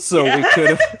 so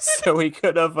we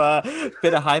could have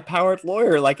been a high-powered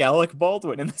lawyer like Alec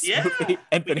Baldwin in this movie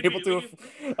and been able to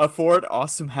afford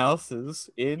awesome houses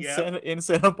in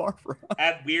Santa Barbara.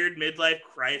 Have weird midlife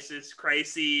crises.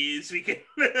 We can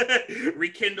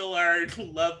rekindle our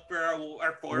love for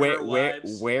our former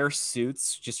wives. Wear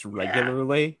suits just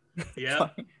regularly. Yeah,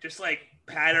 just like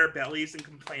pat our bellies and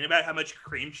complain about how much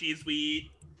cream cheese we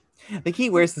eat. I think he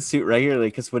wears the suit regularly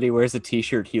because when he wears a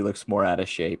t-shirt, he looks more out of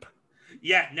shape.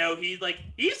 Yeah, no, he's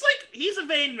a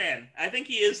vain man. I think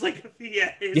he is like, he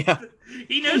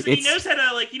knows how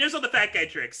to he knows all the fat guy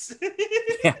tricks.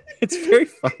 Yeah, it's very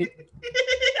funny.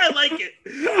 I like it.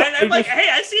 I'm like,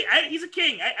 hey, he's a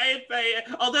king. I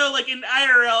although like in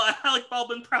IRL, Alec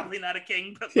Baldwin probably not a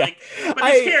king, but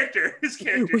his character.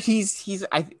 Well,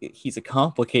 he's a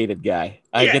complicated guy.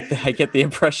 I get the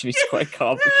impression he's quite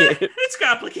complicated. It's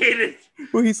complicated.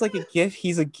 Well, he's like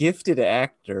he's a gifted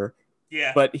actor.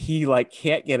 Yeah. But he like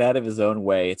can't get out of his own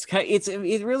way.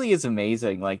 It really is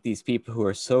amazing. Like these people who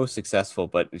are so successful,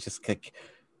 but it's just like,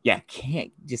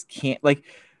 can't like.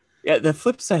 Yeah, the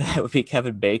flip side of that would be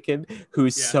Kevin Bacon,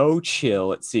 who's so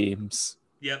chill, it seems,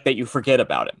 that you forget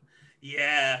about him.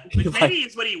 Yeah, which maybe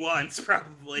is what he wants,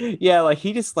 probably. Yeah, like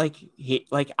he just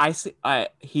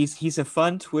he's a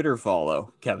fun Twitter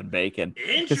follow, Kevin Bacon,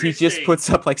 because he just puts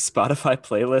up like Spotify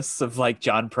playlists of like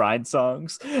John Prine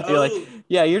songs. Oh. You're like,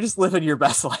 yeah, you're just living your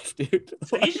best life, dude.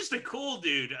 So he's just a cool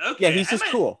dude. Okay, yeah, he's just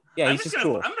cool. Yeah, he's just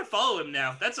cool. I'm gonna follow him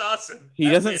now. That's awesome.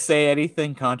 He doesn't say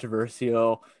anything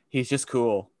controversial. He's just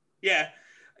cool. Yeah.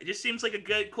 It just seems like a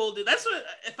good, cool dude. That's what,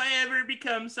 if I ever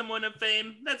become someone of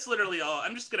fame, that's literally all.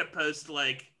 I'm just going to post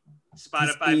like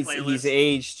Spotify playlists. He's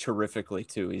aged terrifically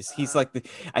too. He's like,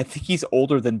 I think he's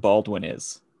older than Baldwin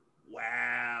is.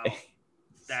 Wow.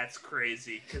 That's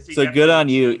crazy. So good on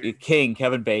you, King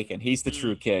Kevin Bacon. He's the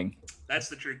true king. That's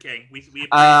the true king. We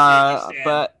appreciate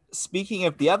but speaking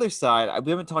of the other side,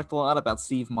 we haven't talked a lot about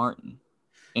Steve Martin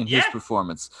in his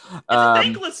performance. It's a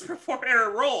thankless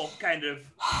role, kind of.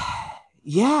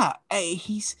 Yeah,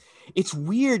 it's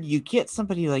weird. You get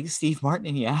somebody like Steve Martin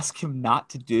and you ask him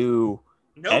not to do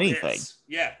anything.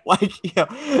 Yeah. Like,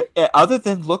 other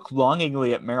than look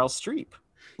longingly at Meryl Streep.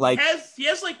 Like he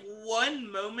has like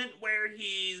one moment where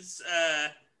he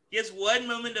has one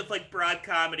moment of like broad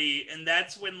comedy, and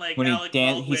that's when like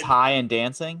he's high and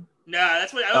dancing. No,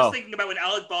 that's what I was thinking about when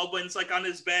Alec Baldwin's like on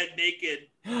his bed naked.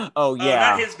 Oh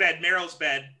yeah. Not his bed, Meryl's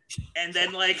bed. And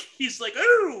then like he's like,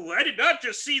 "Ooh, I did not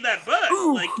just see that butt."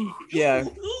 Ooh. Like, yeah,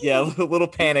 a little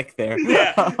panic there.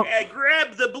 Yeah,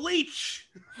 grab the bleach.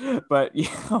 But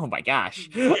oh my gosh.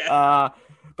 Yeah.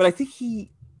 But I think he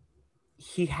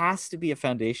has to be a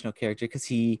foundational character because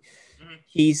he's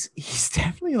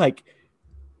definitely like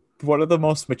one of the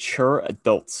most mature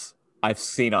adults I've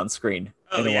seen on screen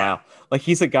in a while. Like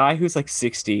he's a guy who's like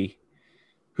 60,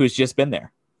 who's just been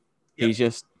there.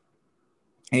 Yep.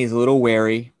 He's a little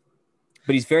wary,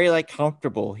 but he's very like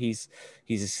comfortable. He's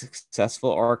a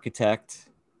successful architect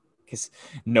because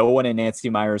no one in Nancy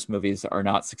Meyers movies are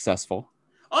not successful.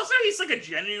 Also, he's like a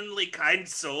genuinely kind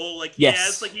soul. Like he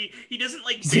has, like he doesn't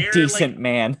like he's a decent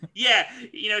man. Yeah,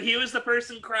 he was the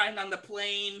person crying on the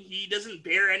plane. He doesn't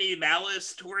bear any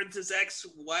malice towards his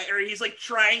ex-wife, or he's like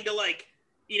trying to like.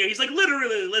 He's like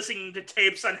literally listening to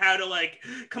tapes on how to like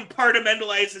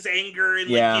compartmentalize his anger and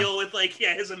like deal with like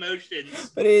his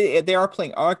emotions. But they are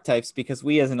playing archetypes because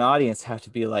we as an audience have to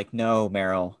be like, no,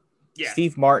 Meryl,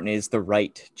 Steve Martin is the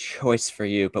right choice for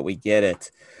you, but we get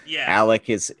it. Yeah, Alec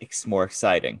is more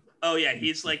exciting. Oh yeah,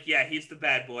 he's the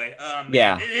bad boy.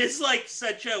 Yeah, it is like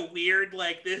such a weird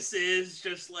like this is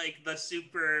just like the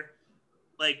super.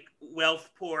 Like wealth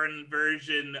porn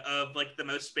version of like the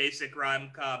most basic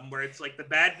rom-com where it's like the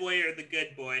bad boy or the good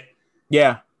boy.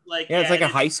 Yeah. Like it's like a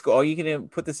high school. Oh, you can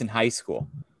put this in high school.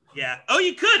 Yeah. Oh,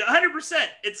 you could 100%.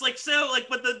 It's like so like,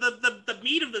 but the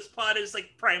meat of this plot is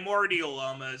like primordial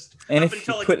almost And up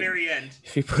until like the very end.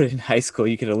 If you put it in high school,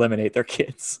 you could eliminate their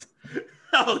kids.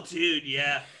 Oh, dude,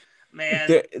 yeah,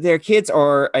 man. Their kids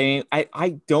are. I mean,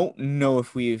 I don't know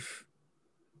if we've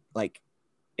like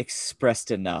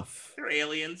expressed enough. They're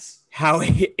aliens. How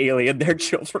alien their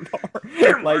children are.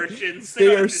 They're like, Martians.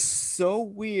 They are so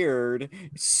weird,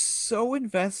 so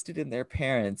invested in their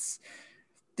parents.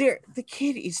 The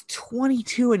kid is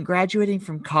 22 and graduating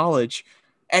from college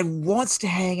and wants to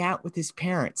hang out with his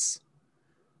parents,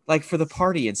 like for the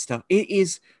party and stuff. It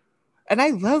is, and I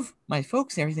love my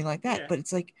folks and everything like that, but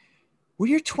it's like,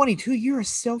 when you're 22, you're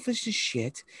selfish as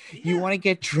shit. Yeah. You want to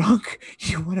get drunk.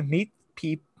 You want to meet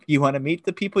people. You want to meet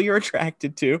the people you're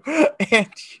attracted to, and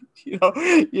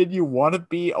you want to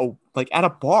be like at a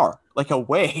bar, like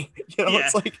away.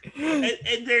 It's like, and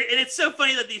it's so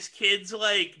funny that these kids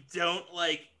like don't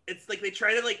like. It's like they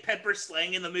try to like pepper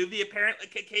slang in the movie apparently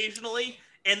occasionally,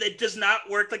 and it does not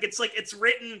work. Like it's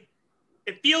written.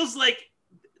 It feels like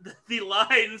the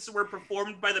lines were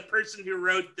performed by the person who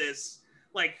wrote this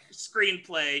like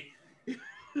screenplay.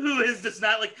 Who does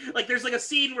not like there's like a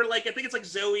scene where like I think it's like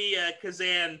Zoe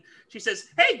Kazan, she says,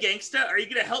 "Hey gangsta, are you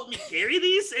gonna help me carry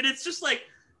these?" And it's just like,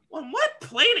 on what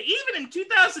planet, even in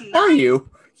 2009, are you?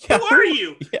 Yeah. Who are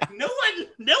you? Yeah. No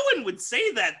one would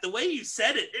say that the way you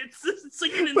said it. It's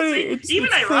like an insane, even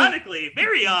ironically,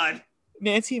 very odd.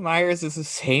 Nancy Meyers is the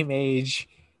same age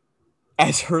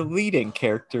as her leading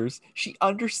characters. She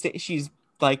understands. She's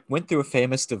like went through a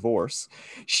famous divorce.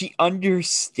 She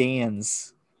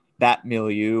understands that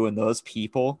milieu and those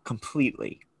people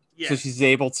completely. Yes. So she's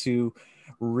able to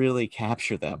really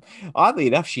capture them. Oddly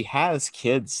enough, she has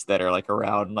kids that are like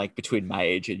around like between my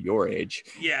age and your age.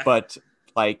 Yeah. But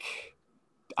like,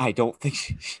 I don't think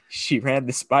she ran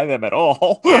this by them at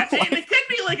all. Yeah, and it could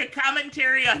be like a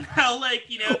commentary on how like,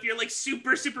 if you're like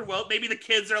super, super well, maybe the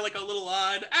kids are like a little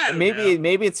odd. I don't know.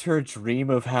 Maybe it's her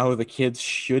dream of how the kids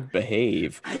should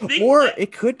behave. Or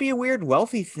it could be a weird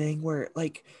wealthy thing where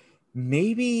like,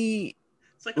 maybe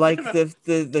like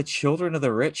the children of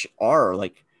the rich are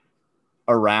like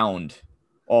around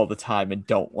all the time and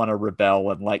don't want to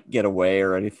rebel and like get away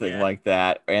or anything like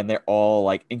that, and they're all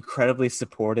like incredibly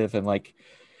supportive. And like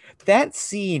that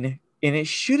scene, and it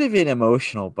should have been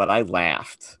emotional, but I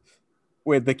laughed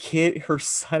when the kid, her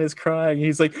son is crying, and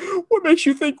he's like, "What makes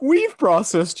you think we've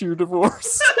processed your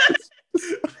divorce?"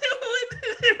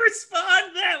 They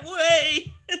respond that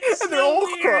way. It's and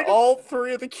they're all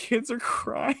three of the kids are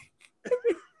crying.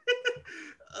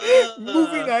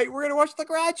 Movie night, we're gonna watch The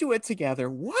Graduate together.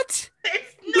 What?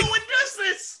 No one does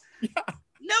this. Yeah.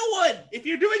 No one. If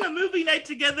you're doing a movie night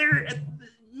together,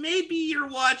 maybe you're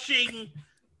watching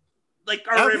like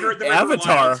the River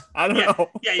Avatar. Wild. I don't know.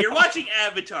 Yeah, you're watching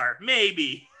Avatar.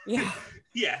 Maybe. Yeah.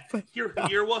 Yeah,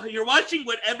 you're watching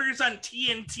whatever's on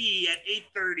TNT at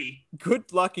 8:30.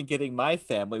 Good luck in getting my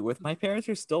family with. My parents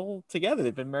are still together.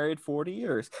 They've been married 40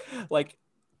 years. Like,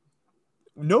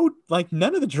 none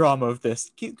of the drama of this.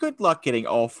 Good luck getting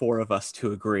all four of us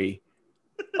to agree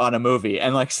on a movie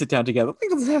and like sit down together.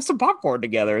 Let's have some popcorn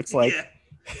together. It's like,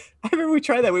 I remember we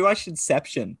tried that. We watched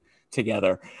Inception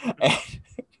together, and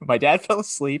my dad fell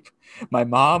asleep. My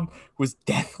mom was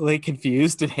deathly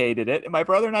confused and hated it, and my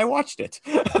brother and I watched it.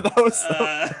 That was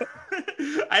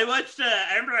I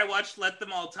remember I watched Let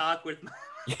Them All Talk with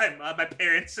my mom, my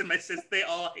parents, and my sister. They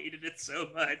all hated it so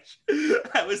much.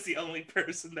 I was the only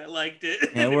person that liked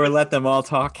it. And we're Let Them All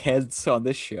Talk heads on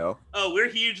this show. Oh, we're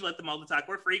huge Let Them All Talk.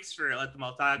 We're freaks for Let Them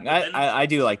All Talk. I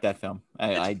do like that film.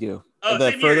 I do. Oh,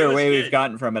 the further away we've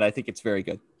gotten from it, I think it's very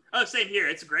good. Oh, same here.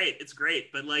 It's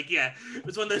great. But like, yeah, it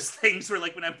was one of those things where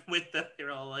like when I'm with them,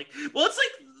 they're all like, well, it's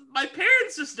like my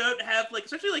parents just don't have like,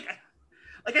 especially like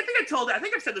I think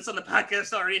I've said this on the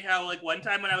podcast already, how like one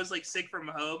time when I was like sick from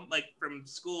home, like from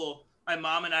school, my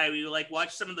mom and we like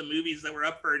watched some of the movies that were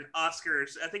up for an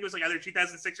Oscars. I think it was like either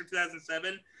 2006 or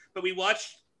 2007, but we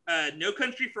watched No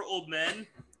Country for Old Men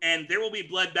and There Will Be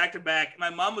Blood back to back. My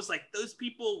mom was like, those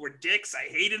people were dicks.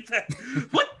 I hated them.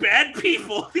 What bad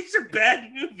people? These are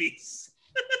bad movies.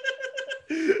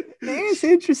 It's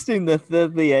interesting that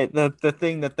the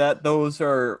thing that those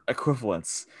are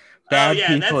equivalents.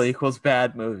 Bad people equals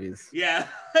bad movies. Yeah,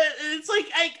 it's like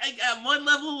I at one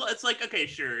level, it's like, okay,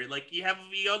 sure, like you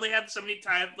only have so many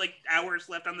hours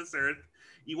left on this earth.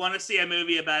 You want to see a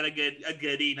movie about a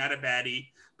goodie, not a baddie.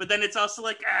 But then it's also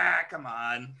like, come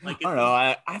on. Like, I don't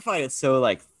know. I find it so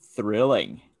like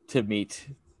thrilling to meet.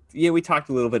 Yeah, we talked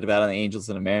a little bit about on Angels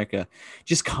in America.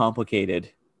 Just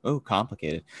complicated. Oh,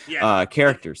 complicated. Yeah.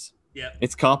 Characters. Yeah.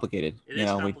 It's complicated. It is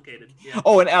complicated. Yeah.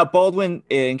 Oh, and Baldwin,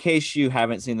 in case you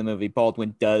haven't seen the movie,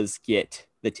 Baldwin does get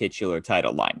the titular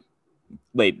title line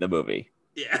late in the movie.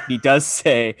 Yeah. He does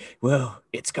say, well,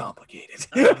 it's complicated.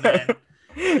 Oh, man.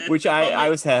 Which I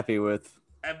was happy with.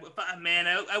 Man,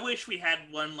 I wish we had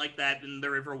one like that in the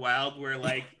River Wild, where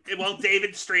like while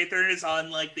David Strathairn is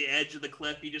on like the edge of the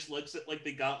cliff, he just looks at like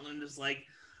the gauntlet and is like,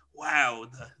 "Wow,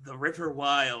 the River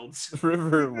Wilds." The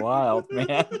River Wild,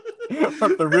 man.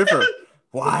 The River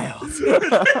Wild.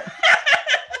 The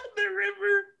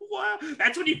River Wild.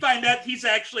 That's when you find out he's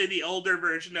actually the older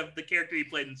version of the character he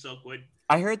played in Silkwood.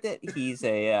 I heard that he's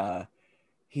a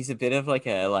bit of like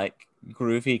a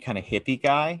groovy kind of hippie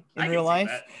guy in real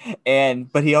life,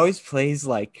 but he always plays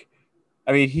like,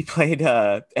 I mean, he played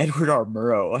Edward R.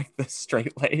 Murrow, like the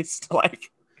straight-laced like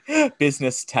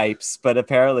business types, but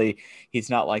apparently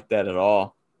he's not like that at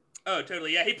all. Oh,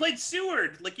 totally. Yeah, he played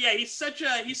Seward. Like, yeah, he's so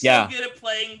good at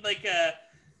playing like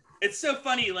it's so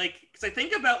funny, like, because I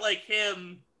think about like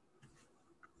him.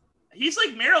 He's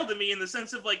like Meryl to me in the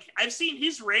sense of like I've seen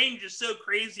his range is so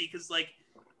crazy because like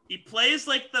he plays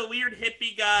like the weird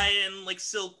hippie guy in like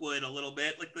Silkwood a little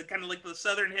bit, like the kind of like the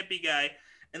southern hippie guy,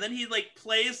 and then he like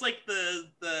plays like the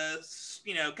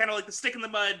kind of like the stick in the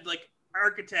mud like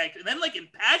architect, and then like in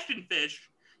Passion Fish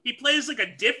he plays like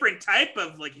a different type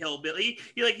of like hillbilly.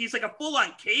 He's like a full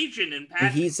on Cajun in Passion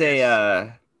Fish.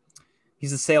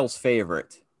 He's a Sayles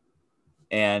favorite,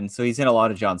 and so he's in a lot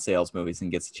of John Sayles movies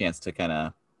and gets a chance to kind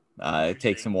of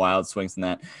take some wild swings in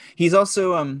that. He's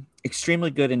also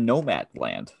extremely good in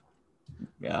Nomadland.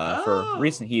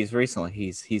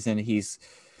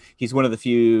 He's one of the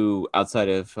few outside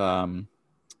of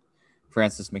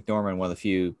Frances McDormand, one of the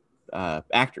few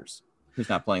actors who's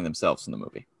not playing themselves in the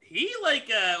movie. He what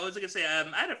was I gonna say? I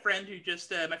had a friend who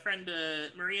just my friend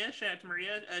Maria, shout out to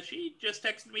Maria. She just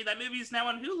texted me that movie's now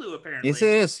on Hulu apparently. Yes, it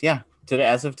is. Yeah,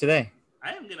 as of today.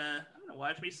 I'm gonna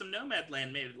watch me some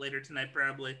Nomadland maybe later tonight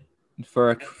probably.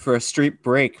 For a street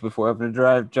break before I'm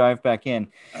gonna drive back in.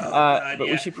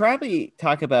 We should probably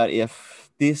talk about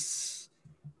if this.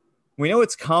 We know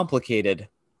it's complicated,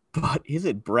 but is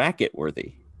it bracket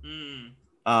worthy?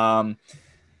 My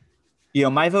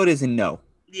vote is a no.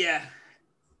 Yeah.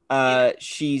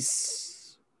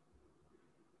 She's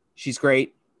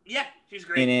great. Yeah, she's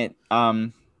great in it.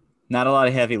 Not a lot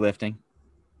of heavy lifting,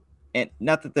 and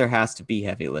not that there has to be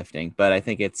heavy lifting, but I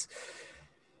think it's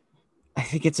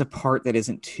a part that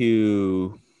isn't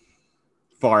too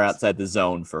far outside the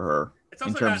zone for her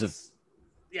in terms of.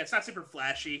 Yeah, it's not super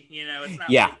flashy, It's not.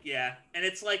 Yeah. And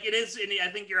it's like it is. And I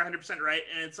think you're 100% right.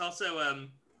 And it's also,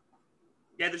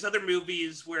 there's other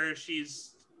movies where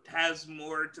has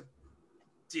more to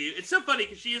do. It's so funny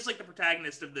because she is like the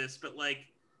protagonist of this, but like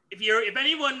if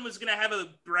anyone was gonna have a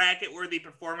bracket worthy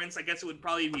performance, I guess it would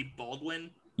probably be Baldwin.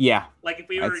 Yeah. Like if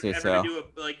we were ever to do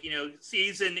a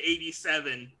season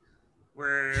 87.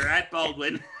 We're at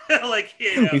Baldwin.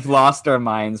 We've lost our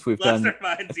minds. We've done our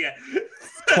minds, yeah.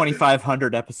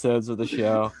 2,500 episodes of the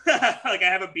show. Like I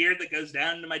have a beard that goes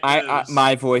down to my toes.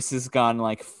 My voice has gone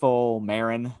like full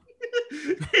Marin.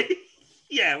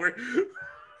 Yeah, we're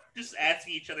just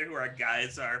asking each other who our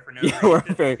guys are for no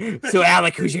reason. So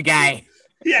Alec, who's your guy?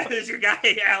 Yeah, who's your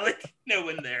guy, Alec? No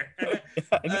one there.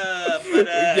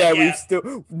 We've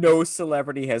still no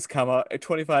celebrity has come up.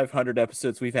 2,500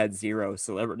 episodes, we've had 0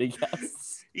 celebrity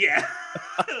guests. Yeah,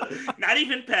 not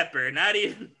even Pepper. Not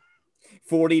even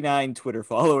 49 Twitter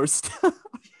followers.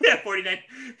 Yeah, 49.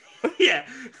 Yeah,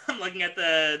 I'm looking at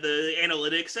the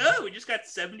analytics. Oh, we just got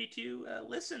 72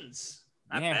 listens.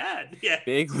 Not bad. Yeah.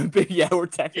 Big. Yeah, we're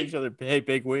texting each other.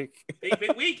 Big week.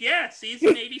 Big week. Yeah.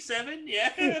 Season 87.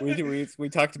 Yeah. We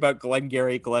talked about Glenn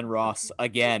Ross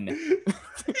again.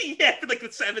 Yeah, for like the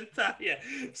 7th time. Yeah.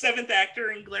 7th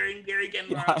actor in Glenn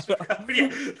Ross. Yeah.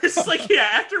 This is like,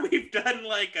 after we've done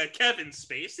like a Kevin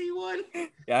Spacey one.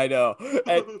 Yeah, I know.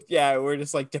 And, we're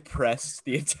just like depressed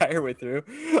the entire way through.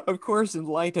 Of course, in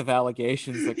light of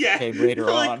allegations that came later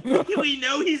on. We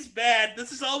know he's bad.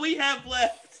 This is all we have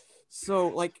left. So,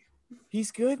 like,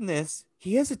 he's good in this.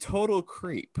 He is a total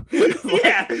creep.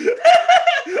 Yeah.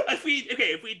 If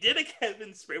we did a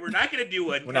Kevin Spacey, we're not going to do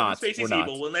one. Kevin Spacey's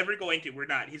evil. We're never going to. We're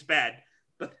not. He's bad.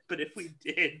 But if we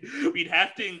did, we'd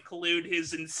have to include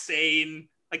his insane.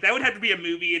 Like, that would have to be a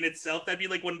movie in itself. That'd be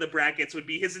like one of the brackets. Would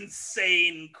be his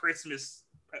insane Christmas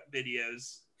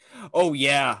videos. Oh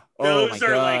yeah! Oh my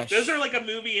gosh! Those are like a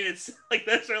movie, and it's like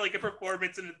those are like a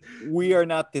performance. And we are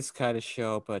not this kind of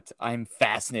show, but I'm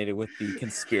fascinated with the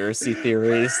conspiracy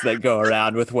theories that go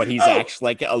around with what he's actually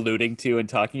like alluding to and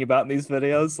talking about in these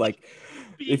videos. Like,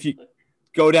 if you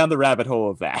go down the rabbit hole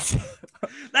of that,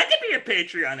 that could be a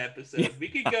Patreon episode. We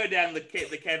could go down the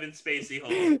Kevin Spacey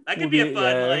hole. That could be a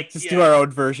fun, do our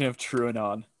own version of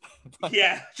TrueAnon.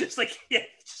 Yeah, just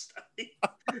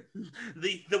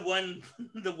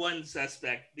the one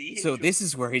suspect. So this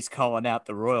is where he's calling out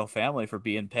the royal family for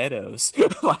being pedos.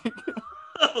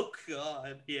 Oh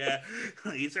God, yeah.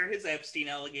 These are his Epstein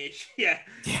allegations. Yeah.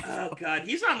 Oh God,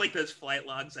 he's on like those flight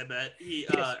logs. I bet he.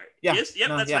 Yes. Yep.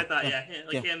 That's what I thought. Yeah.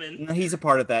 Him and. No, he's a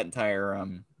part of that entire.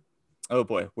 Oh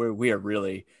boy, we are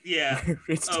really. Yeah.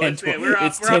 It's 10:20.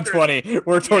 It's 10:20.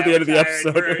 We're toward the end of the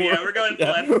episode. We're going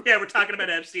left. Yeah, we're talking about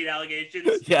Epstein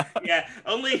allegations. Yeah. Yeah.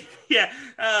 Only. Yeah.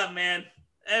 Oh man.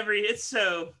 It's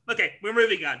so okay. We're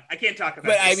moving on. I can't talk about.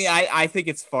 But this. I mean, I think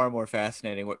it's far more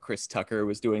fascinating what Chris Tucker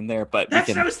was doing there. But that's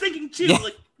what I was thinking too. Yeah.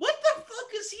 Like, what the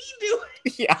fuck is he doing?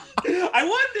 Yeah. I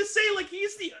wanted to say like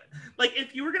he's the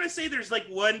if you were gonna say there's like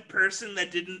one person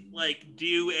that didn't like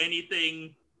do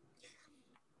anything.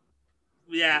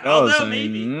 Yeah. Although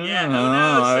maybe. Yeah. Who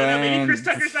knows? Maybe Chris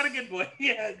Tucker's not a good boy.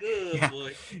 Yeah. Good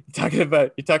boy.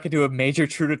 You're talking to a major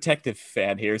True Detective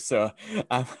fan here, so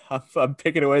I'm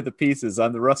picking away the pieces.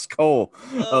 I'm the Russ Cole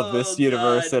of this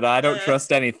universe, and I don't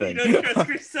trust anything. You don't trust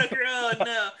Chris Tucker? Oh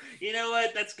no. You know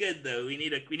what? That's good though. We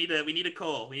need a Cole. We need a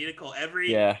Cole.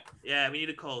 Yeah, we need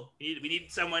a Cole. We need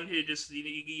someone who just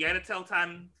you gotta tell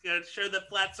time. You gotta show the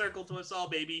flat circle to us all,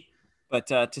 baby. But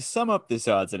to sum up this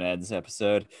odds and ends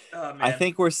episode, I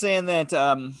think we're saying that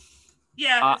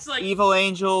it's like Evil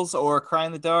Angels or Cry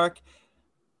in the Dark.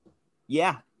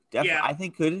 Yeah, definitely. Yeah. I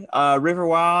think good. River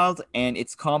Wild, and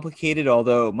it's complicated,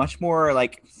 although much more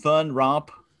like fun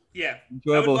romp. Yeah,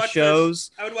 enjoyable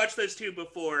shows. I would watch those two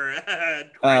before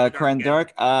Cry in the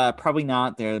Dark. Probably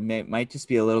not. There might just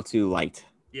be a little too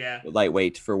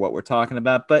lightweight for what we're talking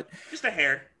about, but just a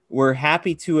hair. We're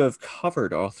happy to have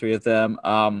covered all three of them.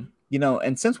 And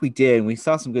since we did, and we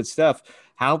saw some good stuff,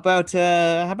 how about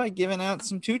giving out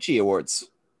some Tucci awards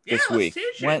this week?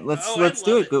 Let's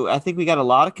do it. I think we got a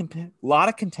lot of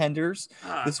contenders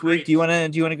this week. Do you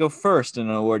want to go first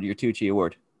and award your Tucci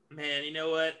award? Man, you know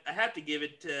what? I have to give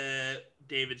it to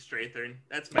David Strathairn.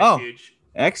 That's my Tucci.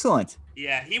 Excellent.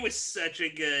 Yeah, he was such a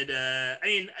good. I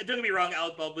mean, don't get me wrong,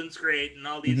 Alec Baldwin's great, and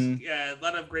all these a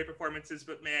lot of great performances.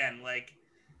 But man, like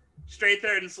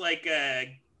Strathairn's like.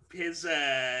 His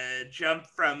jump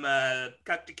from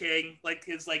Cuck to King, like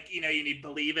his you need to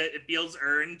believe it. It feels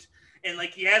earned, and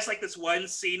like he has like this one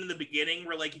scene in the beginning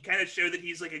where like he kind of show that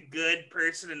he's like a good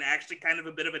person and actually kind of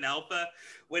a bit of an alpha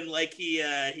when like he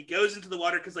goes into the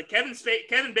water because like Kevin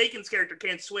Bacon's character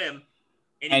can't swim,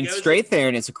 and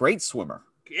Strathairn is a great swimmer.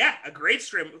 Yeah, a great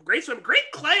swimmer, great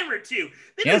climber too.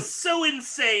 That is so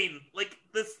insane. Like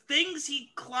the things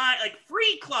he like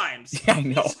free climbs. Yeah, I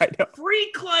know.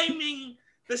 Free climbing.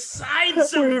 The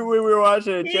sides of we were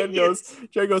watching it. Jen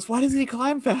goes, why doesn't he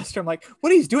climb faster? I'm like,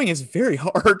 what he's doing is very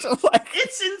hard. Like,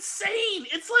 it's insane.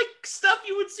 It's like stuff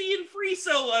you would see in Free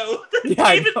Solo. Yeah,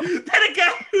 that a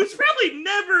guy who's probably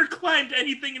never climbed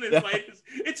anything in his life.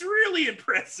 It's really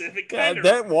impressive.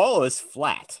 That wall is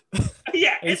flat.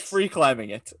 Yeah. He's free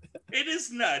climbing it. It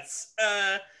is nuts.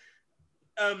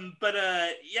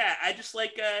 I just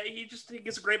like he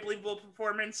gives a great believable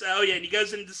performance. Oh yeah, and he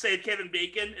goes in to save Kevin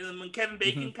Bacon, and then when Kevin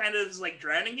Bacon kind of is like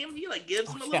drowning him, he like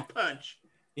gives him a little punch.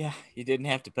 Yeah, you didn't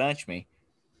have to punch me.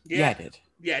 Yeah, I did.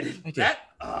 Yeah, I did.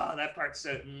 That part's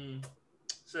so.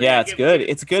 It's good.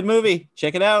 It's a good movie.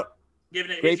 Check it out.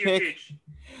 Giving it great pick.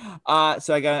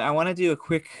 So I want to do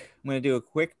a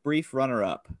quick brief runner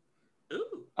up.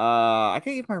 Ooh. I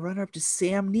can give my runner up to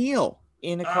Sam Neill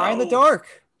in A Cry in the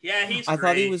Dark. Yeah, I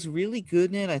thought he was really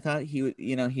good in it. I thought he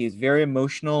was very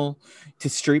emotional to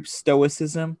Streep's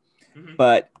stoicism. Mm-hmm.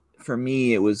 But for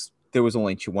me, there was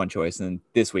only one choice, and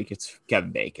this week it's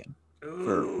Kevin Bacon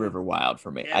for River Wild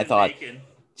for me. I thought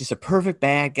just a perfect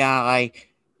bad guy,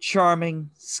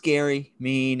 charming, scary,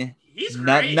 mean. He's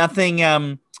great.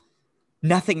 Nothing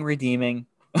redeeming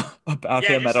about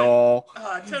him at all.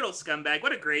 Total scumbag.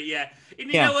 What a great And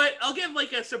you know what? I'll give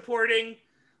a supporting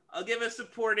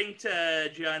to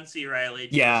John C. Reilly.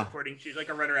 Supporting like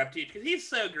a runner-up teach because he's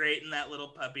so great in that little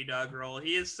puppy dog role.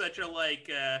 He is such a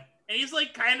and he's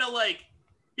like kind of like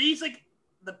he's like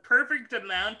the perfect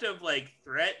amount of like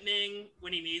threatening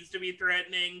when he needs to be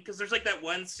threatening. Because there's like that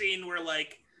one scene where it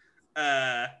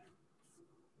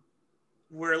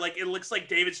looks like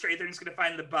David Strathairn's gonna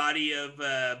find the body of.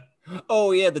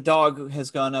 Oh yeah, the dog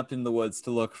has gone up in the woods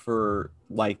to look for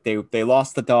like they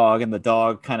lost the dog, and the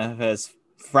dog kind of has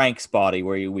Frank's body,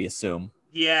 where we assume.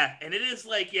 Yeah, and it is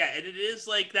like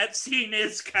that scene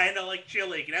is kind of like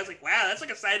chilling, and I was like, wow, that's like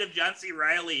a side of John C.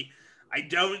 Reilly I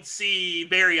don't see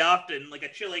very often, like a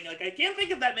chilling. Like I can't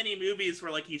think of that many movies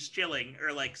where like he's chilling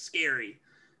or like scary.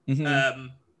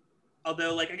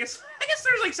 Although, like, I guess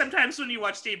there's like sometimes when you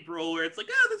watch Dave Grohl where it's like,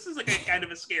 oh, this is like a kind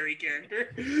of a scary character.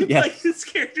 Yes. Like this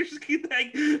character's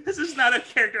like, this is not a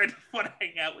character I want to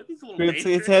hang out with. He's a little dangerous.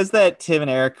 It has that Tim and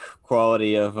Eric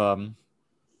quality of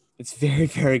it's very,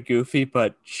 very goofy,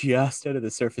 but just under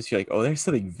the surface, you're like, oh, there's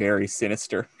something very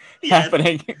sinister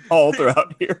happening all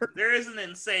throughout here. There is an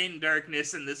insane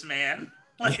darkness in this man.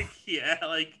 Like,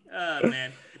 oh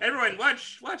man. Everyone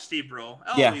watch Steve Grohl.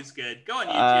 Always good. Go on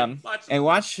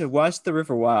YouTube. Watch The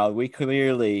River Wild. We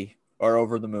clearly are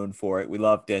over the moon for it. We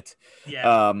loved it.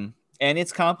 Yeah. And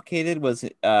It's Complicated was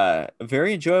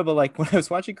very enjoyable. Like when I was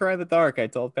watching Cry in the Dark, I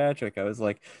told Patrick, I was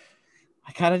like,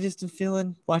 I kind of just am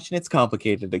feeling watching It's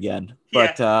Complicated again.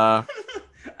 Yeah. But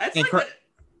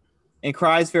and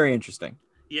Cry is very interesting.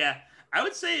 Yeah. I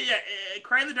would say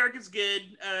Cry in the Dark is good.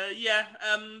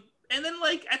 And then,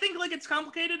 like, I think, like, It's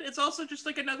Complicated. It's also just,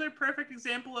 like, another perfect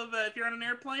example of if you're on an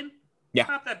airplane,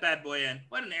 pop that bad boy in.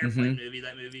 What an airplane movie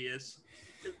that movie is.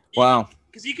 Wow.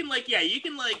 Because you can,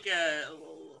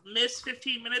 miss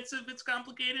 15 minutes of It's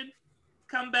Complicated,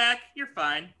 come back, you're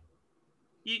fine.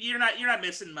 You're not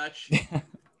missing much.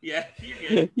 Yeah, you're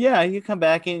good. Yeah, you come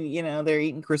back and, they're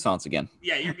eating croissants again.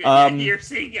 Yeah, you're good. You're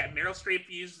seeing, Meryl Streep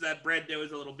used that bread dough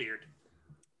as a little beard.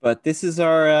 But this is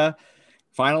our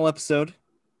final episode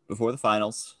before the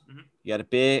finals. You got a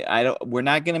big we're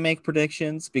not going to make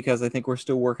predictions because I think we're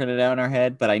still working it out in our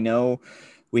head, but I know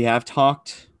we have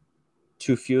talked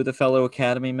to a few of the fellow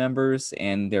Academy members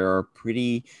and there are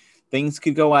things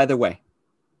could go either way.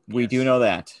 We do know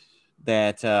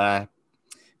that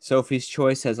Sophie's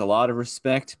Choice has a lot of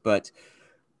respect, but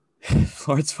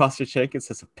Florence Foster Jenkins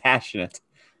has a passionate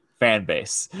fan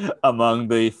base among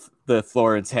the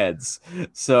Florence heads.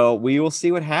 So we will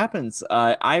see what happens.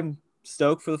 I'm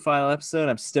stoked for the final episode.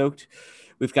 I'm stoked.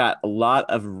 We've got a lot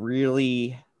of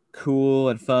really cool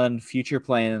and fun future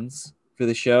plans for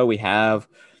the show. We have,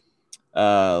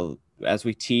 as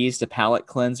we teased, a palate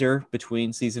cleanser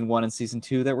between season 1 and season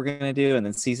 2 that we're going to do. And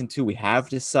then season 2, we have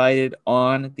decided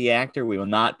on the actor. We will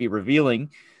not be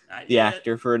revealing the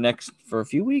actor for a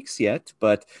few weeks yet,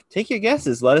 but take your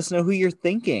guesses. Let us know who you're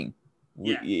thinking.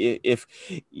 Yeah.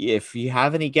 If you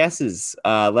have any guesses,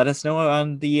 let us know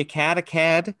on the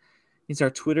Acad. It's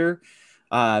our Twitter.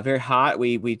 Very hot.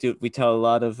 We tell a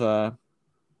lot of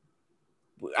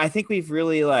I think we've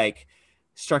really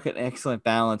struck an excellent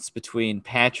balance between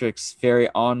Patrick's very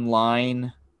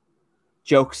online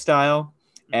joke style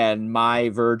and my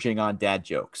verging on dad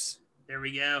jokes. There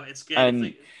we go. It's good.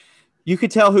 And you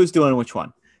could tell who's doing which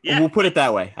one. Yeah. We'll put it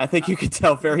that way. I think you could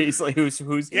tell very easily who's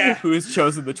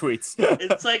chosen the tweets.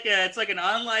 It's like an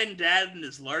online dad and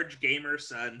his large gamer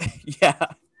son. Yeah.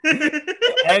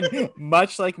 And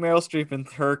much like Meryl Streep and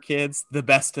her kids, the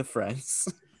best of friends.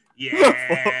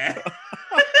 Yeah.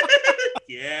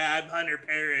 Yeah, I'm Hunter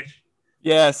Parrish.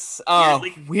 Yes. Oh,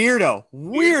 weirdo.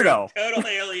 Total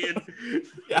alien.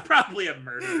 Yeah. Probably a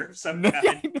murderer of some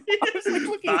kind.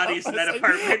 Bodies in that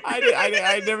apartment.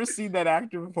 I'd never seen that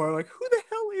actor before. I'm like, who the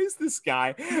hell is this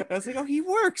guy? And I was like, oh, he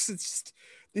works. It's just,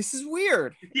 this is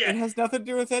weird. Yeah. It has nothing to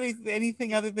do with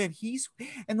anything other than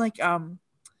and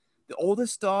the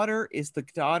oldest daughter is the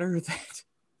daughter that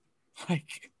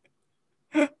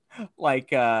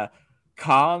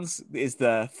cons is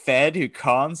the Fed who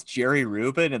cons Jerry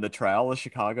Rubin in the trial of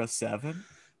Chicago 7.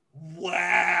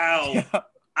 Wow. Yeah.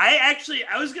 I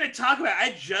was going to talk about,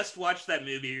 I just watched that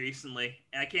movie recently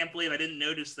and I can't believe I didn't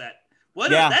notice that.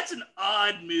 That's an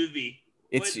odd movie.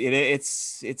 It's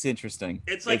interesting.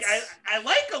 It's like, I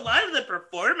like a lot of the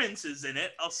performances in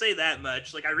it. I'll say that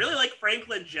much. Like, I really like Frank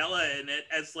Langella in it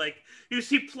as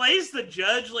he plays the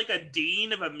judge like a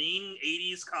dean of a mean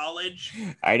 80s college.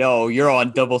 I know, you're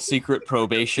on double secret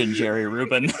probation, Jerry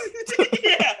Rubin.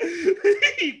 Yeah.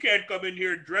 You can't come in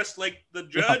here dressed like the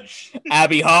judge.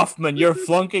 Abby Hoffman, you're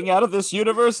flunking out of this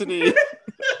university.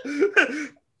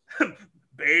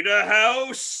 Beta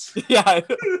House. Yeah.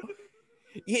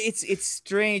 Yeah, it's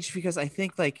strange because I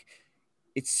think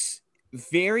it's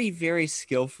very, very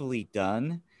skillfully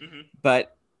done. Mm-hmm.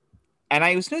 And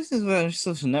I was noticing this on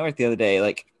Social Network the other day,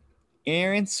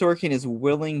 Aaron Sorkin is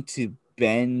willing to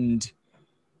bend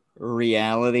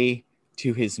reality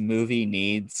to his movie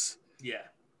needs. Yeah.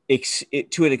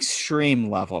 To an extreme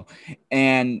level.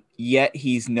 And yet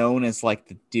he's known as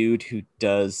the dude who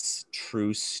does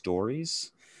true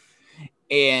stories.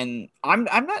 And I'm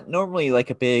not normally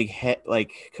a big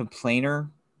complainer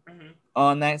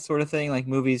on that sort of thing.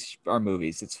 Movies are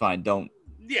movies. It's fine. Don't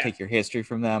take your history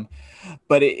from them.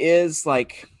 But it is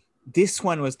this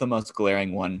one was the most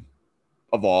glaring one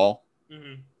of all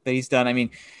that he's done. I mean,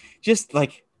 just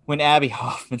when when Abby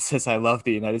Hoffman says, "I love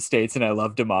the United States and I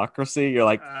love democracy," you're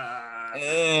like,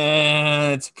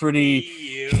 it's pretty.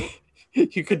 you.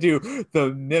 You could do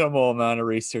the minimal amount of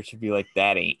research and be like,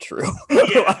 that ain't true.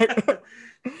 Yeah.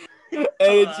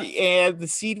 and the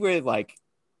scene where like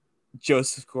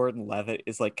Joseph Gordon-Levitt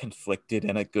is like conflicted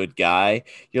and a good guy,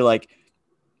 you're like,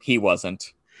 he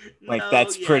wasn't. Like,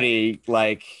 that's pretty,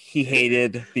 like, he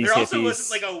hated these there hippies. Also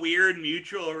wasn't like a weird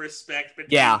mutual respect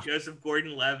between Joseph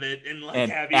Gordon-Levitt and like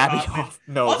Abby Hoffman.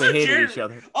 No, also, they hated each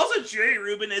other. Also, Jerry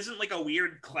Rubin isn't like a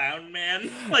weird clown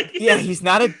man. Like, yeah, he's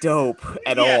not a dope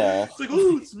at all. It's like,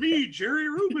 oh, it's me, Jerry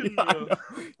Rubin.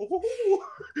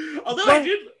 Although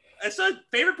I saw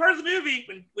favorite part of the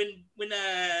movie when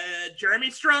Jeremy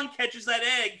Strong catches that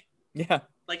egg. Yeah.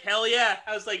 Like, hell yeah.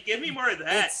 I was like, give me more of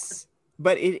that.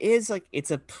 But it is like,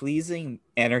 it's a pleasing,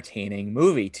 entertaining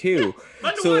movie too.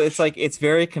 Yeah, so it's like, it's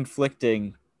very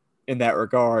conflicting in that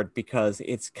regard because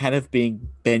it's kind of being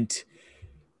bent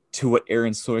to what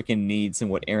Aaron Sorkin needs and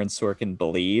what Aaron Sorkin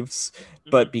believes. Mm-hmm.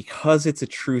 But because it's a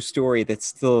true story that's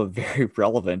still very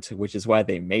relevant, which is why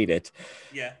they made it.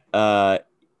 Yeah.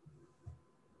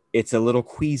 It's a little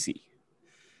queasy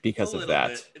because of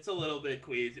that. It's a little bit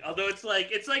queasy. Although it's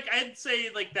like I'd say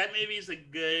like that maybe is a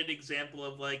good example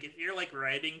of like if you're like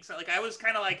writing, so like I was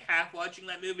kind of like half watching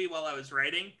that movie while I was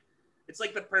writing. It's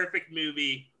like the perfect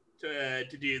movie to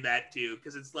do that too,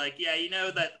 because it's like, yeah, you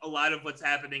know that a lot of what's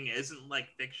happening isn't like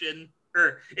fiction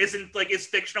or isn't like, it's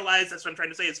fictionalized. That's what I'm trying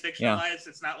to say. It's fictionalized. Yeah.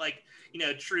 It's not like, you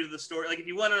know, true to the story. Like if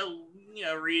you want to, you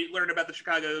know, learn about the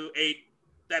Chicago 8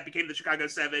 that became the Chicago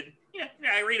 7, yeah,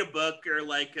 I read a book or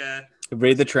like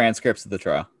read the transcripts of the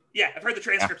trial. Yeah, I've heard the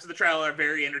transcripts of the trial are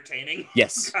very entertaining.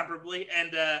 Yes. Comparably.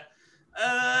 And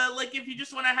like if you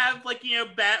just want to have like, you know,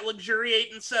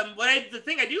 luxuriate in some, the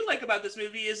thing I do like about this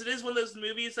movie is it is one of those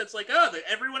movies that's like, oh,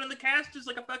 everyone in the cast is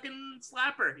like a fucking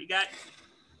slapper. You got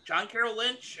John Carroll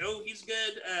Lynch, oh, he's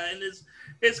good, and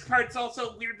his part's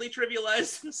also weirdly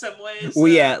trivialized in some ways. Well,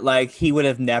 yeah, like he would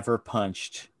have never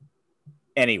punched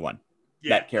anyone.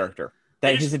 Yeah. That character.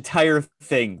 That his entire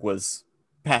thing was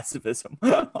pacifism.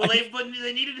 Well,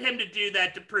 they needed him to do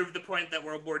that to prove the point that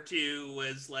World War II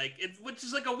was like, which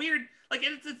is like a weird, like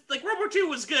it's like World War II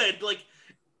was good. Like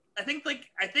I think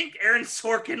Aaron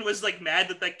Sorkin was like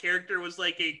mad that character was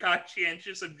like a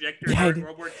conscientious objector during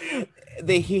World War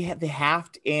II. He had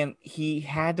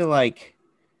to like,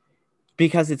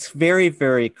 because it's very,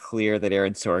 very clear that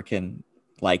Aaron Sorkin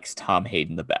likes Tom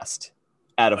Hayden the best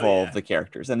out of all of the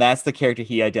characters, and that's the character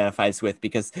he identifies with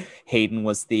because Hayden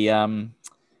was the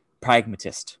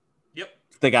pragmatist. Yep.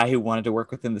 The guy who wanted to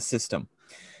work within the system.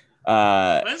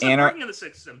 Ends up working in the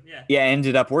system. Yeah,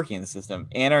 ended up working in the system.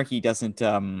 Anarchy doesn't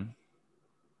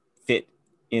fit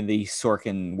in the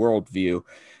Sorkin worldview.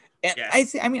 And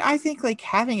I think like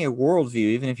having a worldview,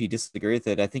 even if you disagree with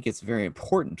it, I think it's very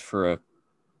important for a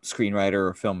screenwriter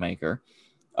or filmmaker.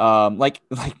 Like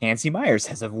Nancy Meyers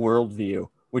has a worldview,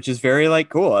 which is very like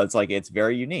cool. It's like, it's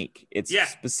very unique. It's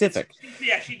specific.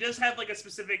 She does have like a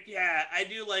specific, I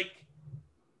do like,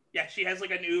 she has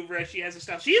like an oeuvre. She has a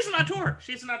style. She is an auteur.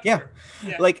 Yeah.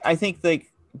 Like, I think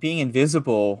like being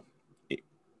invisible,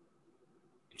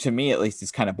 to me at least,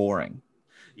 is kind of boring.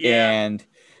 Yeah. And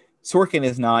Sorkin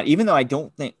is not, even though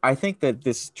I think that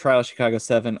this Trial of Chicago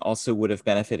 7 also would have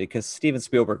benefited because Steven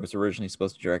Spielberg was originally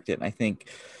supposed to direct it. And I think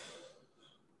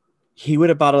he would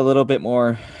have brought a little bit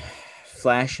more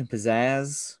flash and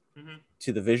pizzazz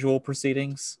to the visual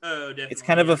proceedings. Oh, definitely. It's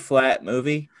kind of a flat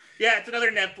movie. Yeah, it's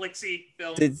another Netflixy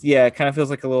film. It kind of feels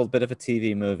like a little bit of a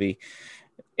TV movie.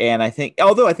 And I think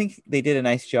they did a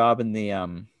nice job in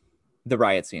the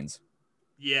riot scenes.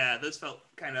 Yeah, those felt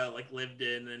kind of like lived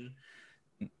in, and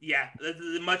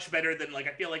much better than like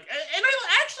I feel like. And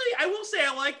I will say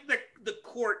I like the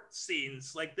court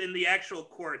scenes, like in the actual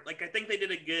court. Like I think they did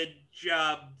a good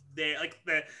job there. Like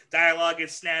the dialogue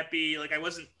is snappy. Like I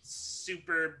wasn't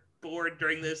super bored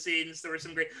during those scenes. There were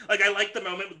some great, like I like the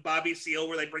moment with Bobby Seale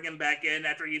where they bring him back in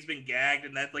after he's been gagged,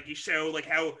 and that like you show like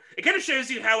how it kind of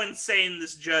shows you how insane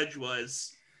this judge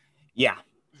was. Yeah.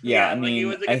 I mean, he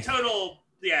was like a total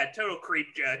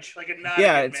creep judge, like a not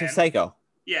it's a psycho.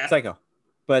 Yeah, psycho.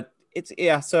 But it's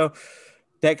so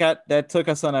that took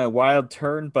us on a wild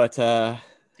turn, but Trial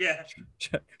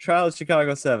of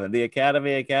Chicago 7, the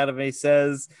Academy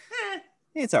says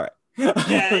it's all right. Yeah,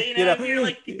 if you're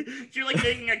like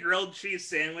making a grilled cheese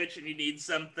sandwich and you need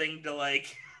something to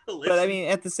like listen. But I mean,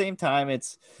 at the same time,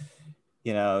 it's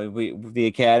the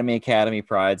Academy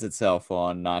prides itself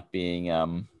on not being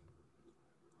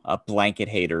a blanket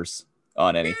haters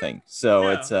on anything. So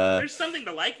it's there's something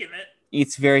to like in it.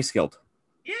 It's very skilled.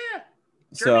 Yeah.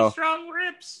 Jeremy Strong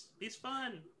rips. He's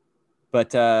fun.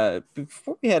 But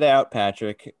before we head out,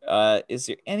 Patrick, is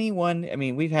there anyone? I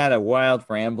mean, we've had a wild,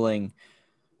 rambling,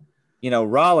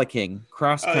 rollicking Oh yeah,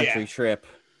 cross-country trip,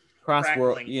 cross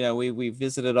world. crackling. We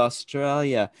visited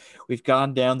Australia. We've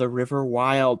gone down the River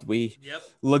Wild. We Yep.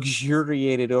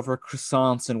 luxuriated over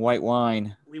croissants and white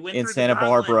wine We went in through the Santa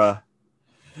gauntlet. Barbara.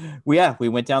 We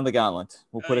went down the gauntlet.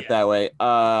 We'll Oh put it yeah. that way.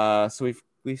 So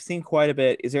we've seen quite a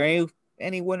bit. Is there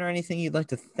anyone or anything you'd like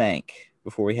to thank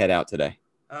before we head out today?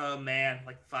 Oh man,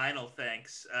 like final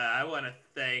thanks. I want to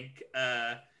thank,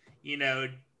 you know,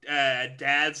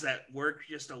 dads that work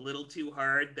just a little too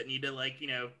hard that need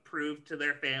to prove to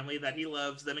their family that he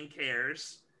loves them and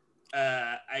cares.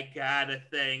 I gotta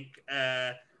thank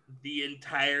the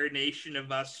entire nation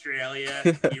of Australia.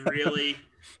 You really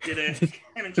did a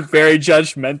Very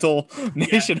judgmental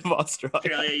nation of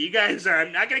Australia. You guys are.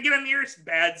 I'm not gonna get on your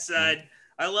bad side.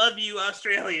 I love you,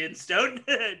 Australians. Don't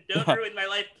ruin my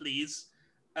life, please.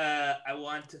 I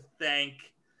want to thank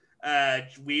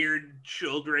weird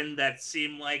children that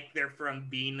seem like they're from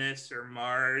Venus or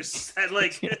Mars. That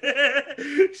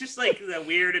just like the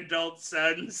weird adult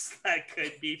sons that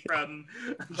could be from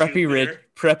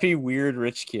preppy weird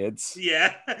rich kids.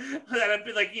 Yeah, that have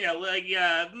been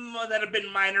that have been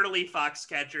minorly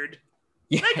foxcatchered.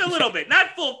 Yeah, like a little bit,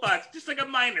 not full fox, just like a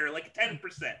minor, like 10%.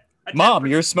 Mom,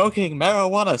 you're smoking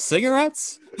marijuana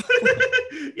cigarettes?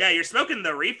 Yeah, you're smoking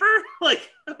the reefer?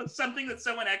 Like something that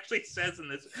someone actually says in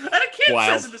this. And a kid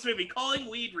says in this movie, calling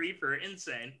weed reefer,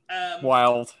 insane.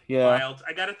 Wild, yeah. Wild.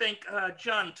 I gotta thank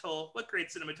John Toll. What great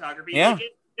cinematography. Yeah.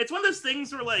 It's one of those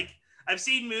things where I've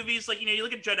seen movies you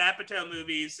look at Judd Apatow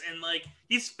movies and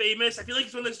he's famous. I feel like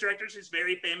he's one of those directors who's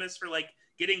very famous for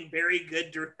getting very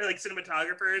good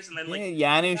cinematographers and then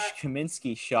Janusz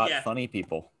Kaminski shot funny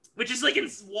people. Which is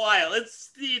it's wild.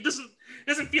 It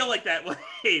doesn't feel like that way.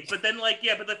 But then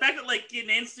but the fact that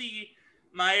Nancy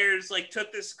Myers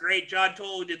took this great John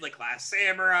Toll who did Last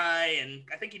Samurai and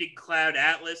I think he did Cloud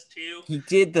Atlas too. He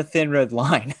did The Thin Red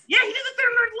Line. Yeah, he did The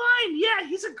Thin Red Line. Yeah,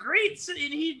 he's a great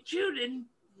and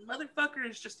motherfucker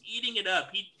is just eating it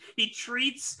up. He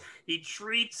treats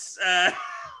a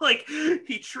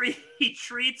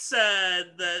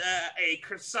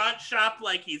croissant shop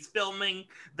like he's filming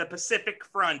the Pacific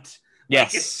Front.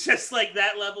 Yes, it's just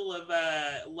that level of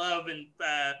love and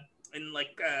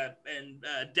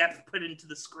depth put into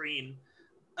the screen.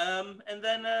 And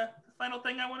then the final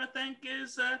thing I want to thank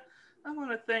is I'm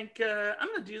gonna thank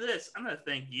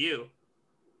you.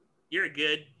 You're a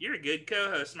good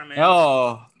co-host, my man.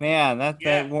 Oh man,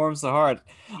 that warms the heart.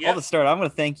 Yep. I'll start. I'm gonna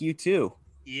thank you too.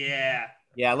 Yeah.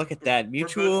 Yeah, look at that.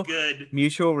 Mutual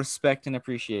respect and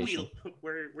appreciation.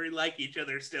 We like each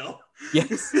other still.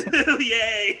 Yes.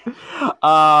 Yay.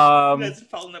 That's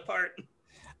falling apart.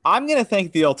 I'm gonna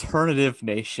thank the Alternative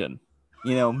Nation.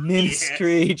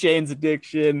 Ministry, yes. Jane's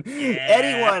Addiction,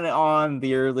 anyone on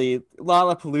the early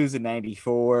Lollapalooza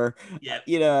 94. Yep.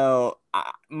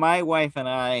 My wife and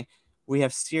I, we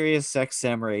have Sirius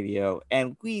XM radio,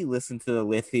 and we listen to the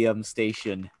Lithium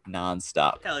station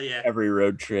nonstop. Hell yeah. Every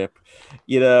road trip,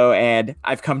 and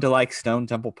I've come to like Stone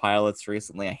Temple Pilots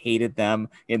recently. I hated them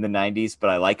in the 90s, but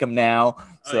I like them now.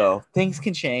 So things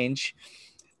can change.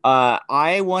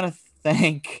 I want to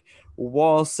thank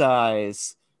Wall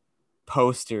Size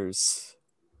posters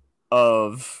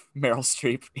of Meryl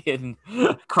Streep in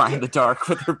Cry in the Dark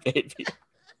with her baby.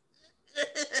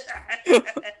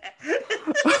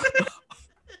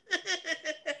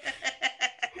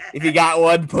 If you got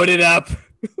one, put it up.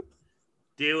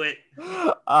 Do it.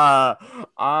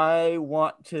 I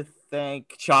want to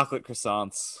thank Chocolate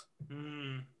Croissants.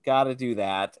 Gotta do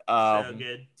that. So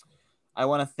good. I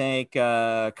want to thank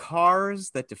cars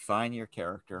that define your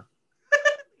character.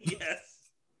 Yes.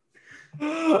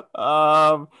 And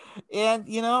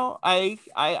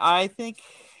I think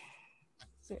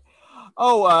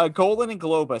Golan and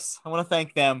Globus, I want to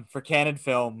thank them for Canon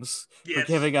Films, for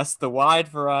giving us the wide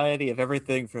variety of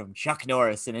everything from Chuck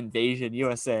Norris in Invasion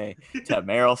USA to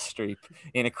Meryl Streep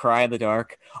in A Cry in the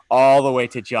Dark, all the way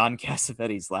to John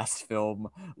Cassavetes' last film,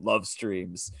 Love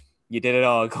Streams. You did it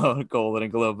all, Golan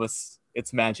and Globus.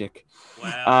 It's magic.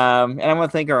 Wow. And I want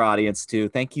to thank our audience too.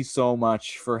 Thank you so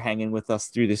much for hanging with us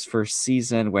through this first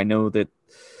season. I know that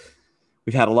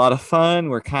we've had a lot of fun.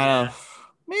 We're kind of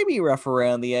maybe rough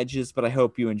around the edges, but I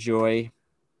hope you enjoy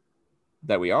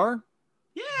that we are.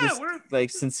 Yeah, just, we're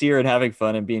sincere and having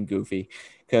fun and being goofy,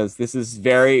 because this is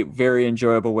very, very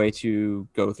enjoyable way to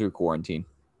go through quarantine.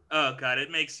 Oh God,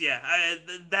 it makes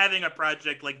having a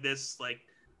project like this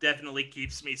definitely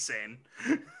keeps me sane.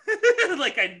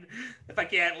 Like if I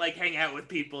can't like hang out with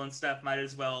people and stuff, might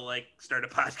as well like start a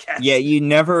podcast. Yeah, you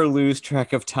never lose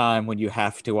track of time when you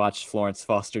have to watch Florence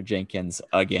Foster Jenkins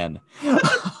again.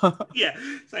 Yeah,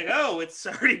 it's like, oh, it's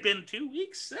already been 2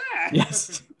 weeks.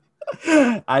 Yes.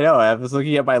 I know. I was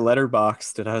looking at my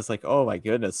Letterboxd and I was like, oh my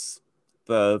goodness.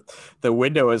 The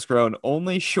window has grown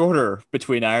only shorter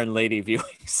between Iron Lady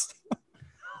viewings.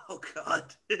 Oh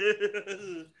God.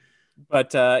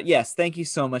 But yes, thank you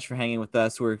so much for hanging with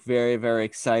us. We're very, very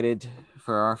excited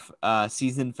for our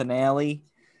season finale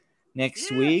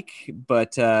next week.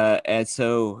 But and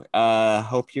so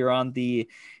hope you're on the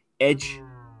edge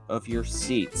of your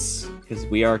seats, because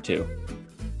we are too.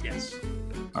 Yes.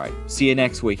 All right. See you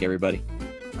next week, everybody.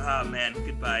 Oh man,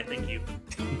 goodbye. Thank you.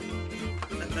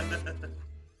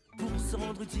 Pour se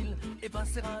rendre utile et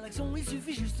passer à l'action, il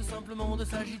suffit juste simplement de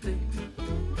s'agiter.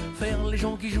 Faire les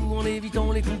gens qui jouent en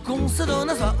évitant les coups qu'on se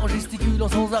donne à ça, en gesticulant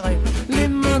sans arrêt. Les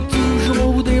mains toujours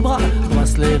au bout des bras,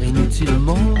 brasse l'air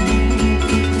inutilement.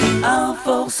 À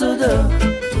force de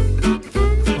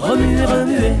remuer,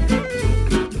 remuer,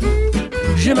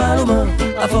 j'ai mal aux mains.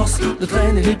 À force de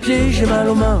traîner les pieds, j'ai mal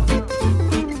aux mains.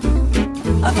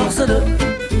 À force de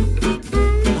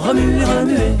remuer,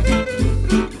 remuer,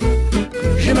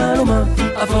 j'ai mal aux mains.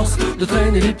 À force de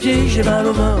traîner les pieds, j'ai mal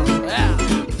aux mains.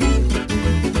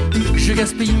 Je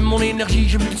gaspille mon énergie,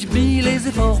 je multiplie les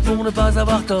efforts pour ne pas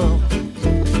avoir tort.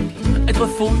 Être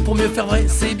faux pour mieux faire vrai,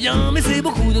 c'est bien, mais c'est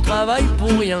beaucoup de travail pour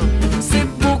rien. C'est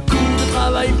beaucoup de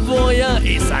travail pour rien,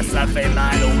 et ça fait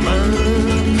mal aux mains.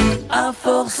 À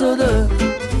force de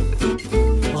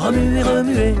remuer,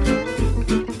 remuer,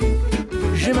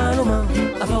 j'ai mal aux mains.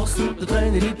 À force de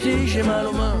traîner les pieds, j'ai mal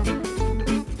aux mains.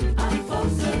 À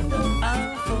force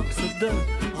de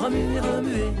remuer,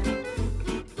 remuer,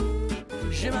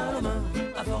 j'ai mal aux mains.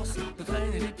 À force de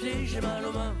traîner les pieds, j'ai mal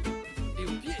aux mains et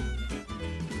aux pieds.